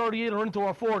 38, are into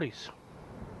our 40s.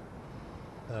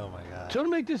 Oh my God. So to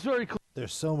make this very clear,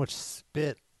 There's so much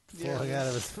spit flowing out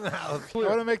of his mouth. I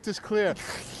want to make this clear.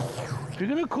 if you're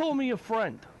gonna call me a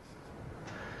friend,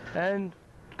 and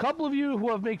a couple of you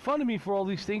who have made fun of me for all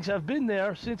these things have been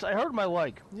there since I hurt my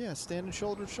leg. Yeah, standing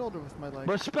shoulder to shoulder with my leg.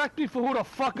 Respect me for who the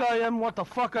fuck I am, what the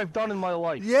fuck I've done in my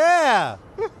life. Yeah.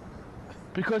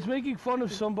 Because making fun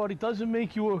of somebody doesn't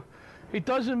make you a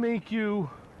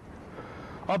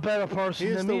better person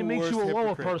He's than the me. It makes you a worst lower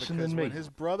hypocrite person because than me. When his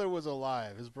brother was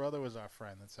alive, his brother was our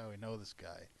friend. That's how we know this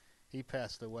guy. He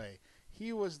passed away.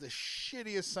 He was the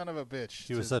shittiest son of a bitch.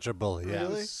 He was such a bully, yeah.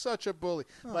 He was such a bully.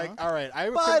 Like, all right,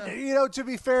 But, to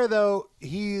be fair, though,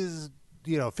 he's,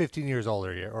 15 years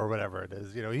older here, or whatever it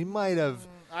is. He might have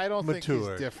I don't think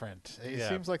matured. he's different. He Yeah.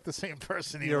 seems like the same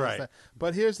person. He You're was right. then.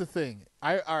 But here's the thing.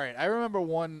 I remember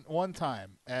one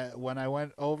time when I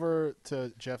went over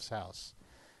to Jeff's house.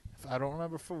 I don't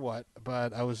remember for what,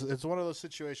 but it's one of those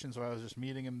situations where I was just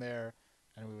meeting him there,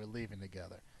 and we were leaving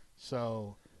together.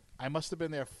 So I must have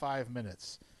been there 5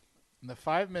 minutes. In the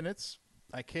 5 minutes,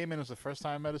 I came in. It was the first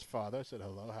time I met his father. I said,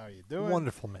 "Hello, how are you doing?"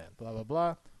 Wonderful man. Blah blah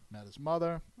blah. Met his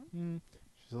mother.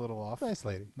 She's a little off. Nice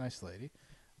lady. Nice lady.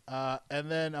 And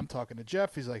then I'm talking to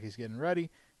Jeff. He's like, he's getting ready.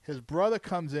 His brother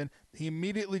comes in. He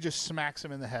immediately just smacks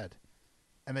him in the head.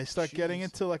 And they start getting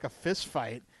into like a fist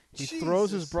fight. He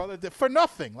throws his brother for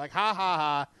nothing. Like, ha, ha,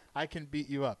 ha, I can beat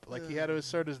you up. Like, he had to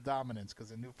assert his dominance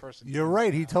because a new person. You're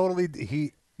right.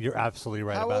 You're absolutely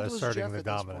right How about old was asserting Jeff the at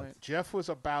this dominance. point? Jeff was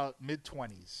about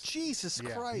mid-20s. Jesus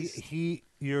Yeah. Christ. You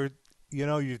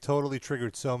totally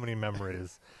triggered so many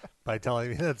memories by telling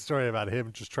me that story about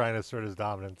him just trying to assert his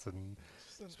dominance and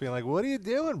just being like, what are you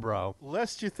doing, bro?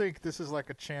 Lest you think this is like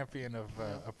a champion of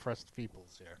oppressed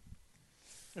peoples here.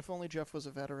 If only Jeff was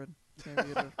a veteran. Maybe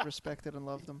you'd have respected and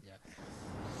loved him. Yeah.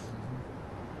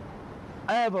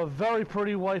 I have a very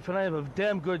pretty wife and I have a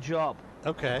damn good job.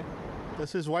 Okay.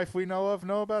 Does his wife we know of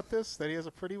know about this? That he has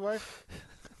a pretty wife?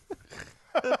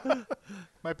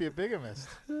 Might be a bigamist.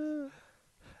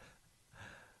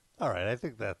 All right, I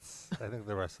think the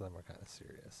rest of them are kind of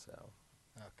serious. So,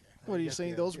 okay. What are you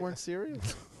saying? Those weren't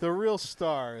serious? The real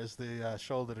star is the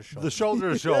shoulder to shoulder. the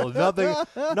shoulder to shoulder,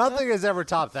 nothing has ever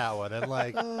topped that one. And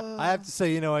I have to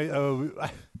say,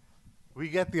 we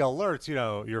get the alerts.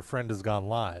 Your friend has gone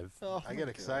live. Oh, I get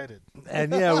excited.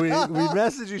 And yeah, we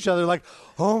message each other like,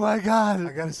 "Oh my god,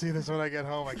 I gotta see this when I get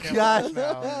home. I can't God, watch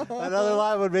now. another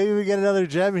live one. Maybe we get another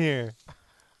gem here."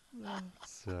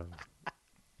 So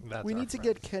that's we our need to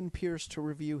friend. get Ken Pierce to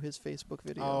review his Facebook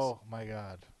videos. Oh my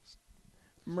God.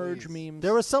 Merge memes.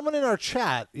 There was someone in our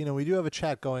chat. We do have a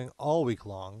chat going all week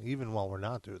long, even while we're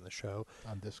not doing the show.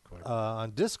 On Discord. On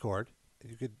Discord,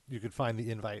 you could find the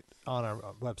invite on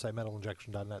our website,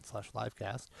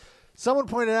 metalinjection.net/livecast. Someone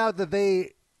pointed out that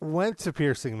they went to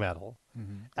Piercing Metal,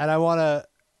 and I want to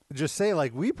just say,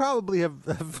 we probably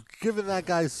have given that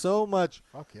guy so much,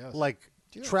 Fuck yes.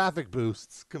 traffic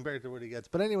boosts compared to what he gets.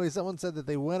 But anyway, someone said that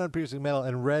they went on Piercing Metal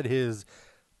and read his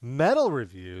metal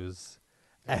reviews.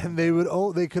 And they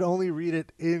could only read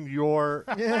it in your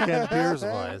Ken Pierce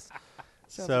voice.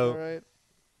 Sounds So about right.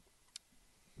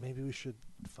 maybe we should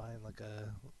find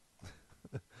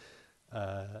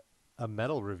a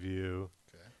metal review.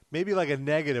 Okay. Maybe a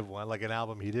negative one, like an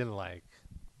album he didn't like.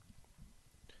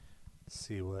 Let's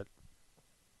see what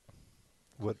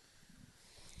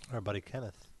our buddy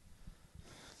Kenneth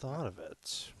thought of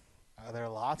it. Are there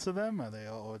lots of them? Are they?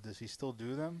 Or does he still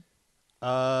do them?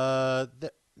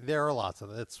 There are lots of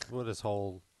them. It's what it's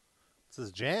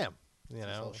his jam, His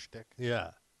whole shtick.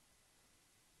 Yeah.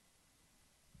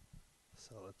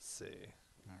 So let's see.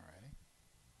 Alrighty.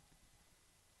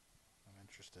 I'm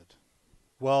interested.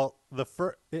 Well,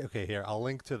 okay, here, I'll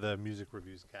link to the music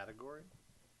reviews category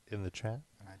in the chat.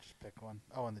 And I just pick one.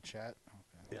 Oh, in the chat?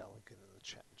 Okay. Yeah, I'll link it in the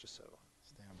chat just so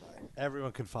Stand by.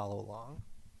 everyone can follow along.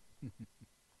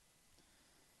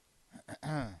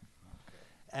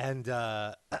 And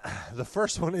the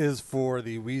first one is for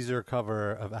the Weezer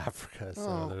cover of Africa.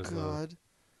 So there's God.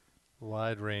 a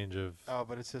wide range of... Oh,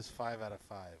 but it says 5 out of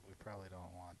 5. We probably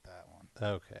don't want that one.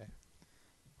 Okay.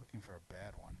 Looking for a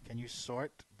bad one. Can you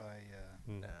sort by...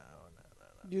 No.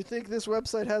 Do you think this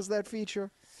website has that feature?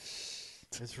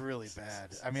 It's really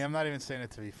bad. I mean, I'm not even saying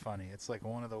it to be funny. It's like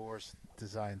one of the worst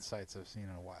design sites I've seen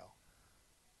in a while.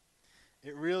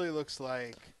 It really looks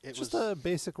like It's just a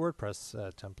basic WordPress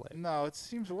template. No, it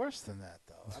seems worse than that,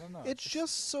 though. I don't know. It's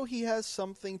just so he has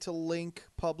something to link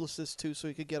publicists to so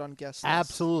he could get on guest lists.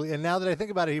 Absolutely. And now that I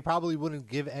think about it, he probably wouldn't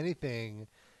give anything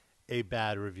a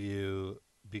bad review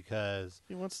because...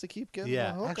 He wants to keep getting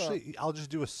the hook actually, I'll just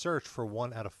do a search for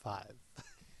 1 out of 5.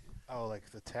 Oh,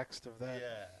 like the text of that?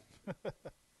 Yeah.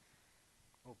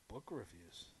 Oh, book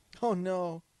reviews. Oh,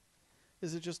 no.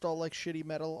 Is it just all shitty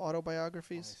metal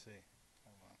autobiographies? Let me see.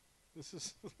 Hold on. This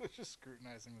is we're just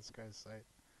scrutinizing this guy's site.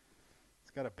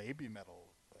 It's got a baby metal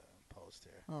post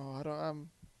here. Oh,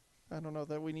 I don't know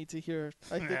that we need to hear.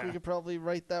 I think we could probably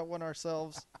write that one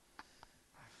ourselves.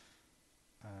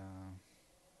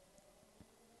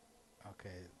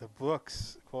 Okay, the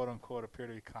books, quote unquote, appear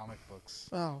to be comic books.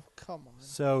 Oh, come on.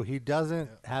 So he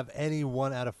doesn't have any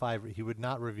 1 out of 5. He would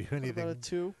not review anything. About a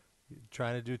 2?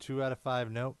 Trying to do 2 out of 5.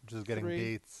 Nope. Just getting 3.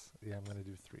 dates. Yeah, I'm going to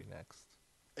do 3 next.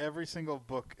 Every single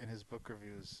book in his book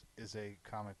reviews is a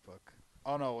comic book.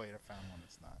 Oh, no, wait, I found one.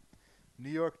 It's not.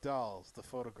 New York Dolls, the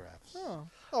photographs. Oh,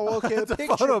 okay, a It's a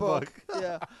picture photo book. book.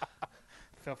 Yeah.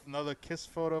 Another Kiss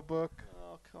photo book.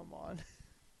 Oh, come on.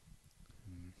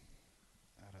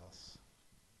 What else?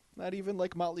 Not even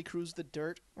like Motley Crue's The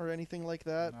Dirt or anything like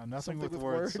that. No, nothing Something with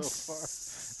words so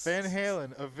far. Van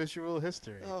Halen, A Visual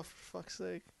History. Oh, for fuck's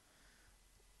sake.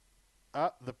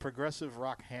 The Progressive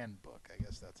Rock Handbook. I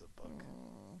guess that's a book.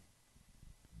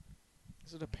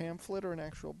 Is it a pamphlet or an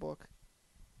actual book?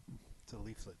 It's a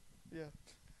leaflet. Yeah.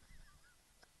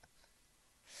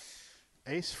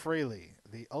 Ace Frehley,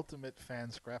 The Ultimate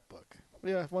Fan Scrapbook.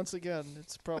 Yeah, once again,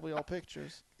 it's probably all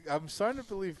pictures. I'm starting to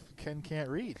believe Ken can't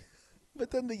read.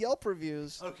 But then the Yelp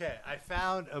reviews. Okay, I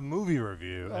found a movie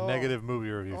review, a Oh. negative movie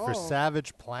review for Oh.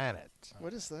 Savage Planet.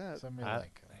 What is that? Send me a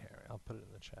link. Here, I'll put it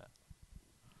in the chat.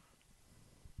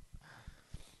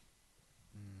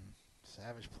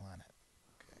 Savage Planet.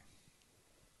 Okay.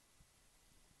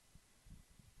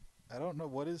 I don't know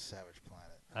what is Savage Planet.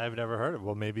 I've never heard of it.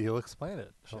 Well, maybe he'll explain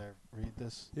it. Should I read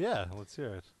this? Yeah, let's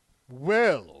hear it.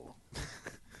 Well,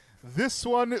 this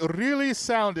one really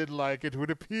sounded like it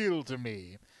would appeal to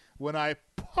me when I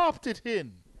popped it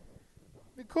in,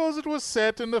 because it was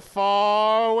set in the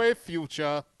faraway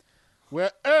future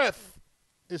where Earth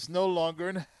is no longer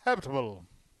inhabitable,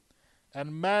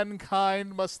 and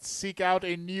mankind must seek out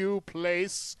a new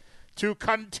place to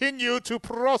continue to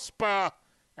prosper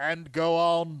and go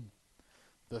on.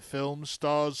 The film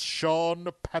stars Sean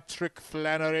Patrick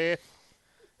Flannery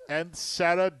and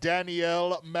Sarah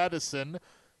Danielle Madison,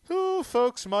 who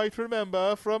folks might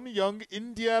remember from young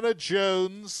Indiana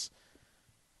Jones.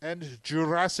 and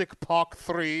Jurassic Park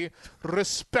 3,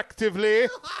 respectively.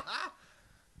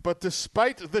 But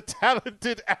despite the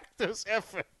talented actors'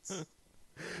 efforts,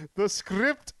 the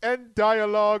script and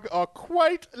dialogue are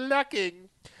quite lacking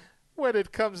when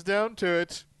it comes down to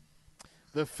it.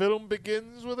 The film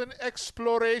begins with an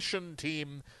exploration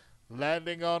team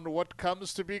landing on what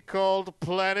comes to be called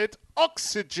Planet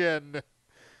Oxygen,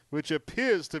 which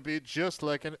appears to be just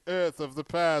like an Earth of the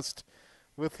past,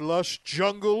 with lush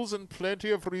jungles and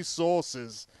plenty of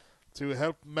resources to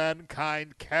help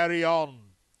mankind carry on.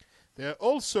 There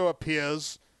also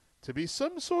appears to be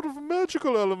some sort of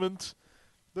magical element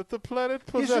that the planet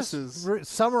He's just possesses.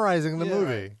 summarizing the Yeah,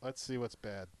 movie. right. Let's see what's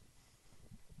bad.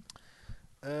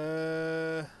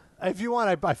 If you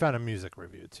want, I found a music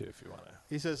review too. If you want to,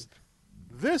 He says,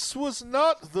 "This was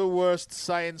not the worst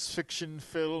science fiction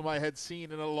film I had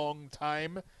seen in a long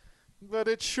time, but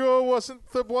it sure wasn't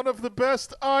one of the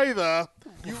best either."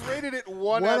 You rated it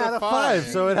one out of 5.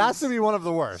 so it has to be one of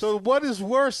the worst. So what is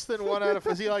worse than 1 out of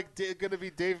 5? Is he like going to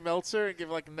be Dave Meltzer and give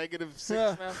like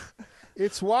 -6 now?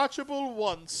 It's watchable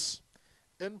once,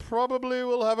 and probably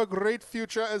will have a great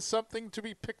future as something to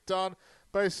be picked on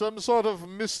by some sort of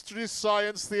Mystery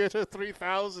Science Theater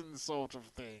 3000 sort of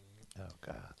thing. Oh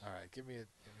God! All right, give me a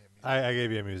I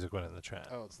gave you a music one in the chat.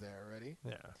 Oh, it's there already?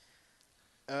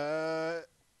 Yeah.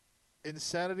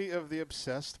 Insanity of the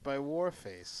Obsessed by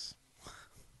Warface.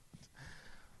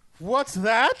 What's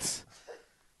that?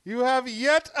 You have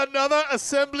yet another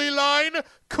assembly line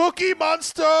Cookie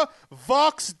Monster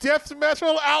Vox death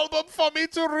metal album for me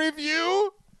to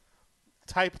review?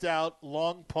 Typed out,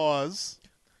 long pause.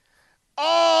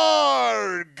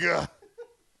 Arg!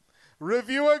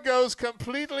 Reviewer goes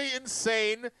completely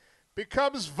insane,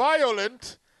 becomes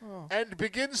violent, and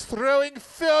begins throwing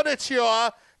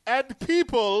furniture and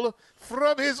people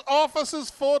from his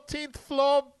office's 14th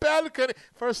floor balcony.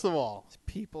 First of all,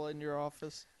 People in your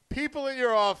office. people in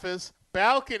your office,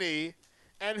 balcony,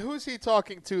 and who's he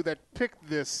talking to that picked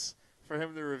this for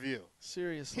him to review?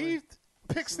 Seriously. He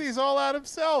picks these all out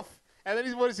himself. And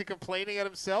then what is he complaining at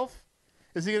himself?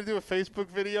 Is he going to do a Facebook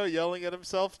video yelling at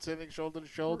himself, sitting shoulder to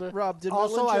shoulder? Rob, did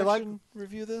Also, Metal I like- Injection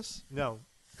review this? No,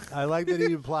 I like that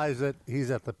he implies that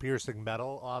he's at the Piercing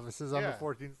Metal offices on the Yeah.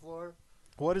 14th floor.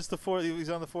 What is the He's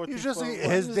on the 14th He's just floor.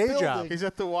 his day building. job. He's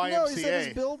at the YMCA. No, he's at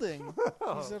his building.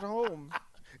 He's at home.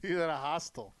 He's at a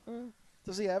hostel.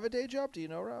 Does he have a day job? Do you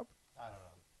know, Rob? I don't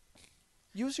know.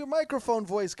 Use your microphone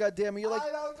voice, goddammit. You're like,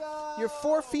 I don't know. You're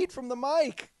 4 feet from the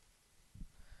mic.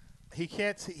 He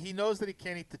can't. He knows that he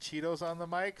can't eat the Cheetos on the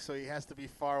mic, so he has to be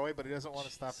far away. But he doesn't want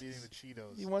to stop eating the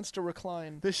Cheetos. He wants to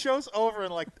recline. The show's over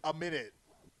in like a minute.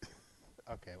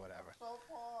 Okay, whatever.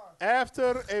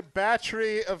 After a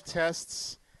battery of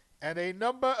tests and a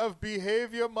number of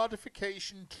behavior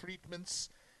modification treatments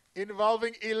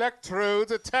involving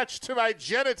electrodes attached to my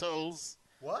genitals,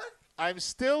 what? I'm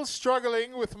still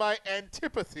struggling with my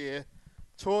antipathy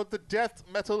toward the death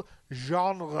metal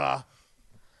genre.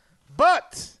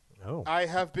 But I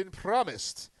have been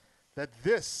promised that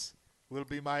this will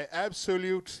be my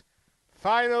absolute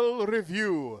final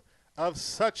review of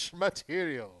such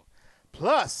material.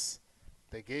 Plus,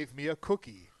 they gave me a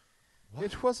cookie.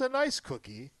 It was a nice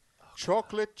cookie.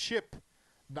 Chocolate chip.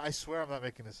 I swear I'm not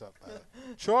making this up.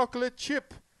 Chocolate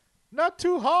chip. Not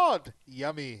too hard.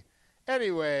 Yummy.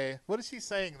 Anyway, what is he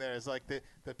saying there? Is like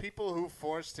the people who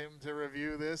forced him to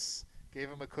review this gave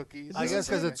him a cookie? I guess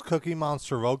because it's Cookie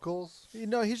Monster vocals. You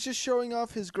know, he's just showing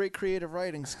off his great creative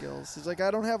writing skills. He's like,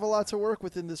 I don't have a lot to work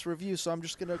with in this review, so I'm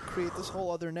just going to create this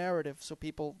whole other narrative so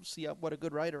people see what a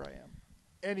good writer I am.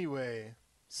 Anyway,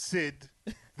 Sid,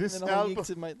 this and then I'll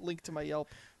album... link to my Yelp.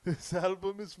 This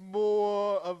album is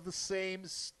more of the same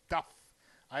stuff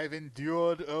I've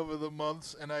endured over the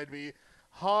months, and I'd be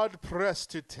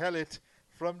hard-pressed to tell it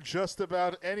from just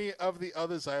about any of the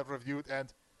others I've reviewed.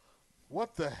 And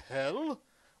what the hell?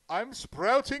 I'm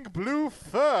sprouting blue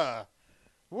fur.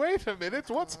 Wait a minute,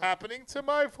 what's happening to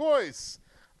my voice?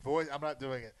 I'm not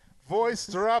doing it. Voice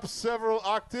drops several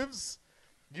octaves.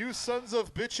 You sons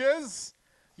of bitches.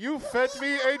 You fed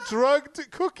me a drugged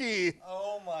cookie.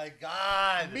 Oh my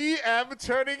God. Me am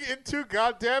turning into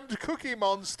goddamned Cookie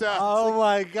Monster. Oh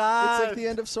my God. It's like the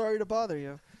end of Sorry to Bother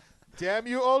You. Damn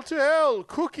you all to hell,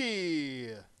 Cookie.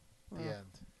 The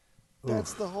end.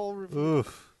 That's the whole review.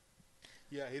 Oof.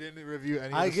 Yeah, he didn't review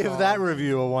any I of the give that songs.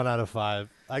 review a 1 out of 5.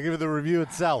 I give the review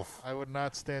itself. I would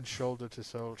not stand shoulder to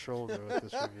shoulder with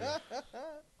this review.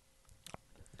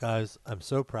 Guys, I'm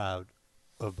so proud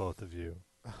of both of you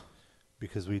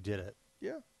because we did it.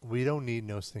 Yeah. We don't need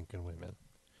no stinking women.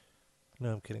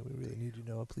 No, I'm kidding. We really need you,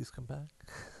 Noah. Please come back.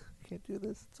 I can't do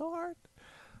this. It's so hard.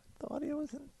 The audio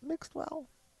isn't mixed well.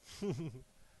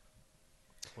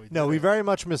 No, we very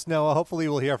much miss Noah. Hopefully,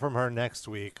 we'll hear from her next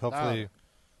week. Hopefully.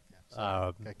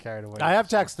 Got carried away. I have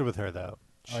texted with her, though.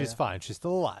 Oh, She's yeah? fine. She's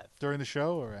still alive. During the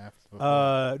show or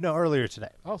after? No, earlier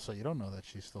today. Oh, so you don't know that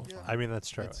she's still fine. I mean, that's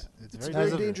true. It's It's a very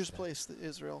very dangerous place,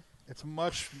 Israel. It's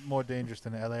much more dangerous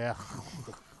than LA.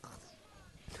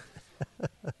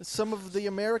 Some of the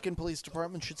American police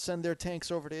departments should send their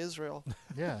tanks over to Israel.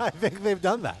 Yeah. I think they've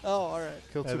done that. Oh, all right.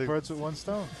 Kill I two think- birds with one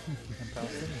stone. In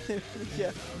Palestine.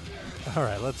 Yeah. All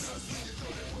right, let's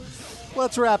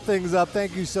wrap things up.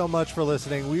 Thank you so much for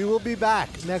listening. We will be back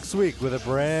next week with a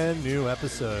brand new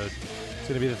episode. It's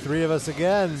going to be the three of us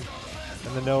again,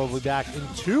 and then Noah will be back in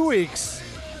 2 weeks.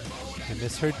 I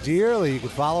miss her dearly. You can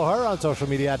follow her on social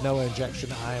media at Noah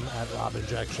Injection. I'm at Rob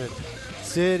Injection.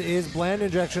 Sid is Bland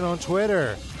Injection on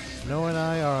Twitter. Noah and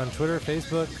I are on Twitter,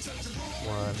 Facebook.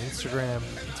 We're on Instagram.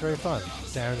 It's very fun.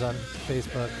 Darren's on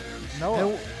Facebook. Noah,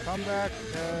 And- come back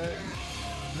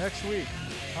next week.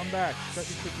 Come back. Shut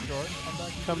your stupid door. Come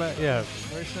back. Come back, yeah.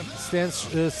 Very simple.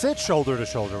 Sit shoulder to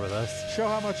shoulder with us, Show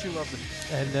how much you love them.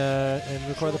 and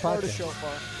record the Shofar to podcast.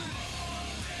 shofar.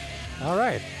 All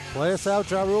right, play us out,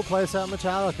 Ja Rule. Play us out,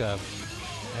 Metallica,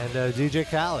 and DJ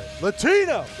Khaled.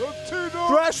 Latino,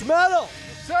 thrash metal.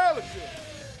 Metallica,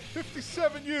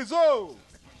 57 years old.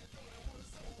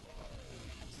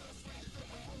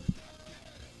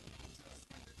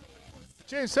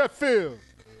 James Hetfield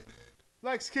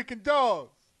likes kicking dogs.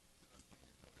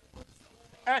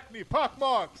 Acne,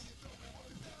 pockmarks.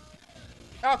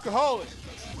 Alcoholic.